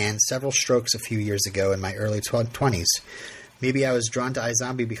and several strokes a few years ago in my early 20s. Maybe I was drawn to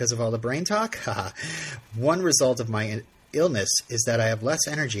iZombie because of all the brain talk? One result of my illness is that I have less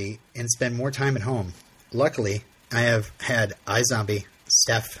energy and spend more time at home. Luckily, I have had iZombie,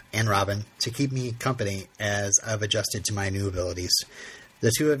 Steph, and Robin to keep me company as I've adjusted to my new abilities.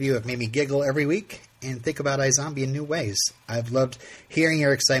 The two of you have made me giggle every week and think about iZombie in new ways. I've loved hearing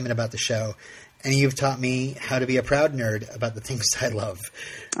your excitement about the show, and you've taught me how to be a proud nerd about the things I love.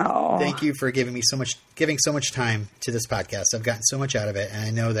 Aww. Thank you for giving so much time to this podcast. I've gotten so much out of it, and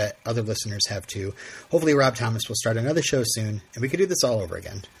I know that other listeners have too. Hopefully Rob Thomas will start another show soon, and we could do this all over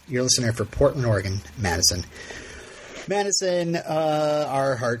again. Your listener for Portland, Oregon, Madison." Madison,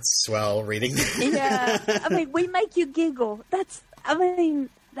 our hearts swell reading. Yeah, I mean, we make you giggle. That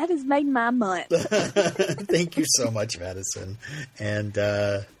has made my month. Thank you so much, Madison. And,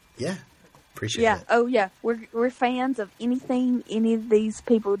 appreciate it. Oh, yeah. We're fans of anything any of these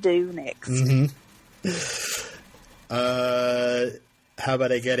people do next. Mm-hmm. How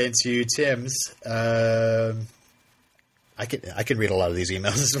about I get into Tim's? I can read a lot of these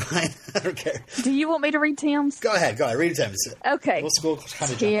emails. It's fine. I don't care. Do you want me to read Tim's? Go ahead. Read Tim's. Okay. We'll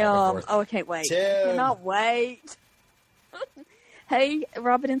kind of Tim. jump back and forth. Oh, I can't wait. Tim. Cannot wait. Hey,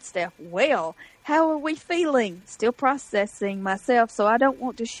 Robin and Steph. Well, how are we feeling? Still processing myself, so I don't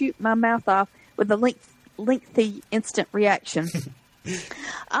want to shoot my mouth off with a lengthy instant reaction.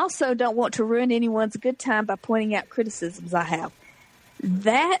 I also don't want to ruin anyone's good time by pointing out criticisms I have.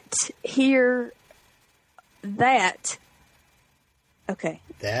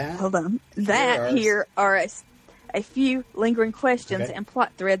 Hold on. Here are a few lingering questions and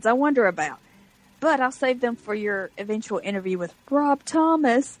plot threads I wonder about. But I'll save them for your eventual interview with Rob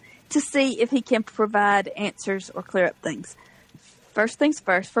Thomas to see if he can provide answers or clear up things. First things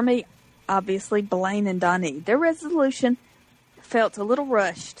first, for me, obviously, Blaine and Donnie. Their resolution felt a little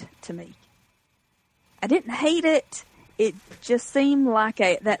rushed to me. I didn't hate it. It just seemed like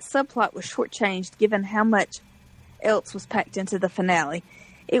that subplot was shortchanged given how much else was packed into the finale.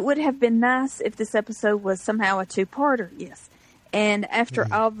 It would have been nice if this episode was somehow a two-parter, yes. And after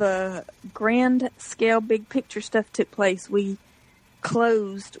all the grand scale, big picture stuff took place, we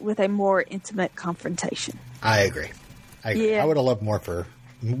closed with a more intimate confrontation. I agree. Yeah. I would have loved more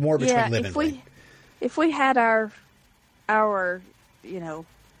between Liv and Blaine. If we had our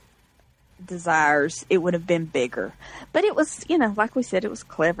desires, it would have been bigger. But it was, like we said, it was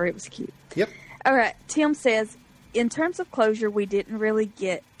clever. It was cute. Yep. All right. Tim says, in terms of closure, we didn't really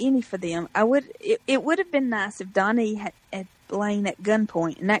get any for them. It would have been nice if Donnie had Blaine at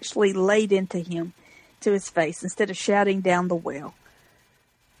gunpoint and actually laid into him to his face instead of shouting down the well.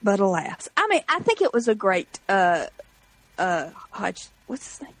 But alas. I mean, I think it was a great what's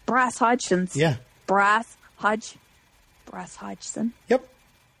his name? Bryce Hodgson's. Yeah. Bryce Hodgson. Yep.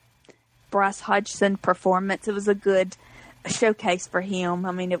 Bryce Hodgson performance. It was a good showcase for him.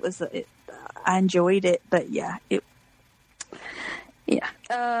 I mean, I enjoyed it, but yeah.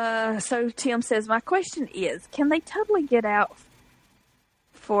 So Tim says, my question is, can they totally get out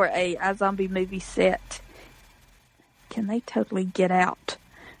for a iZombie movie set? Can they totally get out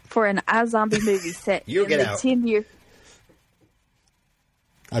for an iZombie movie set in the 10-year...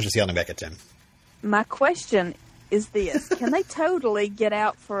 I was just yelling back at Tim. My question is this. Can they totally get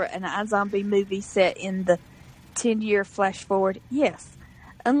out for an iZombie movie set in the 10-year flash forward? Yes.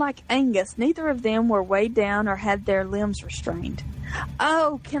 Unlike Angus, neither of them were weighed down or had their limbs restrained.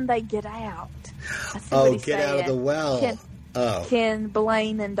 Oh, can they get out? Oh, get out of the well. Can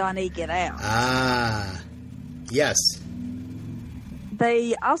Blaine and Donnie get out? Ah, yes.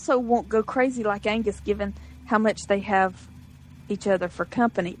 They also won't go crazy like Angus, given how much they have each other for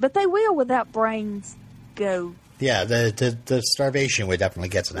company. But they will without brains go. Yeah, the starvation would definitely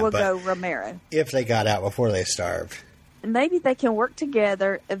get to them. Will go Romero. If they got out before they starved. Maybe they can work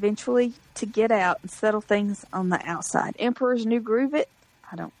together eventually to get out and settle things on the outside. Emperor's New Groove it.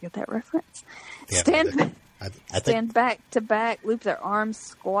 I don't get that reference. Yeah, Stand back to back, loop their arms,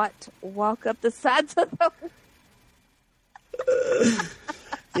 squat, walk up the sides of the...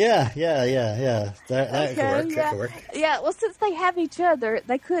 Yeah. That could work. That could work. Yeah, well, since they have each other,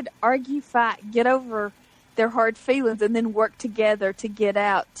 they could argue, fight, get over their hard feelings, and then work together to get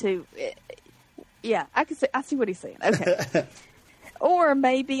out to... Yeah, I see what he's saying. Okay. Or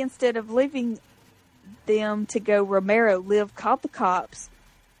maybe instead of leaving them to go Romero, Liv called the cops,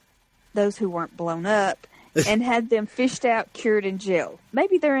 those who weren't blown up, and had them fished out, cured, and jailed.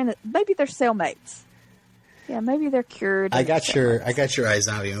 Maybe they're cellmates. Yeah, maybe they're cured. I got your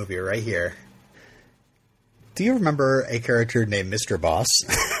iZombie movie right here. Do you remember a character named Mr. Boss?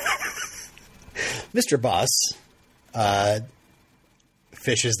 Mr. Boss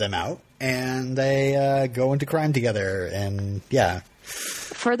fishes them out, and they go into crime together, and yeah.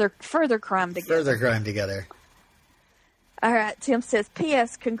 Further crime together. Further crime together. All right, Tim says,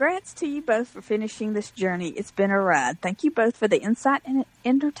 P.S. Congrats to you both for finishing this journey. It's been a ride. Thank you both for the insight and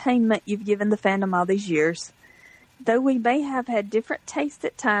entertainment you've given the fandom all these years. Though we may have had different tastes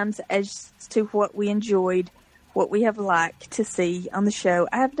at times as to what we enjoyed, what we have liked to see on the show,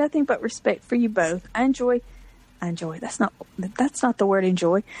 I have nothing but respect for you both. I enjoy. That's not the word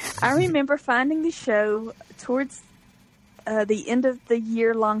enjoy. I remember finding the show towards the end of the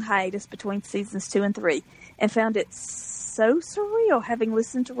year-long hiatus between seasons 2 and 3, and found it so surreal, having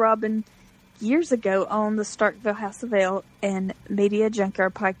listened to Robin years ago on the Starkville House of L and Media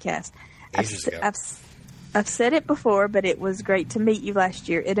Junkyard podcast. Ages ago. I've said it before, but it was great to meet you last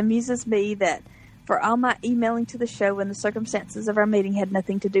year. It amuses me that for all my emailing to the show and the circumstances of our meeting had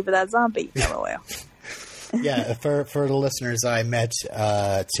nothing to do with iZombie. LOL. Yeah, for the listeners, I met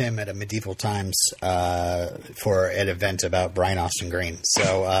Tim at a Medieval Times for an event about Brian Austin Green.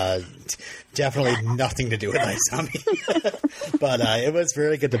 So definitely nothing to do with iZombie. But it was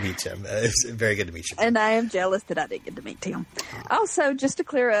very good to meet Tim. It was very good to meet you. And I am jealous that I didn't get to meet Tim. Also, just to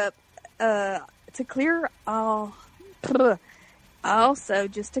clear up, it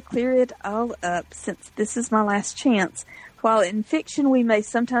all up, since this is my last chance. While in fiction we may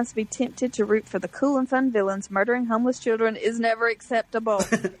sometimes be tempted to root for the cool and fun villains, murdering homeless children is never acceptable.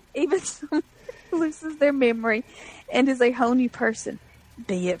 Even someone who loses their memory and is a whole new person,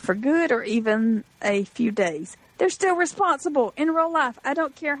 be it for good or even a few days. They're still responsible in real life. I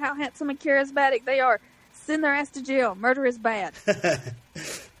don't care how handsome and charismatic they are. Send their ass to jail. Murder is bad.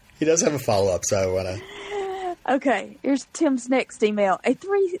 He does have a follow-up, so I want to... Okay, here's Tim's next email. A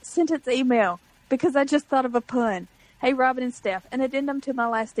 3-sentence email, because I just thought of a pun. Hey, Robin and Steph, an addendum to my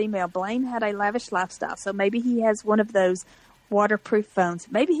last email. Blaine had a lavish lifestyle, so maybe he has one of those waterproof phones.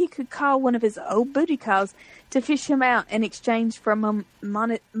 Maybe he could call one of his old booty calls to fish him out in exchange for a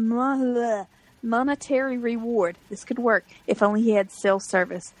monetary reward. This could work if only he had cell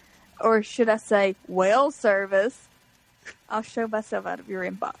service. Or should I say, well service? I'll show myself out of your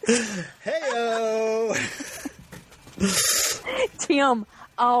inbox. Hey-o! Tim,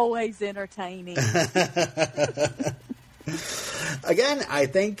 always entertaining. Again, I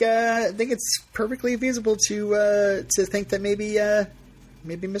think it's perfectly feasible to think that maybe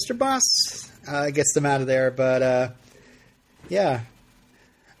Mr. Boss gets them out of there, but yeah.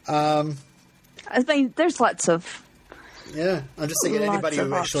 I mean, there's lots of. Yeah, I'm just thinking anybody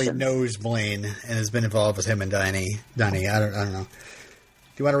who actually knows Blaine and has been involved with him and Donnie. I don't know. Do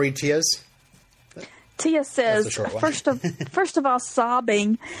you want to read Tia's? Tia says, first of all,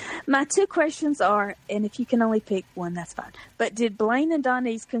 sobbing. My two questions are, and if you can only pick one, that's fine. But did Blaine and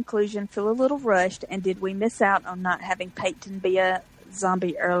Donnie's conclusion feel a little rushed, and did we miss out on not having Peyton be a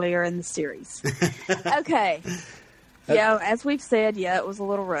zombie earlier in the series. Okay. Yeah, as we've said, it was a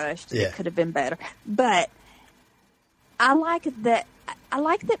little rushed. Yeah. It could have been better. But I like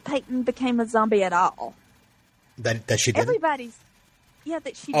that Peyton became a zombie at all. That she did?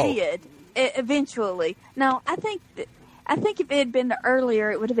 That she did eventually. Now, I think if it had been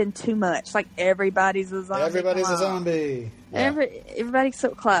earlier, it would have been too much. Like, everybody's a zombie. Everybody's a zombie. Yeah. Everybody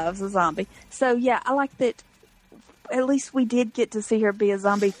except Clive's a zombie. So, yeah, I like that at least we did get to see her be a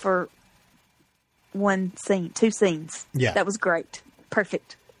zombie for one scene, 2 scenes. Yeah. That was great.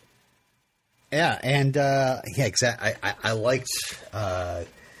 Perfect. Yeah, and, exactly. I liked, I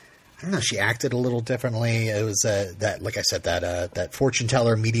don't know, she acted a little differently. It was, that, like I said, that fortune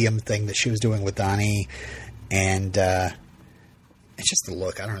teller medium thing that she was doing with Donnie. And, it's just the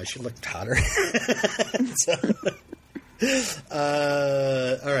look. I don't know. She looked hotter.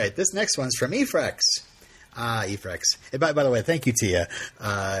 All right. This next one's from Efrex. Efrex. And by the way, thank you, Tia.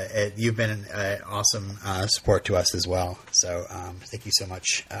 You've been an awesome support to us as well. So thank you so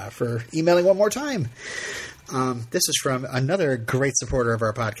much for emailing one more time. This is from another great supporter of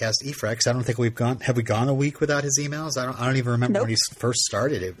our podcast, Efrex. I don't think have we gone a week without his emails? I don't even remember when he first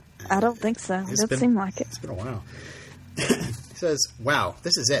started it. I don't think so. It doesn't seem like it. It's been a while. He says, wow,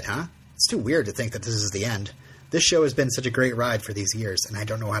 this is it, huh? It's too weird to think that this is the end. This show has been such a great ride for these years, and I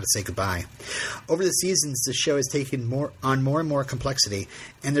don't know how to say goodbye. Over the seasons, the show has taken more and more complexity,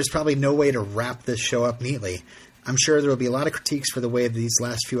 and there's probably no way to wrap this show up neatly. I'm sure there will be a lot of critiques for the way these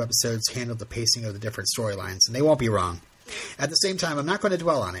last few episodes handled the pacing of the different storylines, and they won't be wrong. At the same time, I'm not going to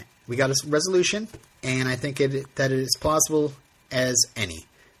dwell on it. We got a resolution, and I think that it is plausible as any.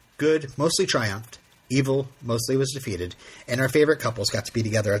 Good mostly triumphed. Evil mostly was defeated, and our favorite couples got to be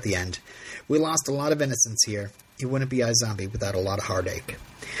together at the end. We lost a lot of innocence here. It wouldn't be iZombie without a lot of heartache.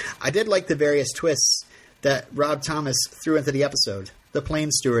 I did like the various twists that Rob Thomas threw into the episode. The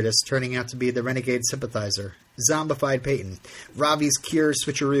plane stewardess turning out to be the renegade sympathizer, zombified Peyton, Ravi's cure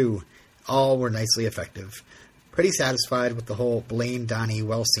switcheroo, all were nicely effective. Pretty satisfied with the whole Blaine Donnie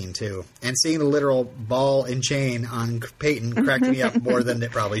Wells scene, too. And seeing the literal ball and chain on Peyton cracked me up more than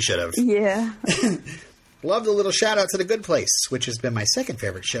it probably should have. Yeah. Love the little shout out to The Good Place, which has been my second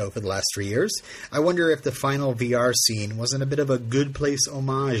favorite show for the last 3 years. I wonder if the final VR scene wasn't a bit of a Good Place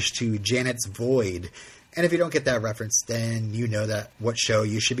homage to Janet's Void. And if you don't get that reference, then you know that what show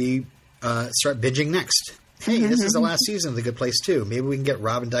you should be start binging next. Hey, this is the last season of The Good Place, too. Maybe we can get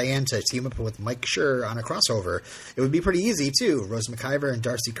Rob and Diane to team up with Mike Schur on a crossover. It would be pretty easy, too. Rose McIver and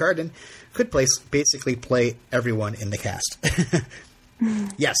Darcy Carden could basically play everyone in the cast.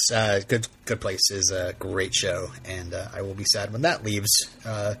 Yes, Good Place is a great show, and I will be sad when that leaves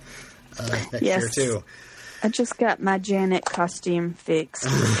next year, too. I just got my Janet costume fixed.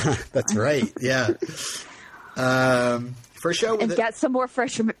 That's right, yeah. For a show with and got some more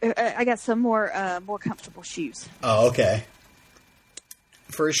I got some more comfortable shoes. Oh, okay.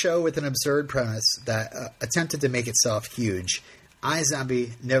 For a show with an absurd premise that attempted to make itself huge,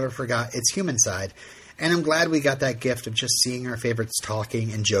 iZombie never forgot its human side, and I'm glad we got that gift of just seeing our favorites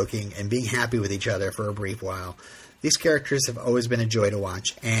talking and joking and being happy with each other for a brief while. These characters have always been a joy to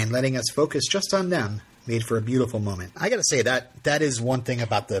watch, and letting us focus just on them made for a beautiful moment. I gotta say, that is one thing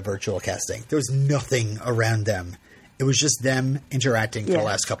about the virtual casting. There was nothing around them. It was just them interacting for the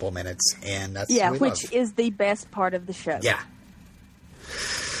last couple of minutes, and that's what we which love. is the best part of the show. Yeah.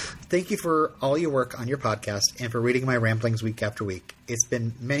 Thank you for all your work on your podcast and for reading my ramblings week after week. It's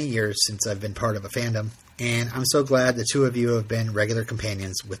been many years since I've been part of a fandom, and I'm so glad the two of you have been regular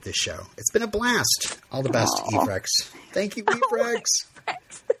companions with this show. It's been a blast. All the best, Efrex. Thank you, Efrex. Efrex,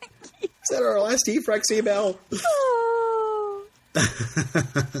 thank you. Is that our last Efrex email? Oh.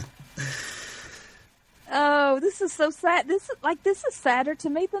 Oh, this is so sad. This is sadder to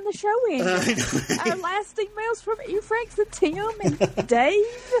me than the show ended. Our last emails from Efrex and Tim and Dave.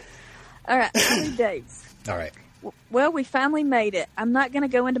 All right, how many days? All right. Well, we finally made it. I'm not going to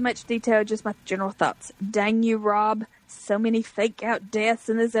go into much detail, just my general thoughts. Dang you, Rob. So many fake out deaths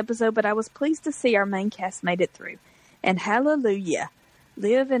in this episode, but I was pleased to see our main cast made it through. And hallelujah.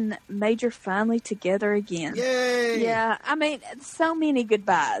 Liv and Major finally together again. Yay! Yeah, I mean, so many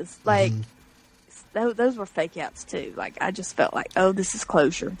goodbyes. Like, those were fake outs too. Like, I just felt like, oh, this is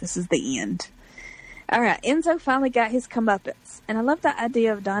closure. This is the end. All right, Enzo finally got his comeuppance. And I love the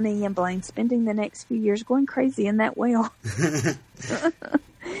idea of Donnie and Blaine spending the next few years going crazy in that well.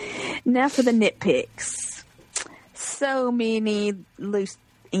 Now for the nitpicks. So many loose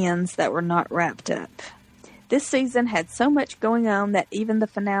ends that were not wrapped up. This season had so much going on that even the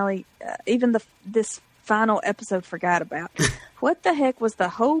finale, this final episode forgot about. What the heck was the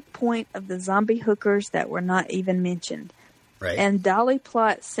whole point of the zombie hookers that were not even mentioned? Right. And Dolly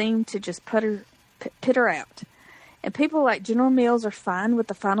plot seemed to just put her out. And people like General Mills are fine with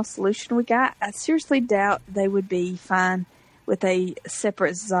the final solution we got. I seriously doubt they would be fine with a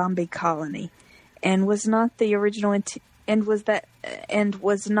separate zombie colony. And was not the original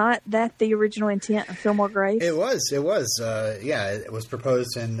was not that the original intent of Fillmore Graves? It was. Yeah, it was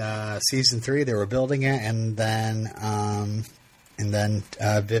proposed in season 3. They were building it, and then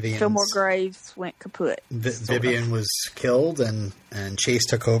Vivian. Fillmore Graves went kaput. Vivian was killed, and Chase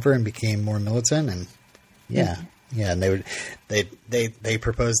took over and became more militant, and and they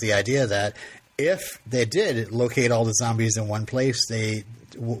proposed the idea that if they did locate all the zombies in one place, who's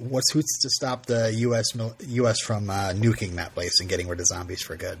to stop the U.S. from nuking that place and getting rid of zombies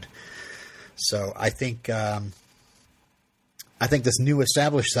for good? So I think this new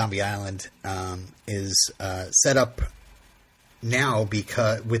established zombie island is set up now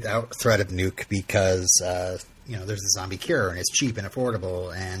because without threat of nuke because there's a zombie cure and it's cheap and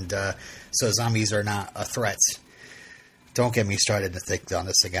affordable, and so zombies are not a threat. Don't get me started to think on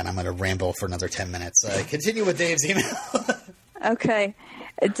this again. I'm going to ramble for another 10 minutes. Continue with Dave's email. Okay.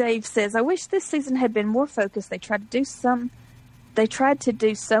 Dave says, I wish this season had been more focused. They tried to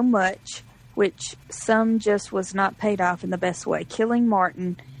do so much, which some just was not paid off in the best way. Killing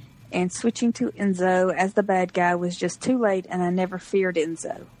Martin and switching to Enzo as the bad guy was just too late, and I never feared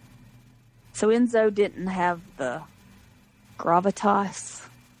Enzo. So Enzo didn't have the gravitas.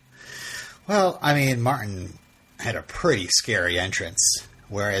 Well, I mean, Martin had a pretty scary entrance,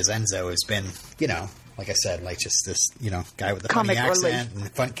 whereas Enzo has been, like I said, like just this, guy with the funny accent and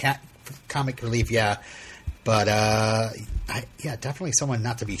fun comic relief, yeah. But definitely someone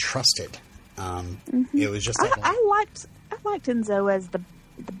not to be trusted. It was just like I liked Enzo as the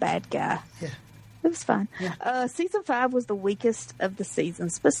bad guy. Yeah, it was fun. Yeah. Season 5 was the weakest of the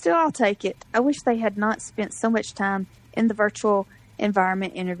seasons, but still, I'll take it. I wish they had not spent so much time in the virtual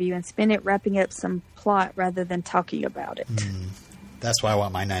environment interview and spent it wrapping up some plot rather than talking about it. That's why I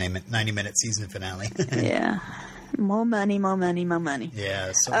want my 90-minute season finale. Yeah. More money, more money, more money.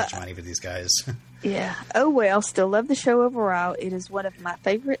 Yeah, so much money for these guys. Yeah. Oh, well, still love the show overall. It is one of my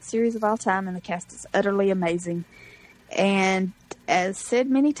favorite series of all time, and the cast is utterly amazing. And as said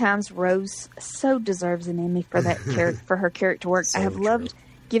many times, Rose so deserves an Emmy for that for her character work. So I have loved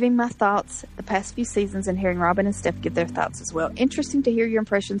giving my thoughts the past few seasons and hearing Robin and Steph give their thoughts as well. Interesting to hear your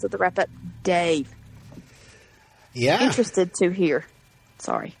impressions of the wrap-up, Dave. Yeah. Interested to hear.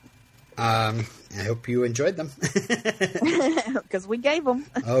 Sorry. I hope you enjoyed them. Because we gave them.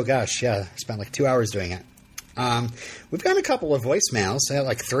 Oh, gosh, yeah. Spent like 2 hours doing it. We've got a couple of voicemails. I got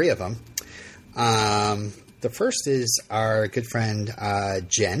like 3 of them. The first is our good friend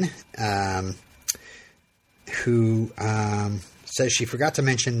Jen, who says she forgot to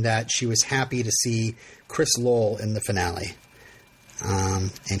mention that she was happy to see Chris Lowell in the finale.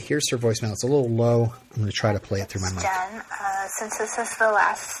 And here's her voicemail. It's a little low. I'm going to try to play it through my mic. Jen, since this is the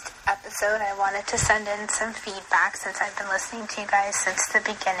last episode, I wanted to send in some feedback since I've been listening to you guys since the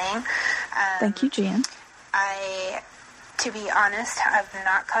beginning. Thank you, Jen. To be honest, I've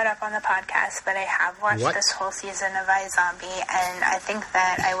not caught up on the podcast, but I have watched this whole season of iZombie, and I think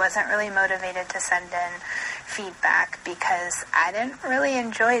that I wasn't really motivated to send in feedback because I didn't really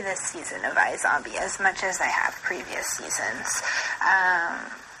enjoy this season of iZombie as much as I have previous seasons.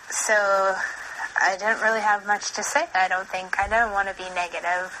 So I didn't really have much to say. I don't want to be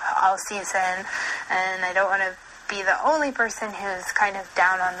negative all season, and I don't want to be the only person who's kind of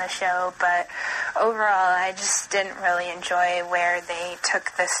down on the show, but overall I just didn't really enjoy where they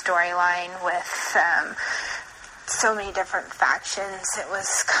took the storyline with so many different factions. It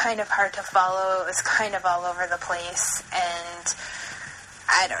was kind of hard to follow. It was kind of all over the place, and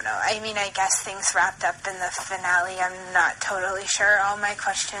I don't know. I mean, I guess things wrapped up in the finale. I'm not totally sure all my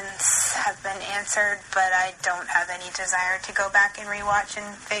questions have been answered, but I don't have any desire to go back and rewatch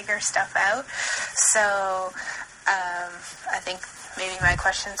and figure stuff out. So I think maybe my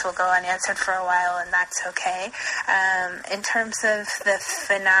questions will go unanswered for a while, and that's okay. In terms of the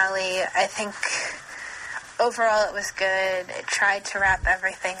finale, I think overall it was good. It tried to wrap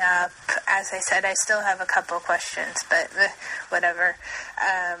everything up. As I said, I still have a couple questions, but whatever.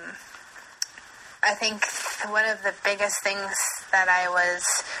 I think one of the biggest things that I was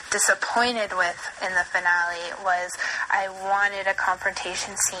disappointed with in the finale was I wanted a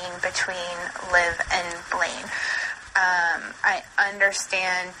confrontation scene between Liv and Blaine. I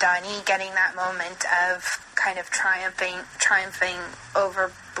understand Donnie getting that moment of kind of triumphing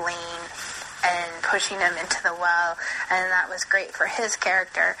over Blaine and pushing him into the well, and that was great for his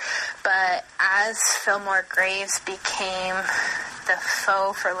character. But as Fillmore Graves became the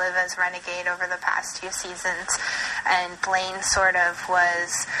foe for Liv as Renegade over the past 2 seasons, and Blaine sort of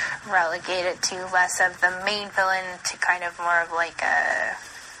was relegated to less of the main villain to kind of more of like a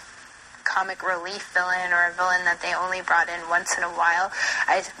comic relief villain, or a villain that they only brought in once in a while.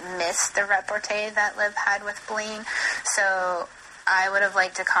 I missed the repartee that Liv had with Blaine, so I would have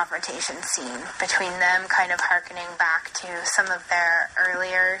liked a confrontation scene between them, kind of hearkening back to some of their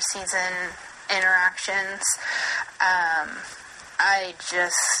earlier season interactions. I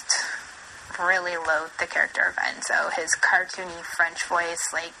just really loathe the character of Enzo. His cartoony French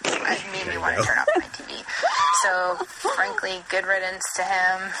voice, like, made me want to turn off my TV. So, frankly, good riddance to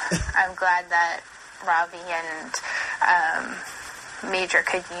him. I'm glad that Robbie and Major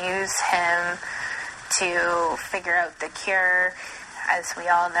could use him to figure out the cure. As we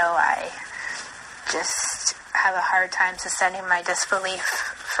all know, I just have a hard time suspending my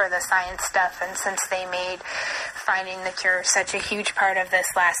disbelief for the science stuff, and since they made finding the cure such a huge part of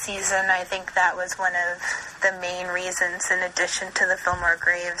this last season, I think that was one of the main reasons, in addition to the Fillmore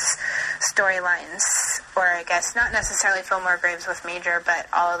Graves storylines, or I guess not necessarily Fillmore Graves with Major, but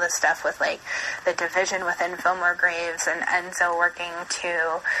all of the stuff with like the division within Fillmore Graves and Enzo working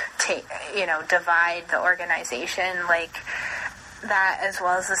to divide the organization, like that, as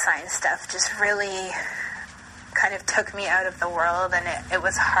well as the science stuff, just really kind of took me out of the world, and it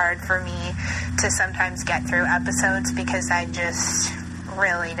was hard for me to sometimes get through episodes because I just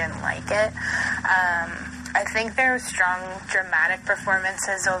really didn't like it. I think there were strong dramatic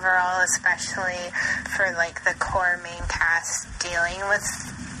performances overall, especially for like the core main cast dealing with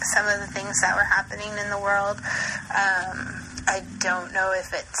some of the things that were happening in the world. I don't know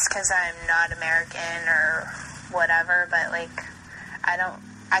if it's because I'm not American or whatever, but like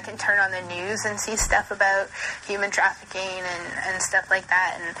I can turn on the news and see stuff about human trafficking and stuff like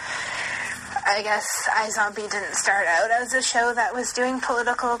that. And I guess iZombie didn't start out as a show that was doing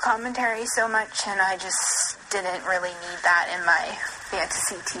political commentary so much, and I just didn't really need that in my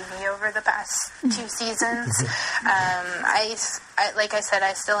fantasy TV over the past 2 seasons. Like I said,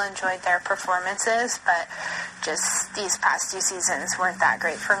 I still enjoyed their performances, but just these past 2 seasons weren't that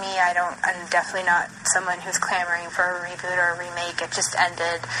great for me. I'm definitely not someone who's clamoring for a reboot or a remake. It just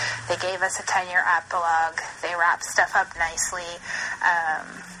ended. They gave us a 10-year epilogue. They wrapped stuff up nicely.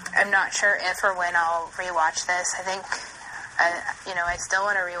 I'm not sure if or when I'll rewatch this. I think, I still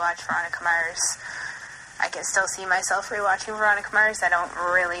want to rewatch Veronica Mars. I can still see myself rewatching Veronica Mars. I don't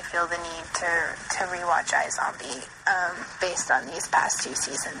really feel the need to rewatch iZombie based on these past 2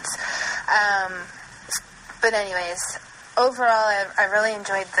 seasons. But anyways, overall, I really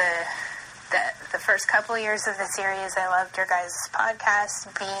enjoyed the first couple years of the series. I loved your guys' podcast,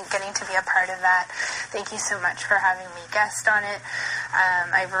 getting to be a part of that. Thank you so much for having me guest on it.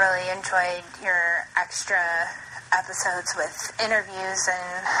 I really enjoyed your extra episodes with interviews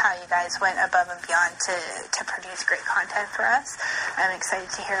and how you guys went above and beyond to produce great content for us. I'm excited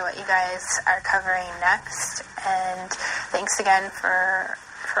to hear what you guys are covering next, and thanks again for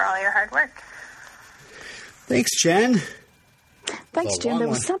all your hard work. Thanks, Jen. Thanks, Jen. There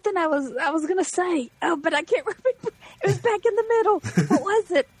was something I was going to say. Oh, but I can't remember. It was back in the middle. What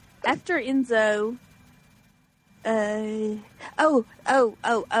was it? After Enzo. The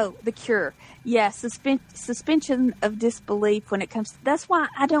cure. Yeah, suspension of disbelief when it comes to, that's why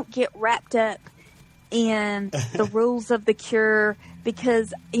I don't get wrapped up in the rules of the cure,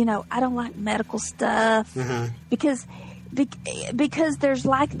 because, I don't like medical stuff. Uh-huh. Because there's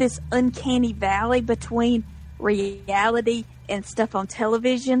like this uncanny valley between reality and stuff on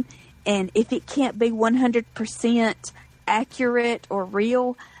television, and if it can't be 100% accurate or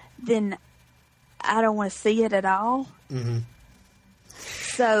real, then I don't want to see it at all. Mm-hmm.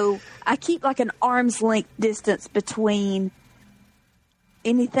 So I keep like an arm's length distance between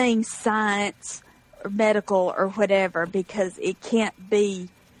anything science or medical or whatever, because it can't be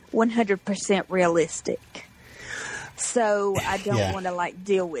 100% realistic. So I don't want to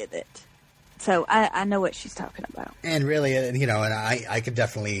deal with it. So I know what she's talking about. And really, and I could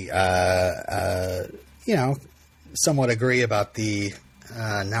definitely, somewhat agree about the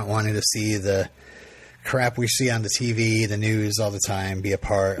not wanting to see the crap we see on the TV, the news all the time, be a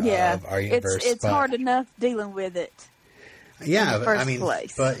part of our universe. It's hard enough dealing with it. Yeah, in the first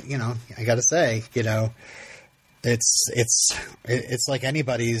place. But I got to say, it's like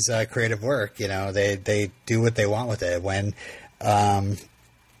anybody's creative work. They do what they want with it. When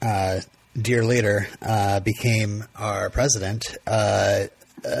Dear Leader became our president,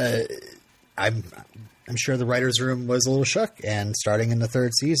 I'm sure the writer's room was a little shook, and starting in the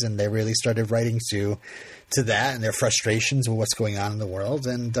 3rd season, they really started writing to that and their frustrations with what's going on in the world.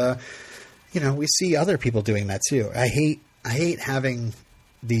 And, we see other people doing that too. I hate having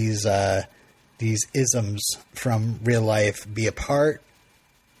these these isms from real life be a part.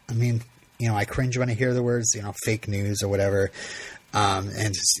 I mean, I cringe when I hear the words, fake news or whatever,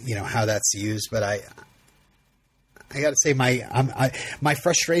 and just, how that's used. But I got to say my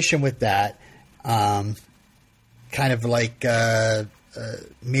frustration with that, kind of like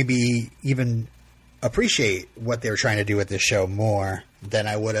maybe even appreciate what they were trying to do with this show more than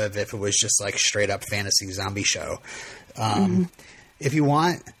I would have if it was just like straight up fantasy zombie show. If you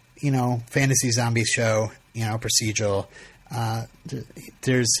want, fantasy zombie show, procedural,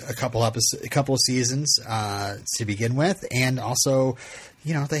 there's a couple of seasons to begin with, and also,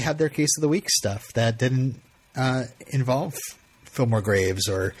 they had their case of the week stuff that didn't involve Fillmore Graves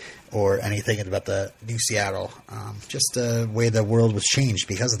or anything about the New Seattle. Just the way the world was changed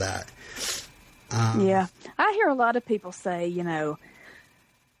because of that. Yeah, I hear a lot of people say,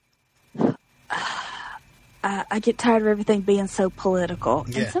 I get tired of everything being so political,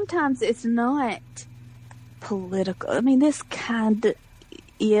 and sometimes it's not political. I mean, this kind of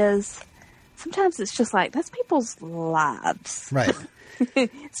is. Sometimes it's just like that's people's lives, right?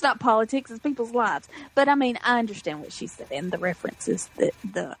 It's not politics; it's people's lives. But I mean, I understand what she's saying. The references,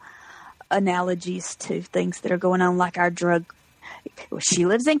 the analogies to things that are going on, like our drug. Well, she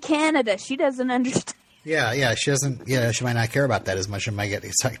lives in Canada. She doesn't understand. Yeah, she doesn't. Yeah, she might not care about that as much. She might get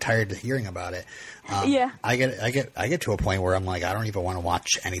tired of hearing about it. I get to a point where I'm like, I don't even want to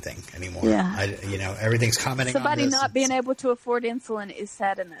watch anything anymore. Yeah, everything's commenting. Somebody on this. not being able to afford insulin is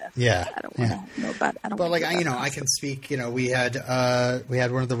sad enough. Yeah, I don't want to know about it. But like, I can speak. We had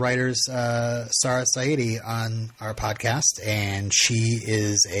one of the writers, S5E13, on our podcast, and she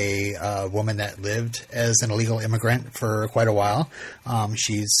is a woman that lived as an illegal immigrant for quite a while.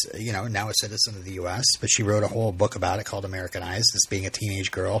 She's now a citizen of the U.S., but she wrote a whole book about it called Americanized, as being a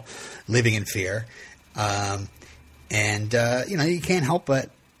teenage girl living in fear. You can't help but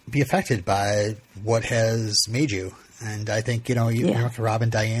be affected by what has made you. And I think, Rob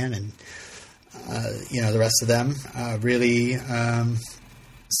and Diane and, the rest of them really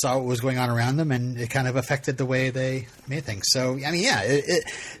saw what was going on around them, and it kind of affected the way they made things. So, I mean,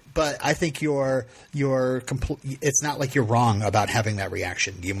 but I think it's not like you're wrong about having that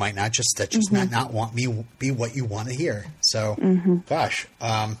reaction. You might not not want me be what you want to hear. So, gosh,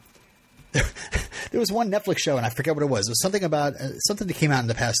 there was one Netflix show, and I forget what it was. It was something about something that came out in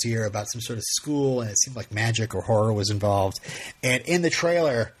the past year about some sort of school, and it seemed like magic or horror was involved. And in the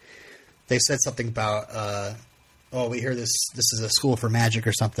trailer, they said something about, we hear this is a school for magic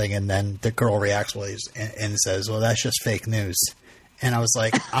or something, and then the girl reacts and says, well, that's just fake news. And I was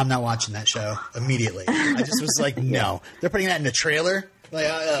like, I'm not watching that show immediately. I just was like, no. They're putting that in the trailer? Like,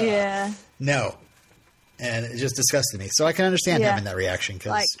 no. And it just disgusted me. So I can understand having that reaction,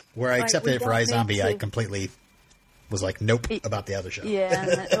 because where I accepted it for iZombie, I completely was like, nope, about the other show.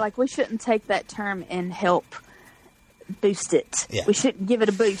 Yeah, like we shouldn't take that term and help boost it. Yeah. We shouldn't give it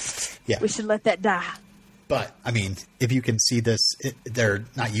a boost. Yeah. We should let that die. But, I mean, if you can see this, they're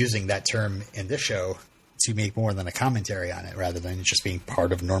not using that term in this show to make more than a commentary on it, rather than just being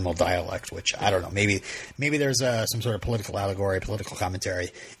part of normal dialect, which I don't know. Maybe there's some sort of political allegory, political commentary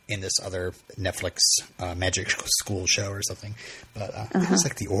in this other Netflix magic school show or something. But it's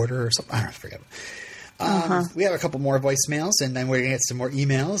like The Order or something. I don't forget. We have a couple more voicemails, and then we're going to get some more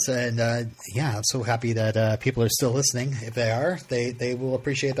emails. And I'm so happy that people are still listening. If they are, they will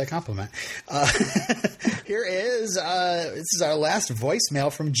appreciate that compliment. Here is this is our last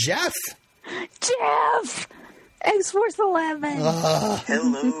voicemail from Jeff. Jeff! X-Force 11.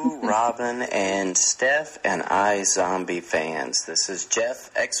 Hello, Robin and Steph and iZombie fans. This is Jeff,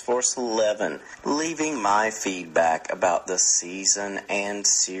 X-Force 11, leaving my feedback about the season and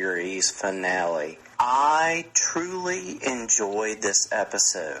series finale. I truly enjoyed this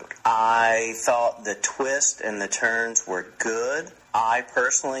episode. I thought the twists and the turns were good. I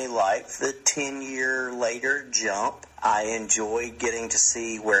personally liked the 10-year later jump. I enjoyed getting to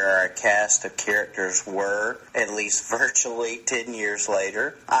see where our cast of characters were, at least virtually 10 years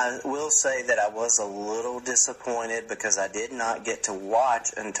later. I will say that I was a little disappointed because I did not get to watch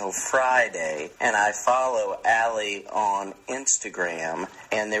until Friday, and I follow Allie on Instagram,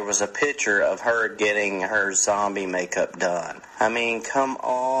 and there was a picture of her getting her zombie makeup done. I mean, come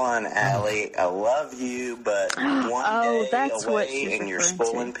on, Allie. I love you, but one day away and you're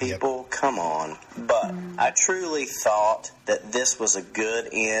spoiling people? Yep. Come on. But I truly thought that this was a good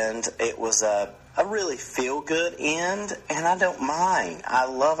end. It was a a really feel-good end, and I don't mind. I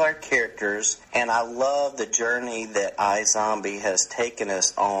love our characters, and I love the journey that iZombie has taken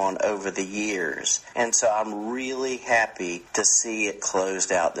us on over the years. And so I'm really happy to see it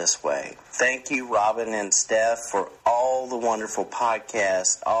closed out this way. Thank you, Robin and Steph, for all the wonderful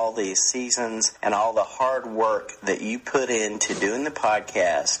podcasts, all these seasons, and all the hard work that you put into doing the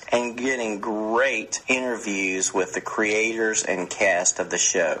podcast and getting great interviews with the creators and cast of the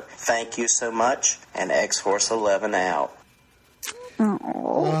show. Thank you so much, and X-Force 11 out.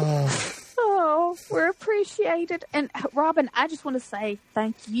 Oh, we're appreciated. And Robin, I just want to say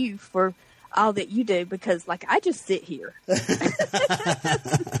thank you for all that you do, because, like, I just sit here.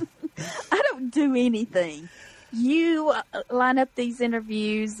 I don't do anything. You line up these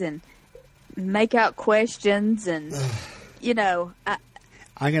interviews and make out questions, and you know,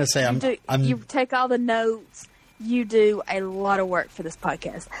 I'm going to say you take all the notes. You do a lot of work for this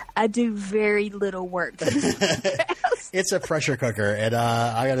podcast. I do very little work for this podcast. It's a pressure cooker, and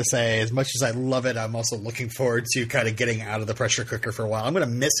I got to say, as much as I love it, I'm also looking forward to kind of getting out of the pressure cooker for a while. I'm going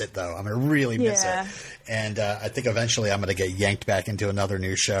to miss it, though. I'm going to really miss it. And I think eventually I'm going to get yanked back into another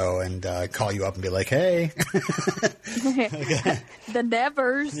new show and call you up and be like, hey. The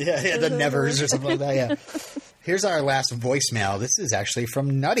Nevers. Yeah, the Nevers or something like that, yeah. Here's our last voicemail. This is actually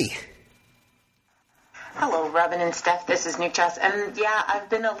from Nutty. Hello, Robin and Steph. This is Nuke Chess. And yeah, I've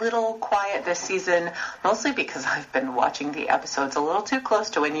been a little quiet this season, mostly because I've been watching the episodes a little too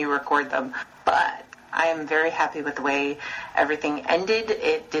close to when you record them. But I am very happy with the way everything ended.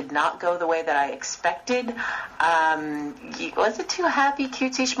 It did not go the way that I expected. Was it too happy,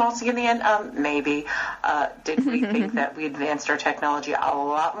 cutesy, schmaltzy in the end? Maybe. Did we think that we advanced our technology a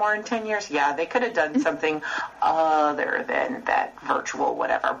lot more in 10 years? Yeah, they could have done something other than that virtual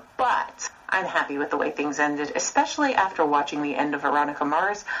whatever. But I'm happy with the way things ended, especially after watching the end of Veronica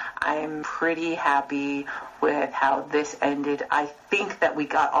Mars. I'm pretty happy with how this ended. I think that we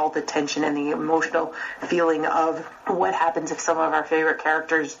got all the tension and the emotional feeling of what happens if some of our favorite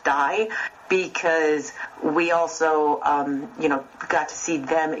characters die, because we also, got to see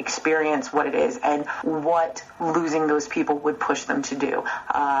them experience what it is and what losing those people would push them to do.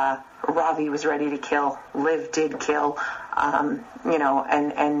 Ravi was ready to kill. Liv did kill.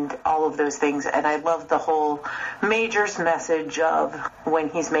 And all of those things. And I love the whole Major's message of when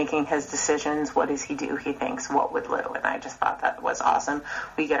he's making his decisions, what does he do? He thinks, what would Lou? And I just thought that was awesome.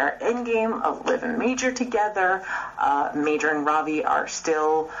 We get our end game of Liv and Major together. Major and Ravi are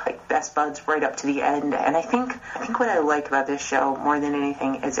still like best buds right up to the end. And I think what I like about this show more than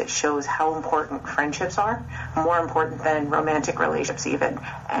anything is it shows how important friendships are, more important than romantic relationships even.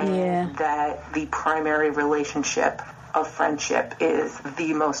 And that the primary relationship of friendship is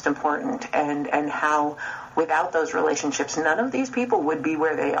the most important, and how without those relationships none of these people would be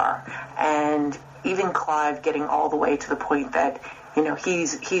where they are. And even Clive getting all the way to the point that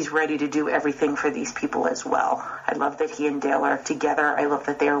he's ready to do everything for these people as well. I love that he and Dale are together. I love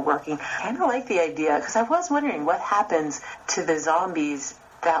that they are working. I kind of like the idea, because I was wondering what happens to the zombies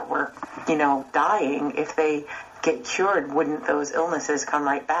that were dying. If they get cured, wouldn't those illnesses come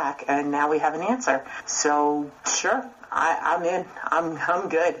right back? And now we have an answer. So sure, I'm in. I'm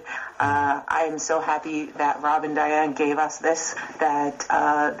good. I am so happy that Rob and Diane gave us this, that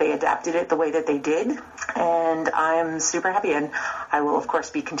they adapted it the way that they did, and I'm super happy. And I will, of course,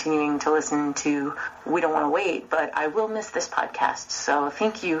 be continuing to listen to We Don't Want to Wait, but I will miss this podcast. So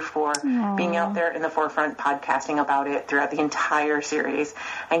thank you for being out there in the forefront, podcasting about it throughout the entire series,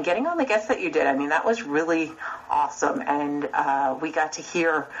 and getting on the guests that you did. I mean, that was really awesome, and we got to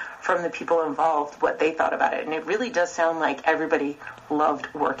hear from the people involved what they thought about it, and it really does sound like everybody loved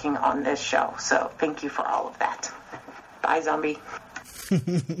working on this show. So thank you for all of that. Bye, Zombie.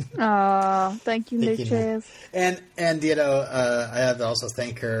 Oh, thank you, Nuke. And I have to also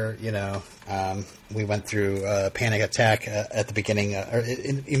thank her. We went through Panic Attack at the beginning, or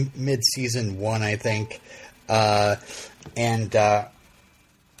in mid-season 1, I think, and I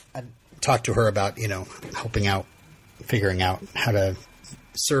talked to her about helping out, figuring out how to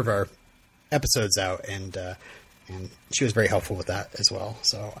serve our episodes out, and she was very helpful with that as well.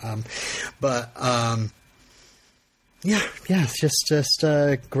 So, just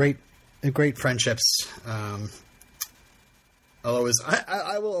great friendships. I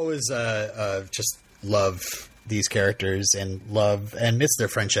will always just love these characters and love and miss their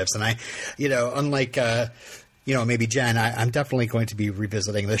friendships. And unlike maybe Jen, I'm definitely going to be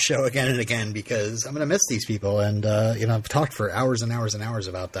revisiting this show again and again because I'm going to miss these people. And, I've talked for hours and hours and hours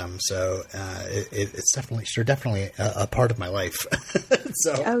about them. So it's definitely a part of my life.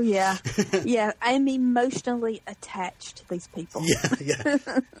 So. Oh, yeah. Yeah, I'm emotionally attached to these people. Yeah.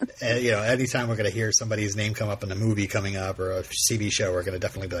 And, anytime we're going to hear somebody's name come up in a movie coming up or a TV show, we're going to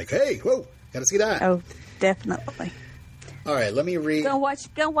definitely be like, hey, whoa, got to see that. Oh, definitely. All right, let me read. Go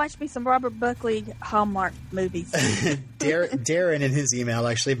watch me some Robert Buckley Hallmark movies. Darren in his email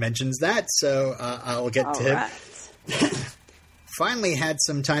actually mentions that, so I'll get to him. Finally had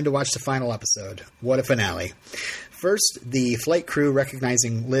some time to watch the final episode. What a finale. First, the flight crew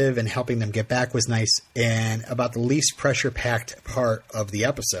recognizing Liv and helping them get back was nice and about the least pressure-packed part of the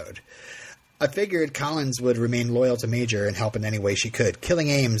episode. I figured Collins would remain loyal to Major and help in any way she could. Killing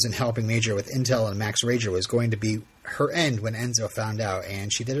Ames and helping Major with intel and Max Rager was going to be her end when Enzo found out,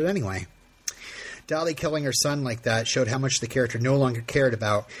 and she did it anyway. Dolly killing her son like that showed how much the character no longer cared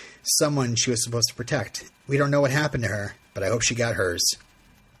about someone she was supposed to protect. We don't know what happened to her, but I hope she got hers.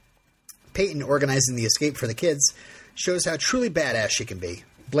 Peyton organizing the escape for the kids shows how truly badass she can be.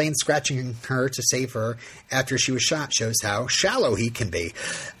 Blaine scratching her to save her after she was shot shows how shallow he can be.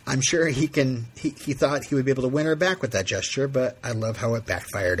 I'm sure he thought he would be able to win her back with that gesture, but I love how it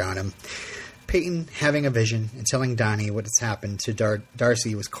backfired on him. Peyton having a vision and telling Donnie what has happened to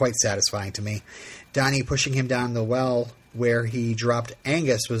Darcy was quite satisfying to me. Donnie pushing him down the well where he dropped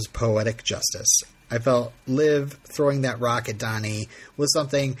Angus was poetic justice. I felt Liv throwing that rock at Donnie was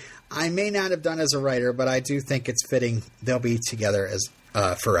something I may not have done as a writer, but I do think it's fitting they'll be together as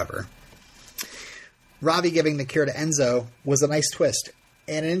forever. Robbie giving the cure to Enzo was a nice twist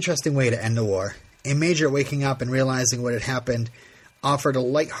and an interesting way to end the war. And Major waking up and realizing what had happened offered a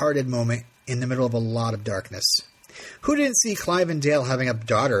light-hearted moment in the middle of a lot of darkness. Who didn't see Clive and Dale having a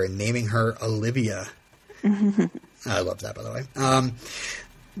daughter and naming her Olivia? I love that, by the way.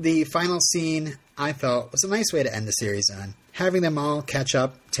 The final scene, I felt, was a nice way to end the series on. Having them all catch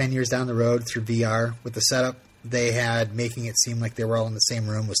up 10 years down the road through VR with the setup they had, making it seem like they were all in the same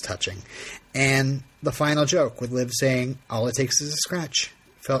room, was touching. And the final joke with Liv saying, all it takes is a scratch,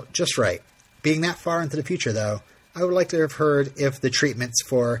 felt just right. Being that far into the future, though, I would like to have heard if the treatments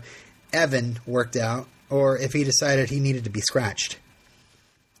for Evan worked out, or if he decided he needed to be scratched.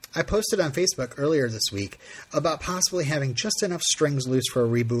 I posted on Facebook earlier this week about possibly having just enough strings loose for a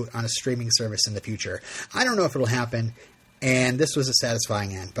reboot on a streaming service in the future. I don't know if it'll happen, and this was a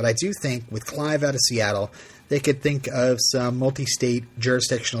satisfying end, but I do think with Clive out of Seattle, they could think of some multi-state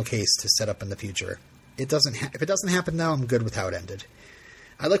jurisdictional case to set up in the future. If it doesn't happen, though, I'm good with how it ended.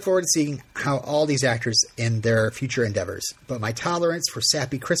 I look forward to seeing how all these actors in their future endeavors, but my tolerance for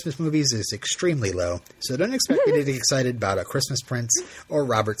sappy Christmas movies is extremely low, so don't expect me to get excited about a Christmas Prince or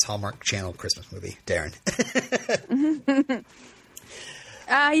Robert's Hallmark Channel Christmas movie. Darren.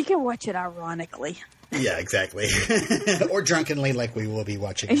 You can watch it ironically. Yeah, exactly. Or drunkenly, like we will be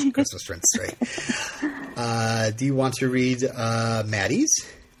watching Christmas Prince, right? Do you want to read Maddie's?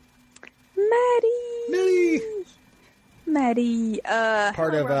 Maddie.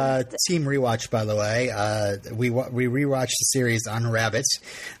 Part of Team Rewatch, by the way. We rewatched the series on Rabbit,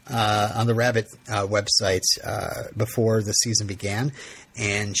 on the Rabbit website before the season began,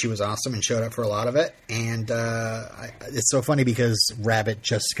 and she was awesome and showed up for a lot of it. And it's so funny because Rabbit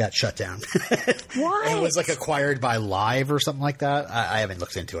just got shut down. What? And it was like acquired by Live or something like that. I haven't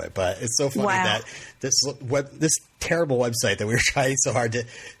looked into it, but it's so funny that this terrible website that we were trying so hard to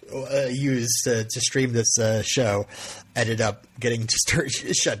use to stream this show ended up getting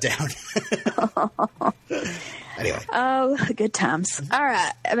shut down. Anyway. Oh, good times. All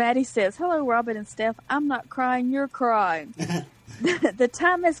right. Maddie says, hello, Robin and Steph. I'm not crying. You're crying. The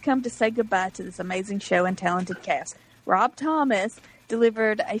time has come to say goodbye to this amazing show and talented cast. Rob Thomas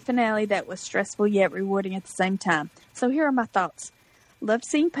delivered a finale that was stressful yet rewarding at the same time. So here are my thoughts. Loved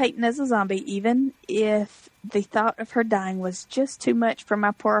seeing Peyton as a zombie, even if the thought of her dying was just too much for my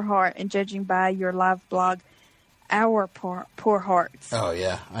poor heart, and judging by your live blog, our poor hearts. Oh,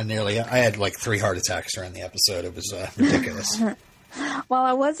 yeah. I had like 3 heart attacks during the episode. It was ridiculous. While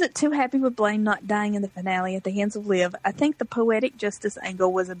I wasn't too happy with Blaine not dying in the finale at the hands of Liv, I think the poetic justice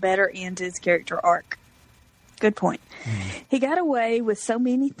angle was a better end to his character arc. Good point. He got away with so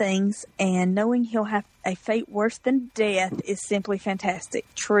many things, and knowing he'll have a fate worse than death is simply fantastic.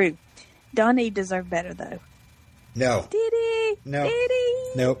 True. Donnie deserved better, though. No. Did he? No. Did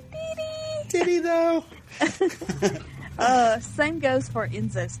he? Nope. Did he? Did he, though? Same goes for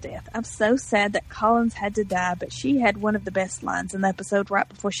Enzo's death. I'm so sad that Collins had to die, but she had one of the best lines in the episode right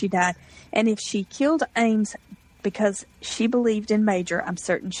before she died. And if she killed Ames because she believed in Major. I'm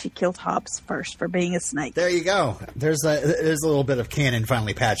certain she killed Hobbs first for being a snake. There you go. There's a little bit of canon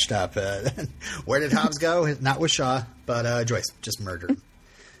finally patched up. Where did Hobbs go? Not with Shaw, but Joyce just murdered him.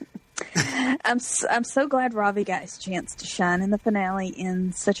 I'm so glad Ravi got his chance to shine in the finale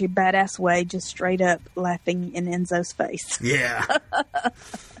in such a badass way, just straight up laughing in Enzo's face. Yeah.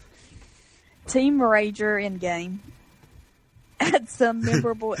 Team Rager in game had some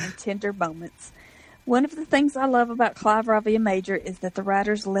memorable and tender moments. One of the things I love about Clive, Ravi, and Major is that the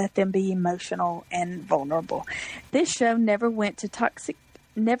writers let them be emotional and vulnerable. This show never went the toxic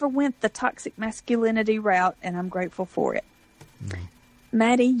masculinity route, and I'm grateful for it.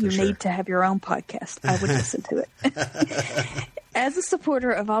 Maddie, you need to have your own podcast. I would listen to it. As a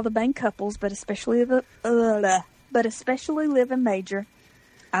supporter of all the Bane couples, but especially Liv and Major,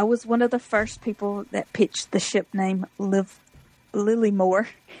 I was one of the first people that pitched the ship name Lilymore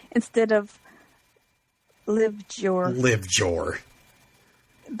instead of Livjor.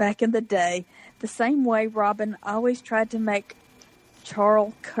 Back in the day, the same way Robin always tried to make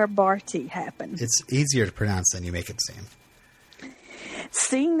Charles Carbarty happen. It's easier to pronounce than you make it seem.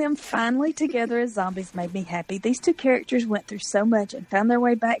 Seeing them finally together as zombies made me happy. These two characters went through so much and found their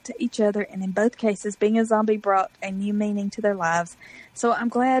way back to each other, and in both cases, being a zombie brought a new meaning to their lives. So I'm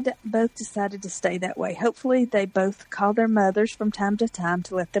glad both decided to stay that way. Hopefully, they both call their mothers from time to time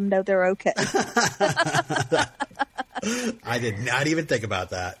to let them know they're okay. I did not even think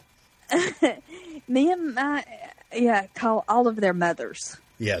about that. Call all of their mothers.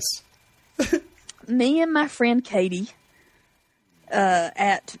 Yes. Me and my friend Katie,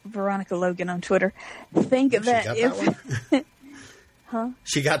 at Veronica Logan on Twitter, think that if... Huh?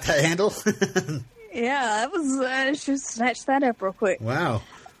 She got that handle? Yeah, it was. She snatched that up real quick. Wow.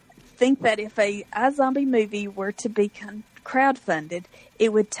 Think that if a iZombie movie were to be crowdfunded,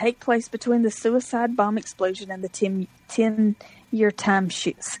 it would take place between the suicide bomb explosion and the 10-year time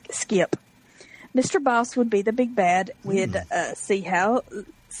skip. Mr. Boss would be the big bad. We'd see how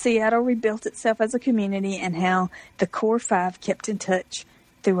Seattle rebuilt itself as a community and how the Core Five kept in touch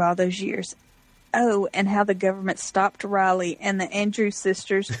through all those years. Oh, and how the government stopped Riley and the Andrews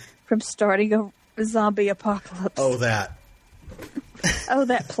sisters from starting a zombie apocalypse. Oh, that. Oh,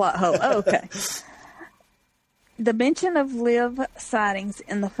 that plot hole. Oh, okay. The mention of Liv sightings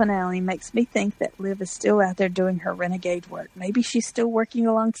in the finale makes me think that Liv is still out there doing her renegade work. Maybe she's still working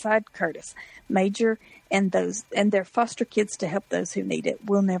alongside Curtis, Major, and their foster kids to help those who need it.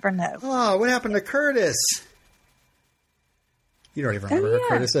 We'll never know. Oh, what happened to Curtis? You don't even remember who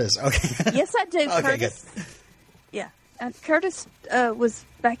Curtis is. Okay. Yes, I do. Okay, Curtis. Good. Yeah. Curtis was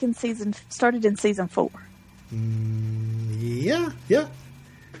back started in season 4. Yeah.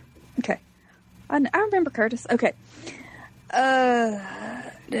 Okay. I remember Curtis. Okay. And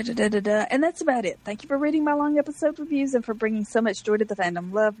that's about it. Thank you for reading my long episode reviews and for bringing so much joy to the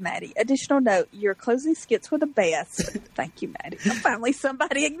fandom. Love, Maddie. Additional note, your closing skits were the best. Thank you, Maddie. Finally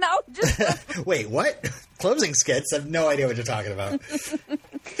somebody acknowledges them. Wait, what? Closing skits? I have no idea what you're talking about.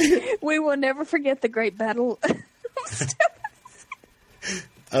 We will never forget the great battle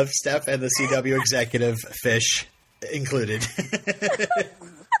of Steph and the CW executive Fish included.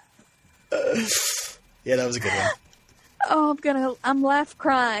 Yeah, that was a good one. Oh, I'm laugh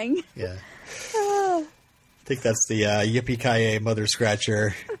crying. Yeah. I think that's the Yippee-Ki-Yay Mother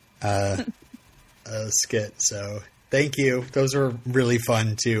Scratcher skit. So thank you. Those were really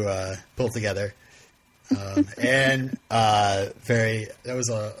fun to pull together. And it was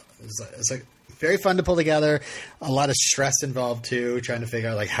very fun to pull together. A lot of stress involved too, trying to figure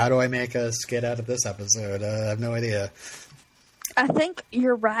out how do I make a skit out of this episode? I have no idea. I think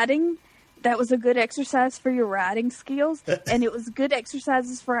your writing, that was a good exercise for your writing skills, and it was good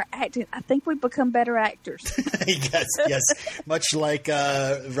exercises for our acting. I think we've become better actors. Yes. Much like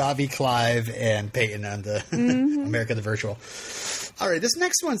Ravi, Clive, and Peyton on the America the Virtual. All right, this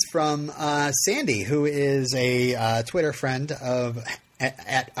next one's from Sandy, who is a Twitter friend of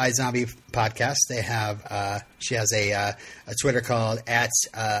at iZombie Podcast. They have she has a Twitter called at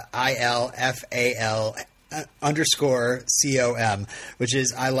ILFAL _COM, which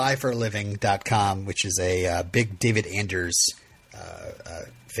is ilieforaliving.com, which is a big David Anders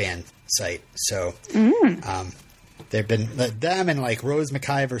fan site. So they've been them and Rose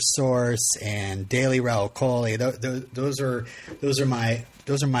McIver Source and Daily Raul Coley. Those are my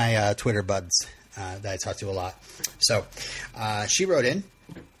Twitter buds that I talk to a lot. So she wrote in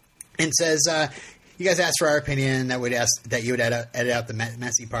and says, you guys asked for our opinion that you would edit out the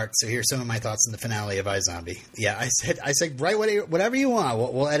messy parts. So here's some of my thoughts on the finale of iZombie. Yeah, I said write whatever you want.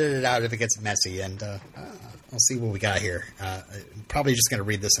 We'll edit it out if it gets messy, and I'll see what we got here. Probably just going to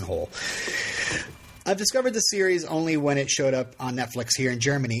read this in whole. I've discovered the series only when it showed up on Netflix here in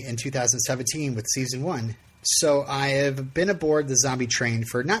Germany in 2017 with Season 1. So I have been aboard the zombie train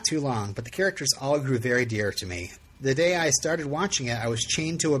for not too long, but the characters all grew very dear to me. The day I started watching it, I was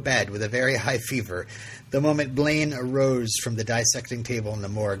chained to a bed with a very high fever. The moment Blaine arose from the dissecting table in the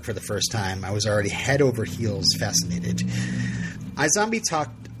morgue for the first time, I was already head over heels fascinated. iZombie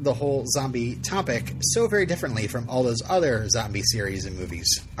talked the whole zombie topic so very differently from all those other zombie series and movies.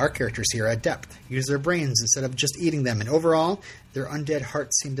 Our characters here add depth, use their brains instead of just eating them, and overall, their undead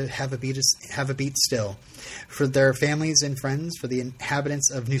hearts seem to have a beat still. For their families and friends, for the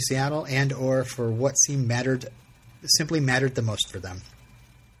inhabitants of New Seattle, and or for what simply mattered the most for them.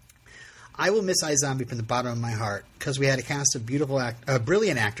 I will miss iZombie from the bottom of my heart because we had a cast of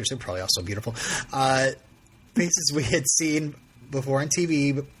brilliant actors, they're probably also beautiful, faces we had seen before on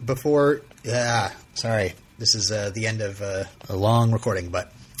TV, sorry, this is the end of a long recording, but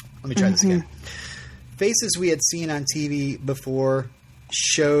let me try this again. Faces we had seen on TV before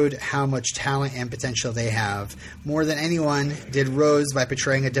showed how much talent and potential they have. More than anyone did Rose by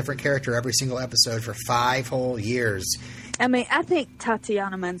portraying a different character every single episode for 5 whole years. I mean, I think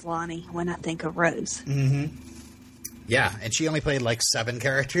Tatiana Maslany when I think of Rose. Mm-hmm. Yeah, and she only played like 7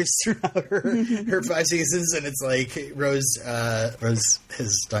 characters throughout her 5 seasons, and it's like Rose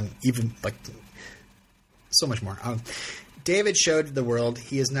has done even like so much more. David showed the world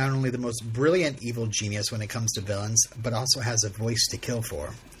he is not only the most brilliant evil genius when it comes to villains, but also has a voice to kill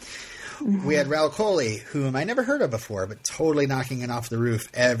for. Mm-hmm. We had Raul Coley, whom I never heard of before, but totally knocking it off the roof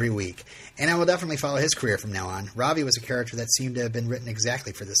every week. And I will definitely follow his career from now on. Ravi was a character that seemed to have been written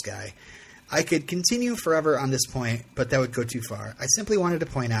exactly for this guy. I could continue forever on this point, but that would go too far. I simply wanted to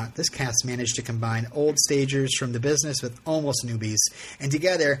point out this cast managed to combine old stagers from the business with almost newbies, and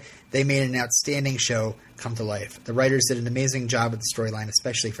together they made an outstanding show come to life. The writers did an amazing job with the storyline,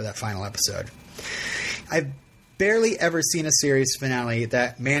 especially for that final episode. I've barely ever seen a series finale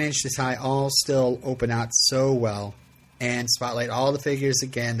that managed to tie all still open knots so well and spotlight all the figures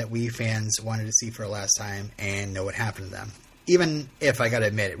again that we fans wanted to see for a last time and know what happened to them. Even if, I gotta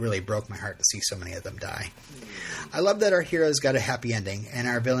admit, it really broke my heart to see so many of them die. I love that our heroes got a happy ending, and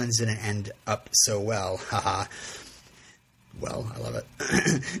our villains didn't end up so well. Haha. Well, I love it.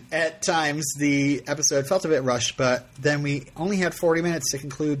 At times, the episode felt a bit rushed, but then we only had 40 minutes to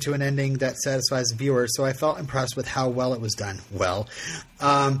conclude to an ending that satisfies the viewer, so I felt impressed with how well it was done. Well,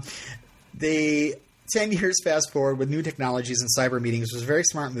 the 10 years fast forward with new technologies and cyber meetings was a very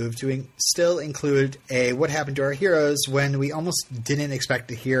smart move to still include a what happened to our heroes when we almost didn't expect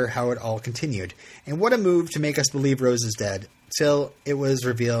to hear how it all continued. And what a move to make us believe Rose is dead. Till it was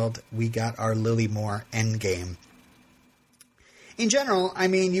revealed we got our Lily Moore endgame. In general, I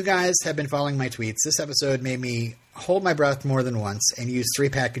mean, you guys have been following my tweets. This episode made me hold my breath more than once and use 3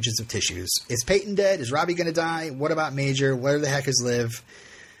 packages of tissues. Is Peyton dead? Is Robbie going to die? What about Major? Where the heck is Liv?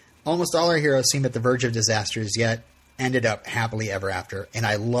 Almost all our heroes seem at the verge of disasters, yet ended up happily ever after, and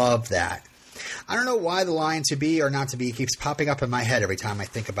I love that. I don't know why the line to be or not to be keeps popping up in my head every time I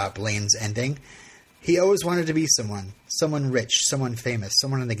think about Blaine's ending. He always wanted to be someone rich, someone famous,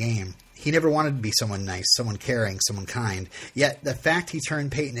 someone in the game. He never wanted to be someone nice, someone caring, someone kind. Yet the fact he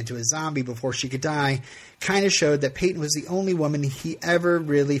turned Peyton into a zombie before she could die kind of showed that Peyton was the only woman he ever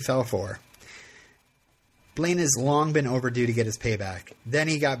really fell for. Blaine has long been overdue to get his payback. Then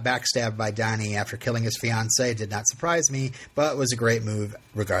he got backstabbed by Donnie after killing his fiancée. Did not surprise me, but was a great move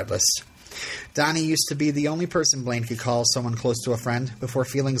regardless. Donnie used to be the only person Blaine could call someone close to a friend before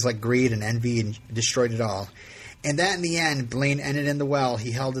feelings like greed and envy destroyed it all. And that in the end, Blaine ended in the well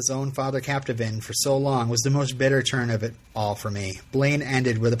he held his own father captive in for so long was the most bitter turn of it all for me. Blaine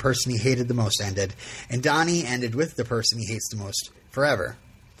ended where the person he hated the most ended, and Donnie ended with the person he hates the most, forever.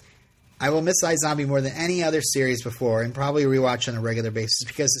 I will miss iZombie more than any other series before and probably rewatch on a regular basis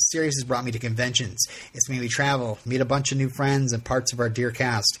because the series has brought me to conventions. It's made me travel, meet a bunch of new friends and parts of our dear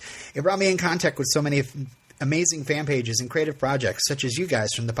cast. It brought me in contact with so many amazing fan pages and creative projects such as you guys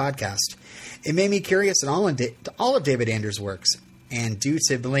from the podcast. It made me curious in all of David Anders' works. And due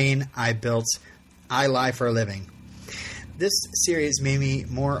to Blaine, I built I Lie for a Living. This series made me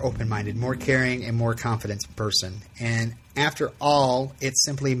more open-minded, more caring, and more confident person. And after all, it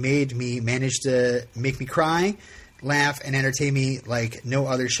simply managed to make me cry, laugh, and entertain me like no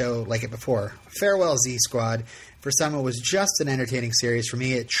other show like it before. Farewell, Z Squad. For some, it was just an entertaining series. For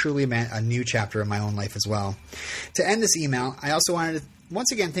me, it truly meant a new chapter in my own life as well. To end this email, I also wanted to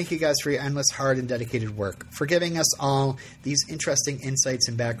once again thank you guys for your endless, hard, and dedicated work, for giving us all these interesting insights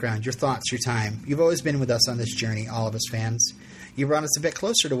and background, your thoughts, your time. You've always been with us on this journey, all of us fans. You brought us a bit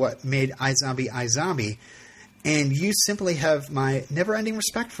closer to what made iZombie iZombie, And you simply have my never-ending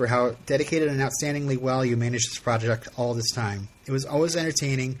respect for how dedicated and outstandingly well you managed this project all this time. It was always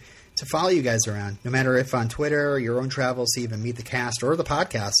entertaining to follow you guys around, no matter if on Twitter or your own travels to even meet the cast or the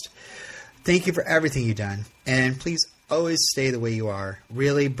podcast. Thank you for everything you've done. And please always stay the way you are.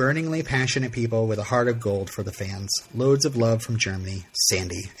 Really burningly passionate people with a heart of gold for the fans. Loads of love from Germany,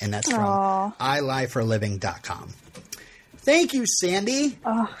 Sandy. And that's from ilieforaliving.com. Thank you, Sandy.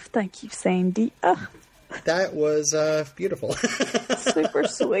 Oh, thank you, Sandy. Oh. That was beautiful. Super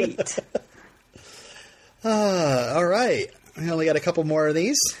sweet. All right. We only got a couple more of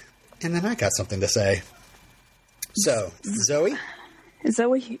these, and then I got something to say. So, Zoe?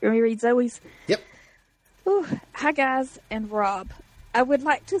 Zoe, let me read Zoe's. Yep. Ooh, hi, guys, and Rob. I would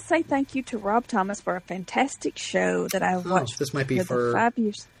like to say thank you to Rob Thomas for a fantastic show that I've watched this might be for 5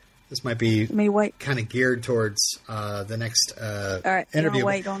 years. This might be kind of geared towards the next all right, interview. I'll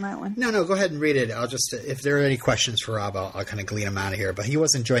wait on that one. No, go ahead and read it. I'll just, if there are any questions for Rob, I'll kind of glean him out of here. But he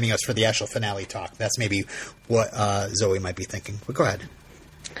wasn't joining us for the actual finale talk. That's maybe what Zoe might be thinking. But go ahead.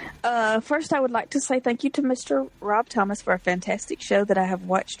 First, I would like to say thank you to Mr. Rob Thomas for a fantastic show that I have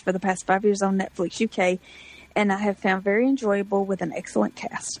watched for the past 5 years on Netflix UK, and I have found very enjoyable with an excellent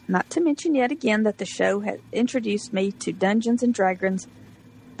cast. Not to mention yet again that the show has introduced me to Dungeons and Dragons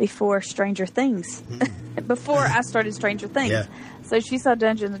before Stranger Things. Before I started Stranger Things. Yeah. So she saw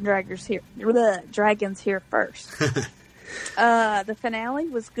Dungeons and Dragons here first. The finale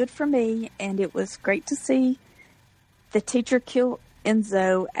was good for me, and it was great to see the teacher kill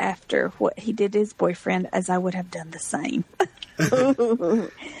Enzo after what he did to his boyfriend, as I would have done the same.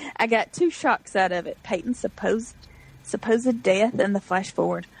 I got 2 shocks out of it. Peyton's supposed death and the flash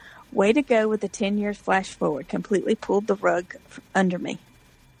forward. Way to go with the 10 years flash forward. Completely pulled the rug under me.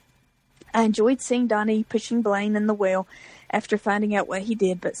 I enjoyed seeing Donnie pushing Blaine in the well after finding out what he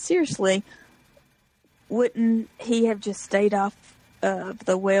did, but seriously, wouldn't he have just stayed off of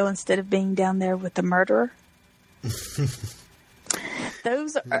the well instead of being down there with the murderer?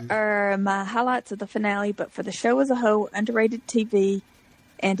 Those are my highlights of the finale, but for the show as a whole, underrated TV,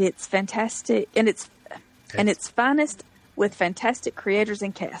 and it's fantastic, and it's finest with fantastic creators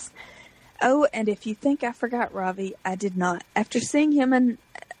and cast. Oh, and if you think I forgot Ravi, I did not. After seeing him in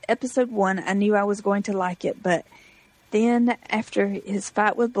episode 1, I knew I was going to like it, but then after his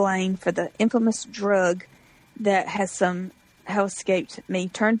fight with Blaine for the infamous drug that has somehow escaped me,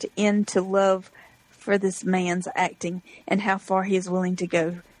 turned into love for this man's acting and how far he is willing to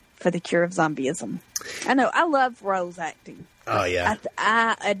go for the cure of zombieism. I know, I love Rose acting. Oh, yeah.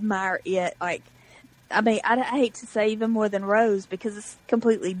 I admire it. Like, I mean, I hate to say even more than Rose because it's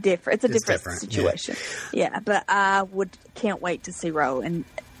completely different. It's a different situation. Yeah, but I can't wait to see Rose and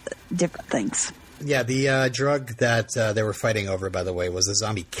different things. Yeah, the drug that they were fighting over, by the way, was a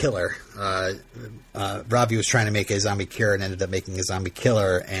zombie killer. Robbie was trying to make a zombie cure and ended up making a zombie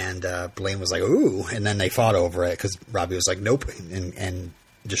killer, and Blaine was like, ooh, and then they fought over it because Robbie was like, nope, and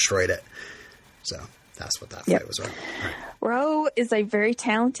destroyed it. So that's what that fight was about. Right. Ro is a very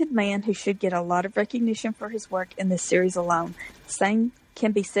talented man who should get a lot of recognition for his work in this series alone. Same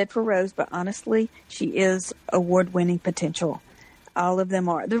can be said for Rose, but honestly, she is award-winning potential. All of them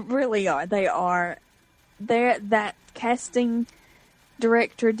are. They really are. They are. That casting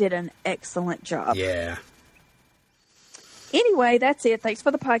director did an excellent job. Yeah. Anyway, that's it. Thanks for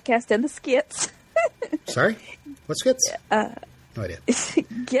the podcast and the skits. Sorry? What skits? No idea.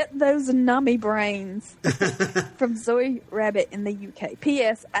 Get those nummy brains from Zoe Rabbit in the UK.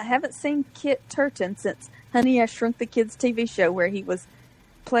 P.S. I haven't seen Kit Turton since Honey, I Shrunk the Kids TV show where he was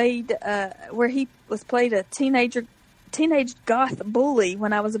played a teenage goth bully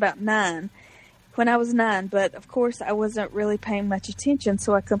when I was about 9. When I was 9, but of course I wasn't really paying much attention,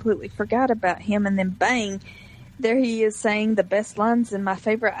 so I completely forgot about him. And then bang, there he is saying the best lines in my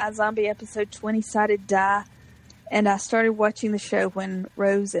favorite iZombie episode, 20-Sided Die. And I started watching the show when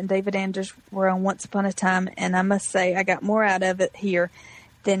Rose and David Anders were on Once Upon a Time, and I must say I got more out of it here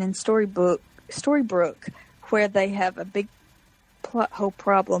than in Storybrooke, where they have a big plot hole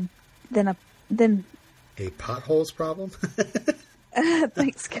problem than a potholes problem.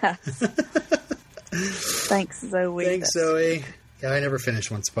 Thanks, guys. Thanks, Zoe. Thanks, Zoe. Yeah, I never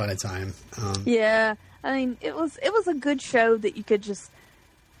finished Once Upon a Time. Yeah, I mean it was a good show that you could just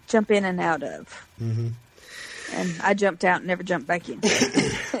jump in and out of. Mm-hmm. And I jumped out and never jumped back in.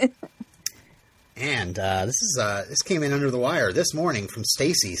 And this came in under the wire this morning from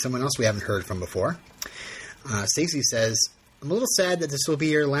Stacy, someone else we haven't heard from before. Stacy says, I'm a little sad that this will be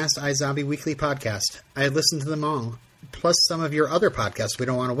your last iZombie weekly podcast. I had listened to them all, plus some of your other podcasts we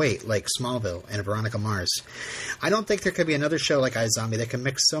don't want to wait, like Smallville and Veronica Mars. I don't think there could be another show like iZombie that can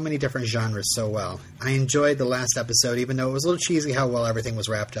mix so many different genres so well. I enjoyed the last episode, even though it was a little cheesy how well everything was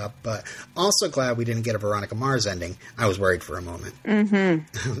wrapped up, but also glad we didn't get a Veronica Mars ending. I was worried for a moment.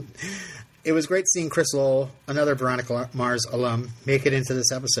 Mm-hmm. It was great seeing Chris Lowell, another Veronica Mars alum, make it into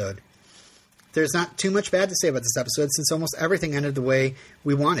this episode. There's not too much bad to say about this episode since almost everything ended the way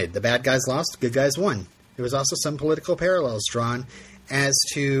we wanted. The bad guys lost, good guys won. There was also some political parallels drawn as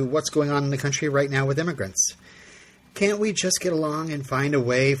to what's going on in the country right now with immigrants. Can't we just get along and find a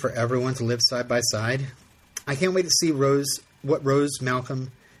way for everyone to live side by side? I can't wait to see what Rose,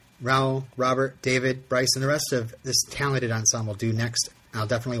 Malcolm, Raul, Robert, David, Bryce, and the rest of this talented ensemble do next. I'll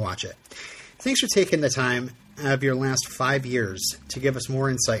definitely watch it. Thanks for taking the time out of your last 5 years to give us more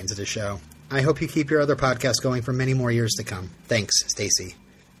insight into the show. I hope you keep your other podcast going for many more years to come. Thanks, Stacy.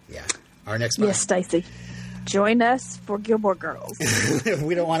 Yeah. Our next Yes, Stacy. Join us for Gilmore Girls.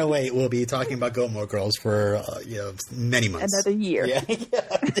 We don't want to wait. We'll be talking about Gilmore Girls for many months. Another year. Yeah.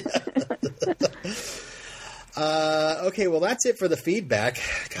 Okay, well, that's it for the feedback.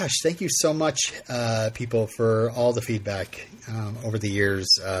 Gosh, thank you so much, people, for all the feedback over the years.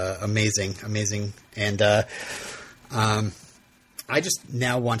 Amazing. And I just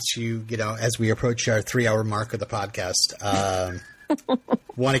now want to, as we approach our 3-hour mark of the podcast,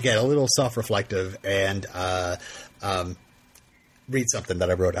 want to get a little self-reflective and read something that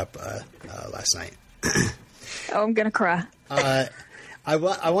I wrote up last night. Oh, I'm going to cry. I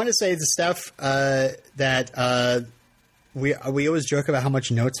want to say to Steph that we always joke about how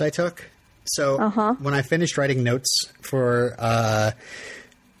much notes I took. So when I finished writing notes for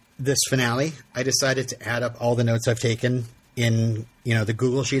this finale, I decided to add up all the notes I've taken in the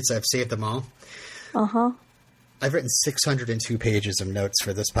Google Sheets. I've saved them all. I've written 602 pages of notes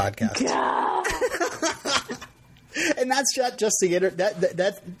for this podcast. And that's not just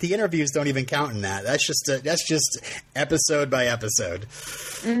the interviews don't even count in that. That's just episode by episode.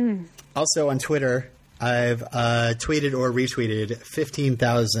 Also on Twitter, I've tweeted or retweeted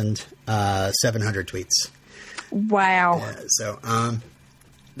 15,700 tweets. Wow. So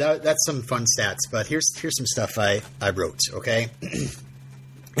that's some fun stats. But here's some stuff I wrote. Okay.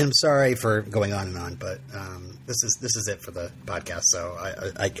 And I'm sorry for going on and on, but this is it for the podcast, so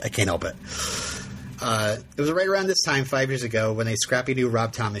I can't help it. It was right around this time 5 years ago when a scrappy new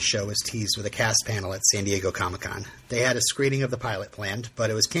Rob Thomas show was teased with a cast panel at San Diego Comic-Con. They had a screening of the pilot planned, but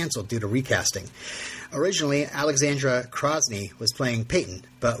it was canceled due to recasting. Originally, Alexandra Krosny was playing Peyton,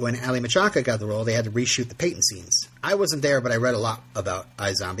 but when Ali Machaca got the role, they had to reshoot the Peyton scenes. I wasn't there, but I read a lot about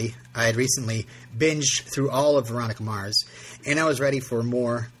iZombie. I had recently binged through all of Veronica Mars, and I was ready for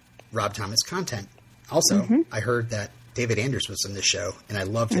more Rob Thomas content. Also, I heard that David Anders was in this show, and I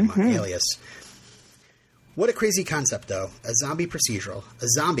loved him on Alias. What a crazy concept, though. A zombie procedural. A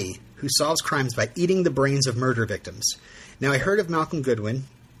zombie who solves crimes by eating the brains of murder victims. Now, I heard of Malcolm Goodwin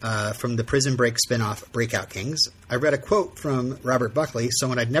from the Prison Break spinoff Breakout Kings. I read a quote from Robert Buckley,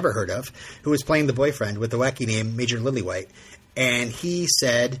 someone I'd never heard of, who was playing the boyfriend with the wacky name Major Lillywhite. And he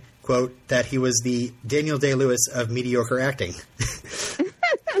said, quote, that he was the Daniel Day-Lewis of mediocre acting.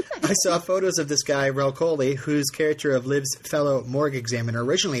 I saw photos of this guy, Rel Coley, whose character of Liv's fellow morgue examiner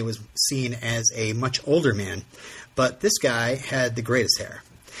originally was seen as a much older man, but this guy had the greatest hair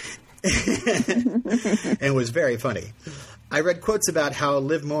and was very funny. I read quotes about how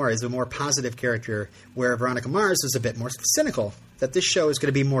Liv Moore is a more positive character, where Veronica Mars was a bit more cynical, that this show is going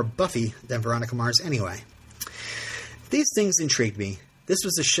to be more Buffy than Veronica Mars anyway. These things intrigued me. This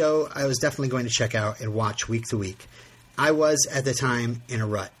was a show I was definitely going to check out and watch week to week. I was, at the time, in a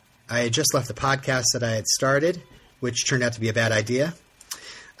rut. I had just left the podcast that I had started, which turned out to be a bad idea.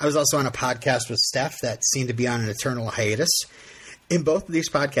 I was also on a podcast with Steph that seemed to be on an eternal hiatus. In both of these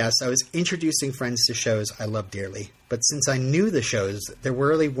podcasts, I was introducing friends to shows I love dearly. But since I knew the shows, there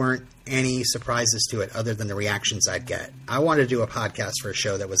really weren't any surprises to it other than the reactions I'd get. I wanted to do a podcast for a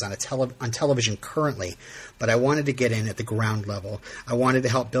show that was on television currently, but I wanted to get in at the ground level. I wanted to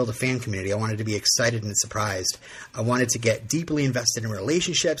help build a fan community. I wanted to be excited and surprised. I wanted to get deeply invested in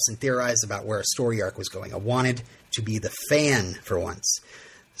relationships and theorize about where a story arc was going. I wanted to be the fan for once.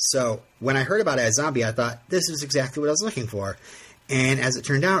 So when I heard about iZombie, I thought, this is exactly what I was looking for. And as it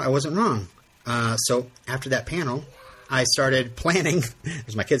turned out, I wasn't wrong. So after that panel, I started planning.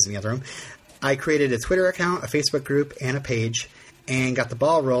 There's my kids in the other room. I created a Twitter account, a Facebook group, and a page, and got the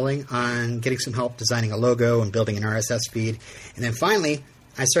ball rolling on getting some help designing a logo and building an RSS feed. And then finally,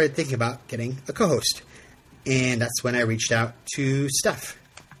 I started thinking about getting a co-host. And that's when I reached out to Steph.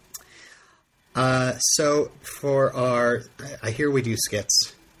 So for our... I hear we do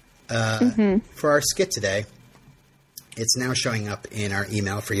skits. For our skit today... It's now showing up in our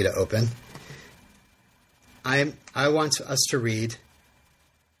email for you to open. I want us to read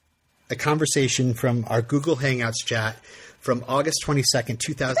a conversation from our Google Hangouts chat from August 22nd,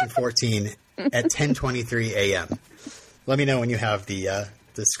 2014 at 10:23 a.m. Let me know when you have the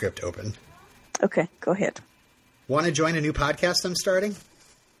script open. Okay, go ahead. Want to join a new podcast I'm starting?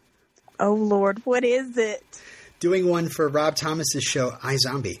 Oh, Lord, what is it? Doing one for Rob Thomas's show,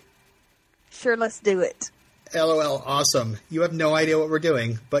 iZombie. Sure, let's do it. LOL, awesome. You have no idea what we're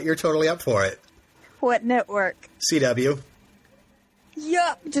doing, but you're totally up for it. What network? CW.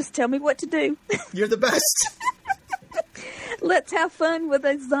 Yup, just tell me what to do. You're the best. Let's have fun with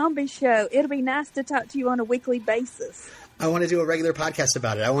a zombie show. It'll be nice to talk to you on a weekly basis. I want to do a regular podcast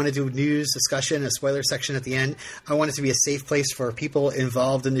about it. I want to do news, discussion, a spoiler section at the end. I want it to be a safe place for people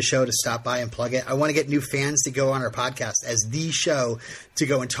involved in the show to stop by and plug it. I want to get new fans to go on our podcast as the show to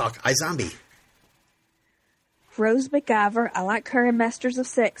go and talk iZombie. Rose McIver, I like her in Masters of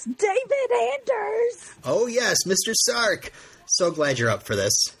Sex. David Anders! Oh, yes, Mr. Sark. So glad you're up for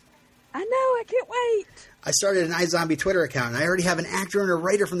this. I know, I can't wait. I started an iZombie Twitter account, and I already have an actor and a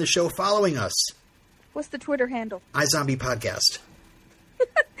writer from the show following us. What's the Twitter handle? iZombie Podcast.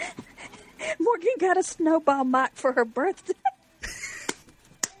 Morgan got a snowball mic for her birthday.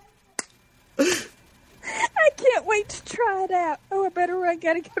 I can't wait to try it out. Oh, I better run.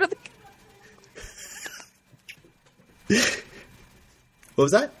 Gotta go to the... What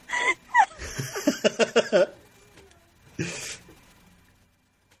was that?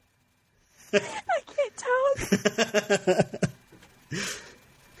 I can't talk.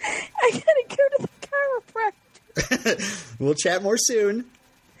 I gotta go to the chiropractor. We'll chat more soon.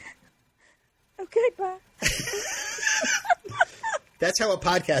 Okay, bye. That's how a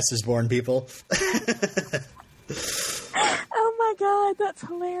podcast is born, people. Oh my God, that's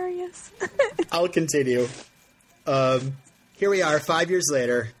hilarious. I'll continue. Here we are 5 years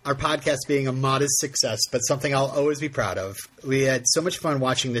later, our podcast being a modest success, but something I'll always be proud of. We had so much fun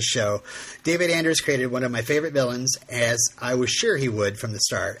watching this show. David Anders created one of my favorite villains, as I was sure he would from the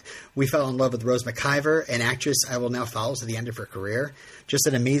start. We fell in love with Rose McIver, an actress I will now follow to the end of her career. Just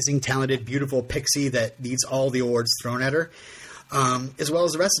an amazing, talented, beautiful pixie that needs all the awards thrown at her. As well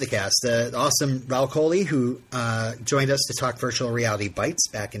as the rest of the cast. The awesome Raul Coley, who joined us to talk virtual reality Bites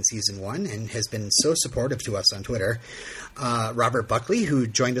back in Season 1 and has been so supportive to us on Twitter. Robert Buckley, who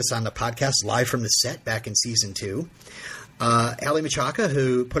joined us on the podcast live from the set back in Season 2. Ali Machaka,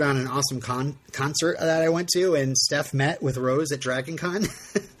 who put on an awesome concert that I went to, and Steph met with Rose at DragonCon.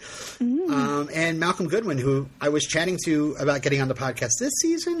 And Malcolm Goodwin, who I was chatting to about getting on the podcast this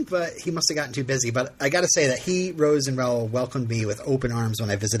season, but he must have gotten too busy. But I got to say that he, Rose, and Raul welcomed me with open arms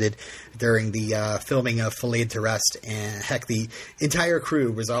when I visited during the filming of Filleted to Rest. And heck, the entire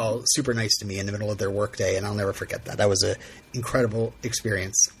crew was all super nice to me in the middle of their workday, and I'll never forget that. That was an incredible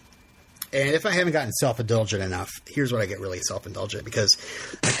experience. And if I haven't gotten self-indulgent enough, here's what I get really self-indulgent, because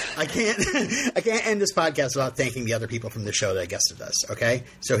I can't end this podcast without thanking the other people from the show that guested with us, okay?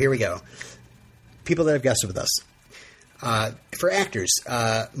 So here we go. People that have guested with us. For actors,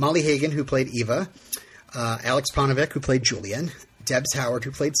 Molly Hagan, who played Eva, Alex Ponovic, who played Julian, Debs Howard,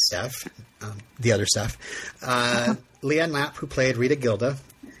 who played Steph, the other Steph, Leanne Lapp, who played Rita Gilda,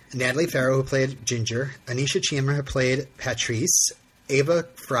 Natalie Farrow, who played Ginger, Anisha Chima, who played Patrice, Ava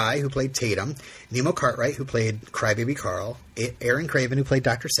Fry, who played Tatum, Nemo Cartwright, who played Crybaby Carl, Aaron Craven, who played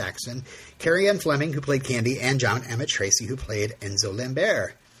Dr. Saxon, Carrie Ann Fleming, who played Candy, and John Emmett Tracy, who played Enzo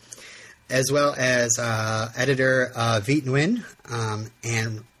Lambert, as well as editor Veet Nguyen,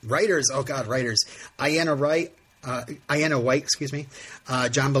 and writers, Ayanna White,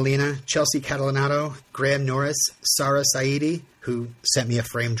 John Bellina, Chelsea Catalanato, Graham Norris, Sarah Saidi, who sent me a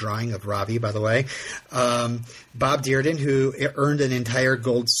framed drawing of Ravi, by the way, Bob Dearden, who earned an entire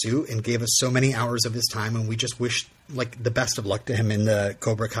gold suit and gave us so many hours of his time, and we just wished the best of luck to him in the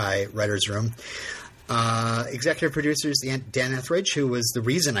Cobra Kai writer's room. Executive producers Dan Etheridge, who was the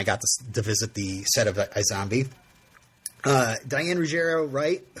reason I got to visit the set of iZombie. Diane Ruggiero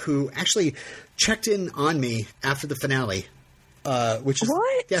Wright, who actually checked in on me after the finale. Which is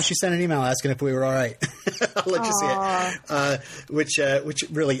what? Yeah, she sent an email asking if we were all right. I'll let you see it. Which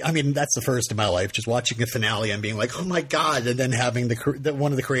really, I mean, that's the first in my life, just watching a finale and being like, oh my God, and then having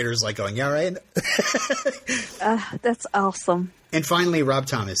one of the creators going, yeah, right. That's awesome. And finally, Rob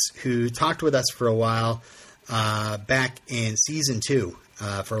Thomas, who talked with us for a while back in Season 2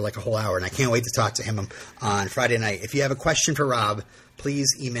 for a whole hour, and I can't wait to talk to him on Friday night. If you have a question for Rob,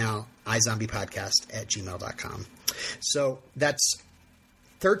 please email izombiepodcast@gmail.com. So that's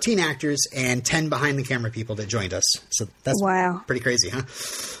 13 actors and 10 behind-the-camera people that joined us. So that's wow, pretty crazy, huh?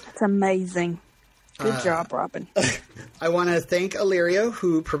 That's amazing. Good job, Robin. I want to thank Illyrio,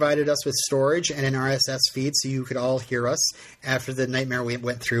 who provided us with storage and an RSS feed so you could all hear us after the nightmare we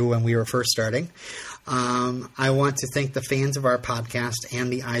went through when we were first starting. I want to thank the fans of our podcast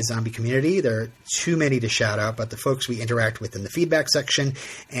and the iZombie community. There are too many to shout out, but the folks we interact with in the feedback section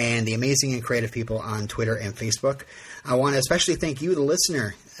and the amazing and creative people on Twitter and Facebook. I want to especially thank you, the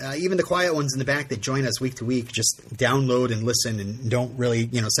listener, even the quiet ones in the back that join us week to week, just download and listen and don't really,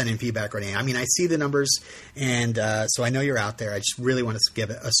 send in feedback or anything. I mean, I see the numbers, and so I know you're out there. I just really want to give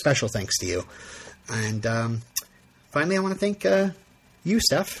a special thanks to you. And finally, I want to thank you,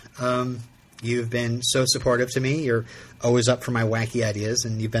 Steph. You've been so supportive to me. You're always up for my wacky ideas,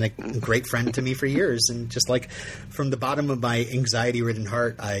 and you've been a great friend to me for years. And just like from the bottom of my anxiety-ridden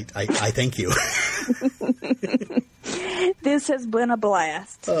heart, I thank you. This has been a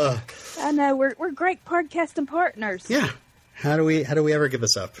blast. I know we're great podcasting partners. Yeah. How do we ever give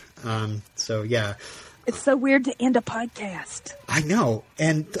this up? So yeah. It's so weird to end a podcast. I know.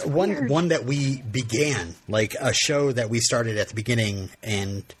 And one that we began, like a show that we started at the beginning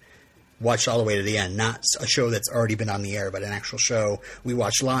and watched all the way to the end, not a show that's already been on the air, but an actual show we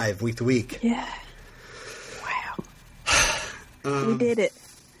watch live week to week. Yeah. Wow. We did it.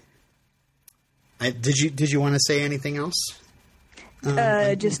 Did you want to say anything else?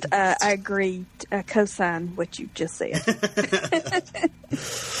 I agree. Co-sign what you just said.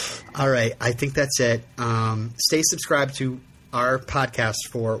 All right. I think that's it. Stay subscribed to our podcast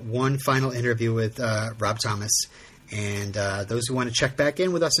for one final interview with Rob Thomas. And those who want to check back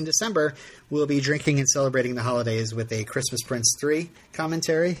in with us in December, we'll be drinking and celebrating the holidays with a Christmas Prince 3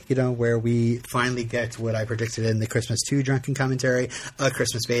 commentary, where we finally get what I predicted in the Christmas 2 drunken commentary, A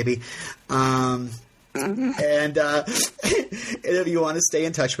Christmas Baby. And if you want to stay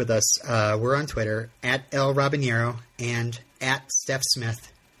in touch with us, we're on Twitter, at El Robinero and at Steph Smith.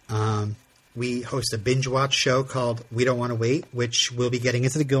 We host a binge watch show called We Don't Want to Wait, which we'll be getting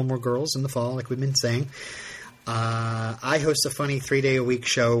into the Gilmore Girls in the fall, like we've been saying. I host a funny 3-day-a-week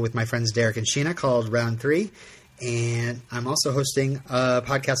show with my friends Derek and Sheena called Round 3. And I'm also hosting a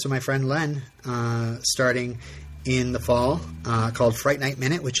podcast with my friend Len starting in the fall called Fright Night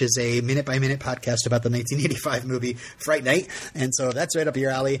Minute, which is a minute-by-minute podcast about the 1985 movie Fright Night. And so that's right up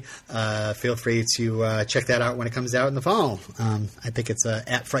your alley. Feel free to check that out when it comes out in the fall. I think it's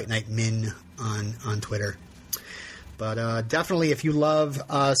at Fright Night Min on Twitter. But definitely, if you love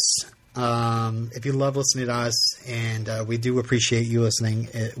us, if you love listening to us, and we do appreciate you listening,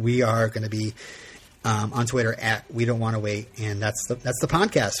 we are going to be on Twitter at We Don't Want to Wait, and that's the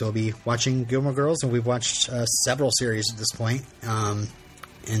podcast. So we'll be watching Gilmore Girls, and we've watched several series at this point, and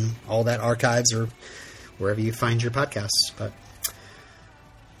all that archives or wherever you find your podcasts.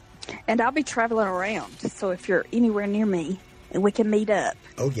 And I'll be traveling around, so if you're anywhere near me, and we can meet up.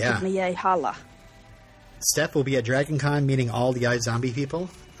 Oh yeah, give me a holla. Steph will be at Dragon Con meeting all the iZombie people.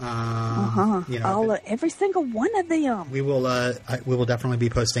 Every single one of them. We will definitely be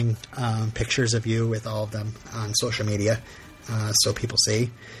posting pictures of you with all of them on social media, so people see.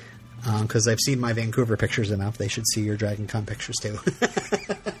 Because I've seen my Vancouver pictures enough, they should see your Dragon Con pictures too.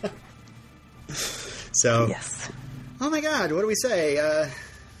 So, yes. Oh my God, what do we say?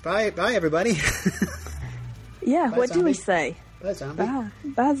 Bye, everybody. Yeah, bye, what zombie. Do we say? Bye, zombie.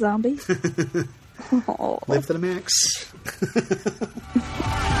 Bye, zombie. Live to the max.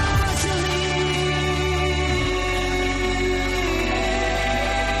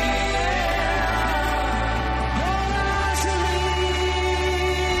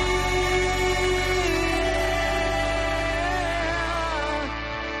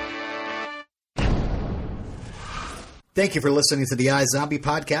 Thank you for listening to the iZombie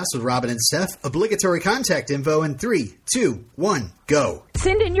podcast with Robin and Steph. Obligatory contact info in 3, 2, 1, go.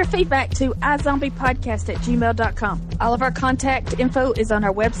 Send in your feedback to izombiepodcast@gmail.com. All of our contact info is on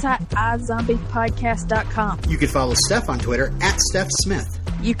our website, izombiepodcast.com. You can follow Steph on Twitter at Steph Smith.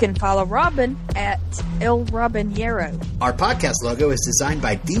 You can follow Robin at El Robinero. Our podcast logo is designed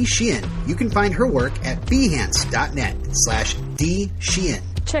by Dee Sheehan. You can find her work at behance.net/Dee Sheehan.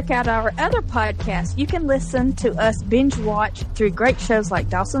 Check out our other podcasts. You can listen to us binge watch through great shows like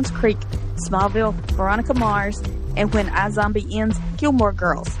Dawson's Creek, Smallville, Veronica Mars, and When iZombie Ends, Gilmore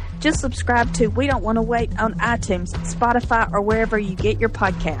Girls. Just subscribe to We Don't Want to Wait on iTunes, Spotify, or wherever you get your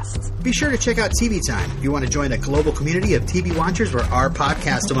podcasts. Be sure to check out TV Time. If you want to join a global community of TV watchers where our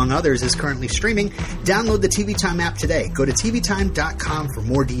podcast, among others, is currently streaming, download the TV Time app today. Go to tvtime.com for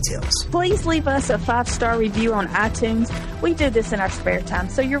more details. Please leave us a 5-star review on iTunes. We do this in our spare time,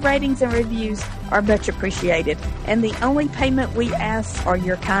 so your ratings and reviews are much appreciated. And the only payment we ask are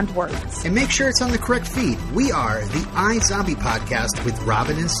your kind words. And make sure it's on the correct feed. We are the iZombie Podcast with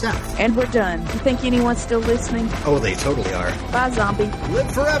Robin and Steph. half. And we're done. You think anyone's still listening? Oh, they totally are. Bye, zombie.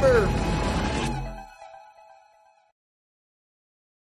 Live forever!